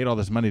just paid all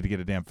this money to get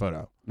a damn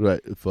photo? Right,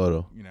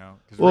 photo. You know,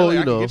 because Well, really,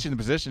 you I know. can get you in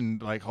the position,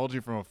 like hold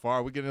you from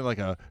afar. We get in like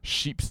a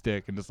sheep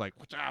stick and just like,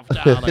 watch out,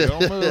 like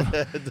don't move.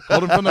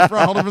 Hold him from the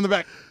front, hold him from the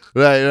back.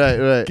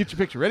 Right. Get your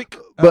picture ready.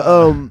 But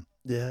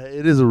yeah,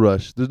 it is a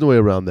rush. There's no way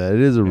around that.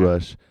 It is a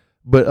rush.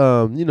 But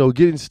you know,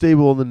 getting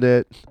stable on the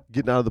net,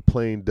 getting out of the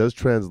plane does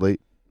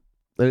translate.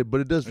 But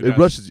it does. It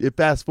rushes. It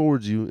fast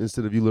forwards you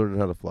instead of you learning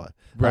how to fly.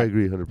 Right. I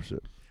agree 100%.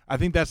 I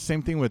think that's the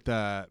same thing with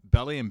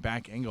belly and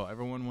back angle.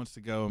 Everyone wants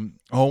to go,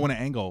 oh, I want an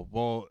angle.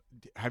 Well,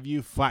 have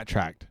you flat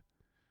tracked?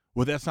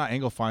 Well, that's not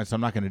angle flying, so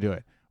I'm not going to do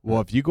it.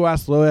 Well, if you go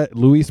ask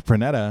Luis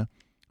Pernetta,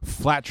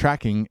 flat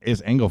tracking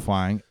is angle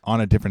flying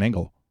on a different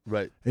angle.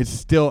 Right. It's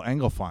still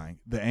angle flying.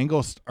 The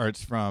angle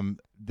starts from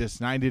this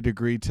 90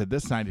 degree to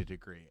this 90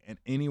 degree and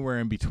anywhere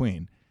in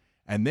between.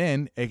 And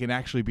then it can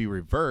actually be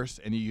reversed,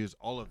 and you use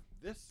all of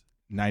this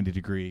 90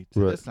 degree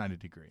to this 90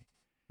 degree.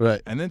 Right.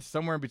 And then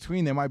somewhere in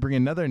between, they might bring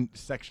another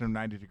section of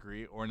 90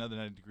 degree or another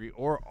 90 degree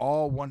or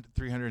all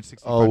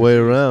 365 all the way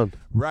around.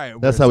 Right.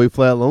 That's how we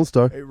fly at Lone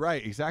Star.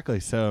 Right, exactly.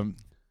 So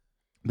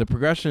the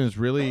progression is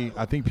really,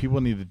 I think people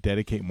need to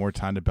dedicate more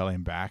time to belly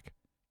and back.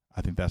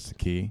 I think that's the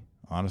key,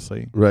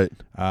 honestly. Right.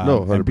 No,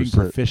 100%. And being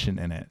proficient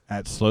in it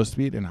at slow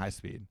speed and high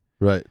speed.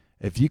 Right.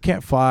 If you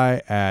can't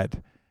fly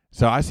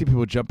so I see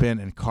people jump in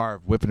and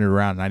carve, whipping it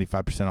around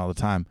 95% all the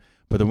time,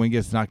 but the wind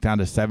gets knocked down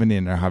to 70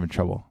 and they're having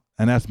trouble.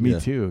 And that's me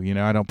too. You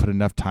know, I don't put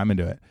enough time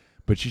into it.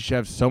 But you should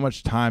have so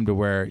much time to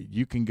where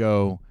you can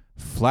go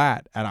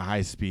flat at a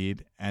high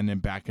speed and then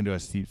back into a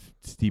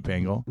steep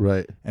angle.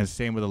 Right. And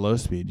same with a low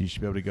speed. You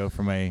should be able to go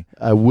from a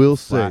I will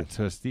flat say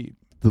to a steep.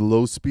 the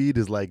low speed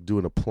is like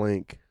doing a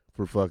plank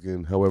for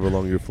fucking however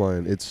long you're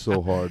flying. It's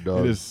so hard,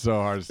 dog. It is so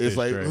hard to stay It's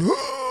like straight.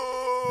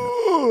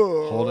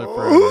 Hold it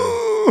forever.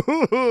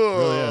 It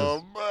really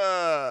is.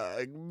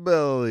 My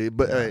belly.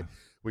 But hey,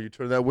 when you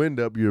turn that wind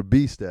up, you're a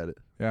beast at it.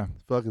 Yeah.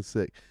 It's fucking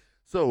sick.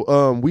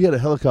 So, we had a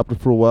helicopter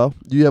for a while.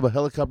 You have a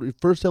helicopter,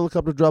 first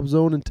helicopter drop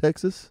zone in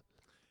Texas?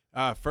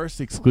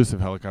 First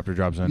exclusive helicopter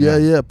drop zone.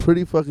 Yeah,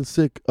 pretty fucking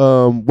sick.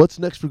 What's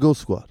next for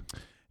Ghost Squad?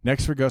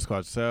 Next for Ghost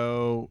Squad.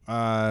 So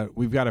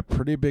we've got a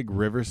pretty big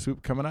river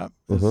swoop coming up.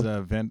 This is an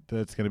event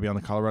that's going to be on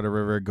the Colorado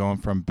River going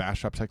from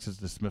Bastrop, Texas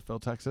to Smithville,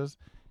 Texas,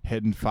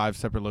 hitting 5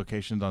 separate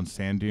locations on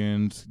sand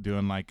dunes,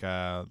 doing like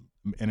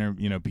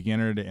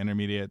beginner to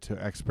intermediate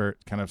to expert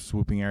kind of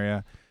swooping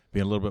area,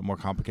 being a little bit more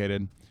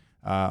complicated.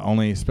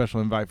 Only special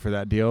invite for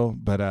that deal,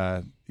 but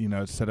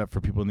it's set up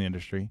for people in the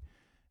industry,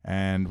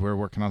 and we're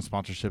working on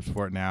sponsorships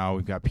for it now.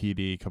 We've got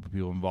PD, a couple of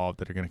people involved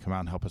that are going to come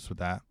out and help us with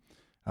that.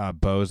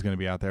 Bo's going to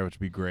be out there, which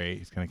would be great.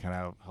 He's going to kind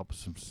of help with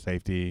some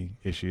safety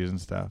issues and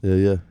stuff.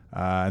 Yeah.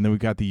 And then we've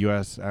got the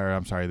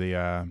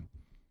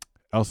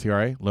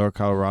LCRA, Lower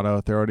Colorado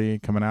Authority,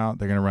 coming out.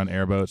 They're going to run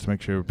airboats to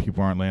make sure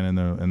people aren't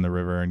landing in the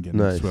river and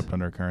getting swept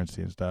under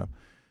currency and stuff.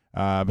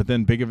 But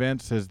then big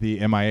events is the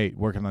MI8,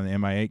 working on the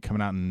MI8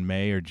 coming out in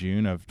May or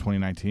June of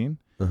 2019.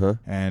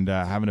 And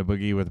having a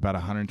boogie with about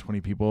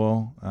 120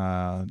 people.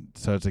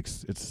 So it's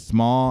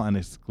small and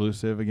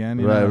exclusive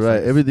again.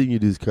 Right. Everything you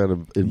do is kind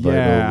of invite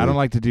only. I don't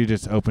like to do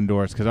just open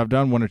doors because I've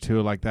done one or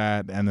two like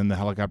that, and then the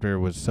helicopter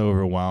was so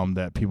overwhelmed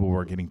that people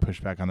were getting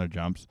pushed back on their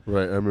jumps.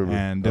 Right, I remember.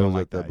 And they don't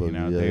like that.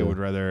 Boogie, they would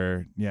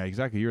rather. Yeah,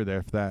 exactly. You were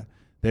there for that.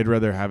 They'd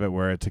rather have it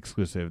where it's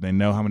exclusive. They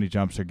know how many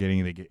jumps they're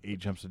getting. They get 8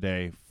 jumps a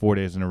day, 4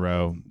 days in a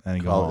row, and they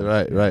go home.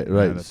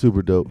 Right.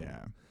 Super dope.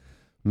 Yeah.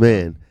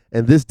 Man.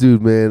 And this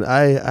dude, man,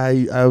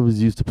 I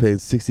was used to paying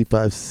 $65,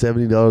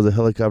 $70 a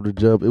helicopter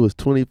jump. It was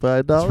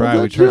 $25. That's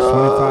right. We charge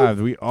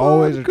 25. We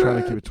always are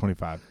trying to keep it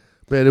 25.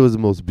 Man, it was the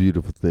most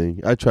beautiful thing.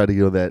 I tried to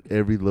get on that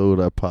every load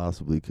I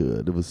possibly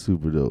could. It was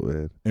super dope,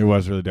 man. It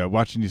was really dope.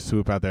 Watching you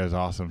swoop out there is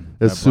awesome.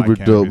 It's super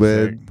dope,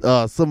 man.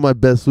 Some of my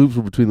best swoops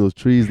were between those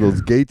trees and those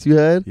gates you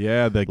had.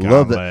 Yeah, the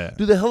Love gauntlet. that.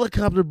 Dude, the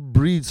helicopter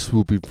breeds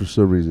swooping for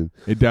some reason.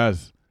 It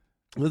does.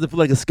 It doesn't feel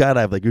like a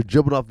skydive, like you're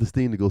jumping off this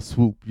thing to go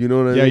swoop. You know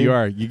what I mean? Yeah, you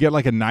are. You get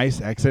like a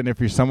nice exit. And if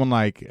you're someone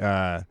like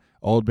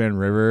Old Bend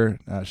River,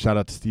 shout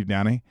out to Steve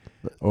Downey,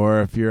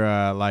 or if you're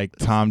like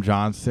Tom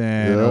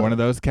Johnson or one of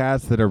those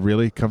cats that are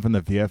really come from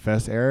the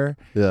VFS era,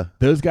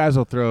 those guys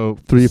will throw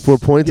 3 or 4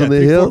 points on the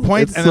hill. 4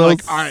 points, it's and so they're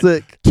like, all right,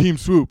 sick. Team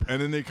swoop, and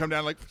then they come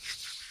down like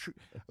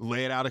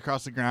lay it out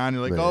across the ground.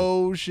 You're like,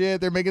 oh shit,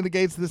 they're making the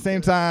gates at the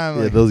same time.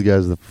 Yeah, like, those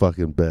guys are the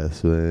fucking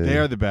best, man. they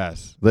are the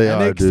best. They and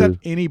are, they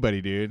accept dude.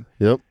 Anybody, dude.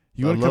 Yep.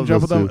 You want to come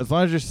jump with them? As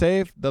long as you're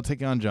safe, they'll take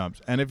you on jumps.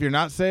 And if you're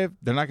not safe,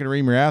 they're not going to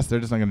ream your ass. They're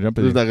just not going to jump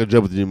with you. They're not going to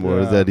jump with you anymore.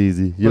 It's that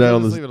easy. You're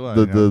Well, not just on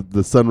leave it alone,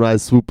 the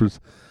sunrise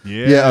swoopers.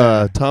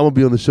 Yeah. Tom will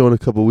be on the show in a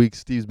couple of weeks.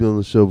 Steve's been on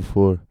the show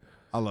before.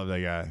 I love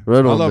that guy. Right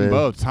on, I love man. them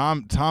both.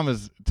 Tom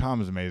is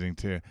amazing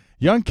too.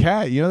 Young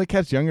cat. You know the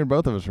cat's younger than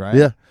both of us, right?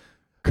 Yeah.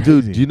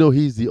 Crazy. Dude, do you know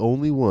he's the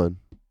only one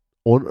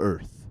on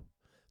Earth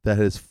that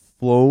has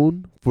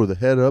flown for the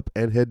head up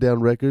and head down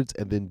records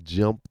and then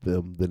jumped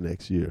them the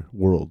next year?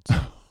 Worlds.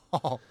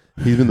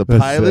 He's been the That's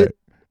pilot sick.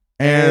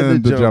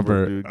 And the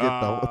jumper. Dude. Get the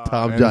Oh,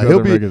 Tom and John. Brother He'll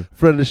be Megan.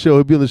 friend of the show.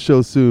 He'll be on the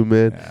show soon,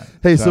 man. Yeah.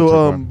 Hey, Shout out to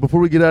so everyone. before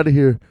we get out of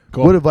here,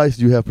 Cool. what advice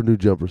do you have for new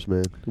jumpers,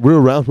 man? We're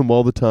around them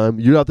all the time.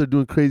 You're out there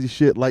doing crazy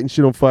shit, lighting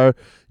shit on fire.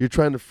 You're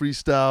trying to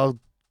freestyle,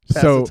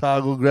 pass So- the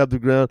toggle, grab the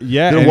ground.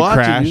 Yeah, They're and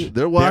watching crash. you.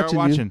 They're watching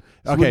you. So what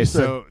do Okay, you say?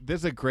 so this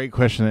is a great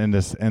question in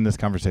this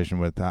conversation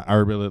with. I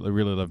really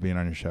love being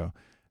on your show.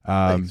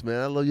 Thanks,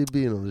 man. I love you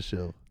being on the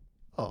show.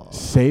 Oh,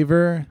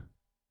 Savor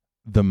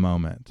the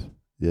moment.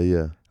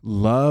 yeah.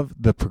 Love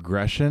the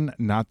progression,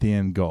 not the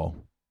end goal.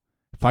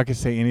 If I could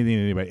say anything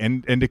to anybody,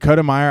 and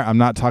Dakota Meyer, I'm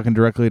not talking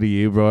directly to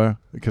you, bro,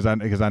 because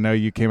I know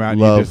you came out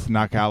and Love. you just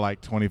knock out like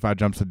 25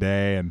 jumps a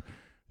day, and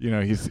you know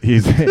he's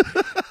he's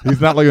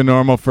not like a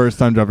normal first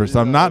time jumper.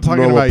 So I'm not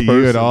talking normal about you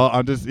at person. all.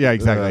 I'm just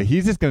exactly. Yeah.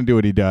 He's just gonna do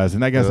what he does,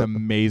 and that guy's Yeah.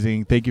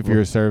 amazing. Thank you for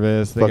your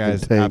service. That Fucking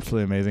guy's tank.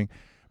 absolutely amazing.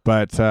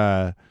 But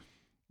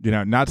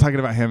not talking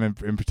about him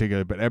in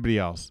particular, but everybody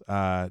else.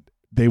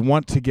 They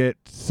want to get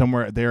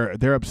somewhere.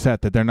 They're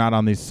upset that they're not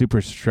on these super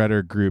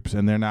shredder groups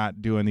and they're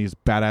not doing these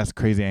badass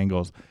crazy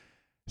angles.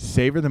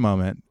 Savor the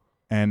moment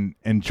and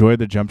enjoy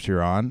the jumps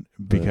you're on,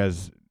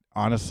 because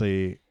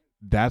honestly,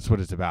 that's what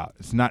it's about.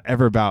 It's not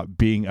ever about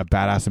being a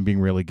badass and being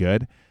really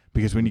good,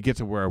 because when you get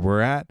to where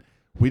we're at,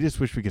 we just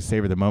wish we could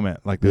savor the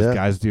moment like those Yeah.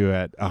 guys do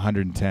at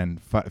 110,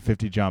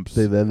 50 jumps.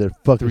 Then they're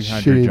fucking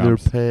 300 shitting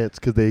jumps. their pants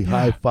because they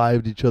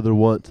high-fived each other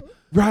once.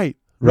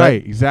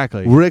 Right,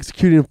 exactly. We're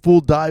executing full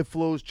dive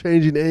flows,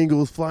 changing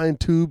angles, flying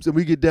tubes, and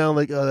we get down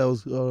like, oh, that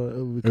was.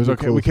 It was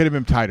okay. We could have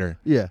been tighter.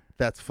 Yeah,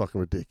 that's fucking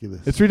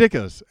ridiculous. It's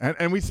ridiculous.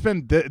 And we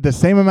spend the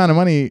same amount of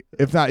money,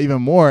 if not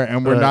even more,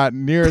 and we're Right. not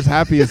near as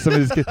happy as some of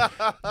these kids.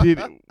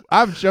 Dude, I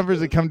have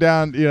jumpers that come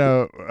down,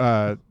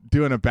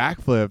 doing a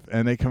backflip,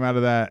 and they come out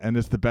of that, and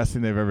it's the best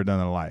thing they've ever done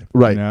in their life.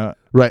 Right. You know?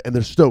 Right, and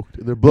they're stoked.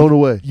 And they're blown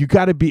away. You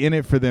got to be in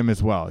it for them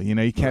as well. You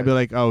know, you can't be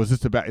Right. like, oh, is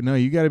this a back? No,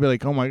 you got to be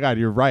like, oh my God,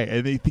 you're right.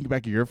 And then you think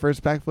back at your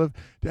first backflip.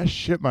 Dude, I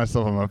shit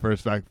myself on my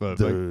first backflip. Like,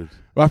 Dude.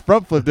 my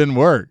front flip didn't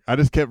work. I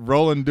just kept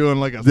rolling, doing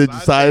like a Did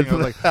side side thing. I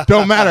was like,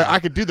 don't matter. I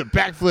could do the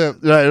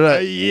backflip.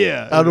 Right.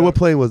 Yeah. I don't know what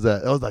plane was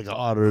that. That was like an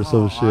otter or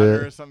some Otter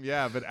or shit. something,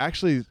 yeah. But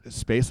actually,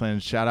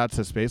 Spaceland, shout out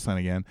to Spaceland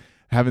again.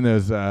 Having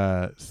those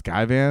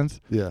sky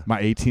vans. Yeah.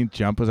 My 18th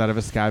jump was out of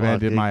a sky van. I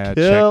did Fucking my check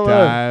killer.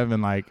 dive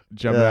and like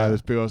jumped out Yeah. of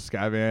this big old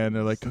sky van.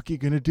 They're like, Cookie,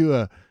 gonna do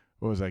a,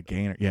 what was that,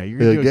 gainer? Yeah, you're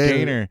gonna do a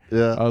gainer.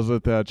 Yeah. I was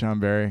with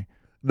John Barry.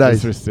 Nice.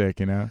 This was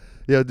sick, you know?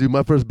 Yeah, dude,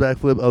 my first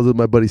backflip, I was with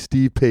my buddy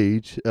Steve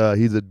Page.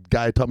 He's a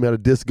guy who taught me how to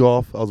disc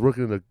golf. I was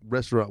working in a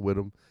restaurant with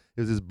him.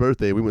 It was his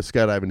birthday. We went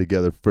skydiving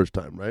together first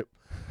time, right?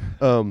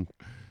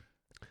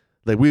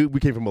 Like we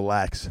came from a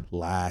lax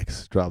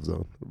drop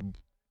zone.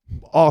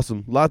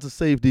 Awesome. Lots of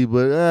safety,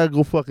 but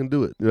go fucking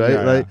do it, right?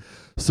 Yeah. Like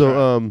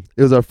so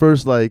it was our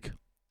first like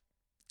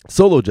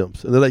solo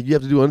jumps. And they're like, you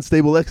have to do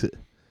unstable exit.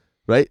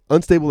 Right?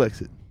 Unstable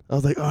exit. I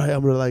was like, all right,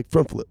 I'm gonna like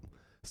front flip.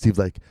 Steve's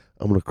like,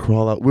 I'm gonna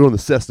crawl out. We're on the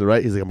Cessna,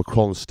 right? He's like, I'm gonna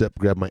crawl on the step,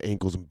 grab my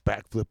ankles, and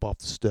backflip off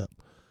the step.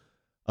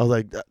 I was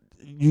like,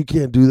 you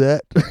can't do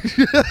that.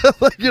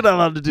 Like, you're not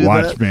allowed to do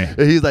Watch that. me.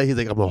 And he's like, I'm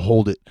gonna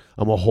hold it.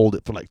 I'm gonna hold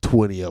it for like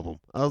 20 of them.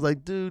 I was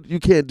like, dude, you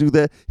can't do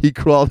that. He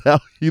crawled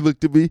out. He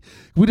looked at me.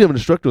 We didn't have an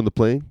instructor on the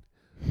plane,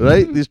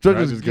 right? The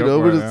instructors, just go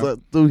we're for it, just yeah. like,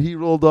 dude. He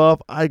rolled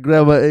off. I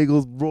grabbed my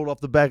ankles, rolled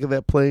off the back of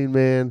that plane,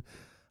 man.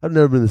 I've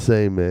never been the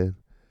same, man.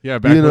 Yeah,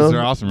 backflips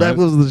are awesome, right?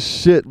 Backflips are the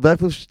shit.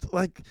 Backflips,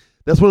 like,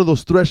 that's one of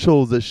those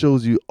thresholds that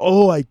shows you,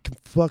 oh, I can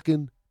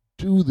fucking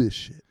do this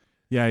shit.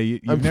 Yeah,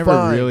 you've I'm never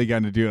fine. really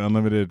gotten to do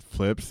unlimited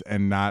flips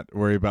and not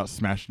worry about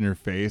smashing your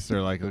face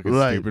or like looking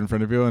Right. stupid in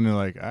front of you. And you're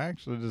like, I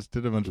actually just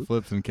did a bunch of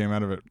flips and came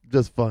out of it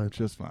Just fine.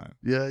 just fine.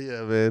 Yeah,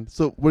 man.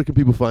 So where can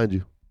people find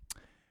you?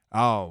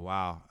 Oh,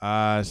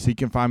 wow. So you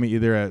can find me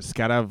either at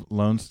Skydive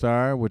Lone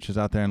Star, which is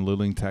out there in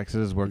Luling,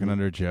 Texas, working Mhm.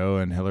 under Joe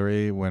and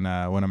Hillary when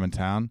I'm in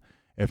town.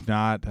 If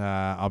not,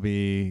 I'll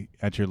be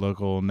at your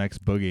local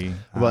Next Boogie.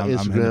 About I'm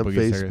hitting the Instagram,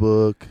 Boogie circuit.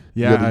 Facebook.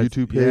 Yeah, you have a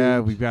YouTube page. Yeah,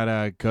 we've got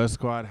a Ghost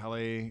Squad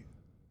Heli.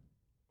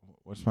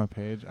 What's my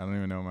page? I don't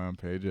even know what my own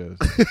page is.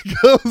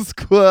 Ghost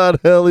Squad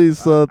Heli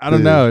something. I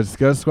don't know. It's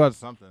Ghost Squad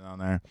something on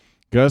there.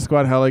 Ghost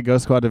Squad Heli,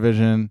 Ghost Squad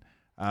Division.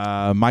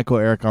 Michael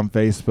Eric on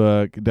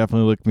Facebook.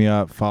 Definitely look me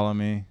up. Follow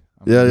me.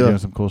 I'm Yeah. doing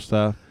some cool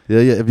stuff. Yeah.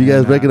 If you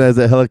guys And, recognize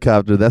that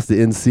helicopter, that's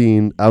the end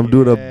scene. I'm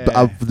doing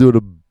Yeah.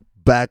 a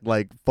back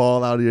like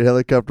fall out of your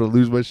helicopter,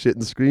 lose my shit,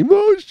 and scream,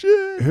 "Oh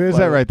shit!" Who is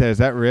that right there? Is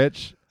that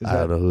Rich? I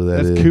don't know who that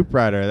That's is. Coop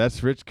Rider.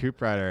 That's Rich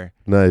Coop Rider.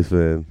 Nice,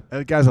 man.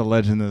 That guy's a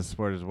legend in the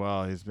sport as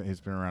well. He's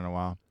been around a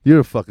while. You're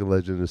a fucking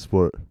legend in the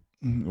sport.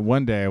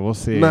 One day we'll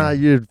see. Nah,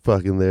 you're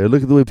fucking there.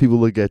 Look at the way people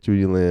look at you when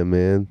you land,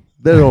 man.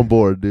 They're on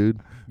board, dude.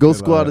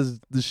 Ghost They love Squad it. is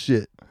the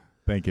shit.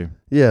 Thank you.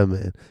 Yeah,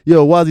 man.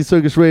 Yo, Wazzy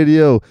Circus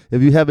Radio.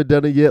 If you haven't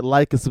done it yet,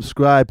 like and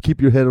subscribe.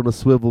 Keep your head on a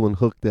swivel and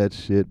hook that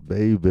shit,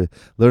 baby.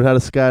 Learn how to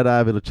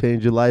skydive. It'll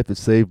change your life. It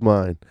saved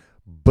mine.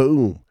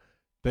 Boom.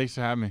 Thanks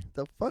for having me.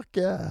 The fuck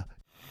yeah.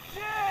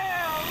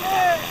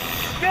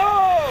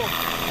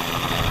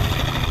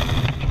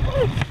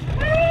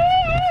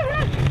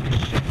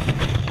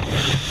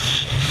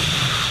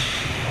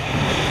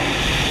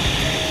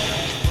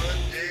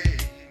 One day,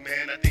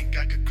 man, I think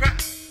I could cry.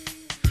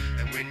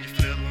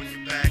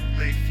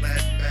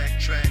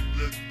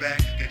 back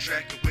and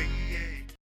track the way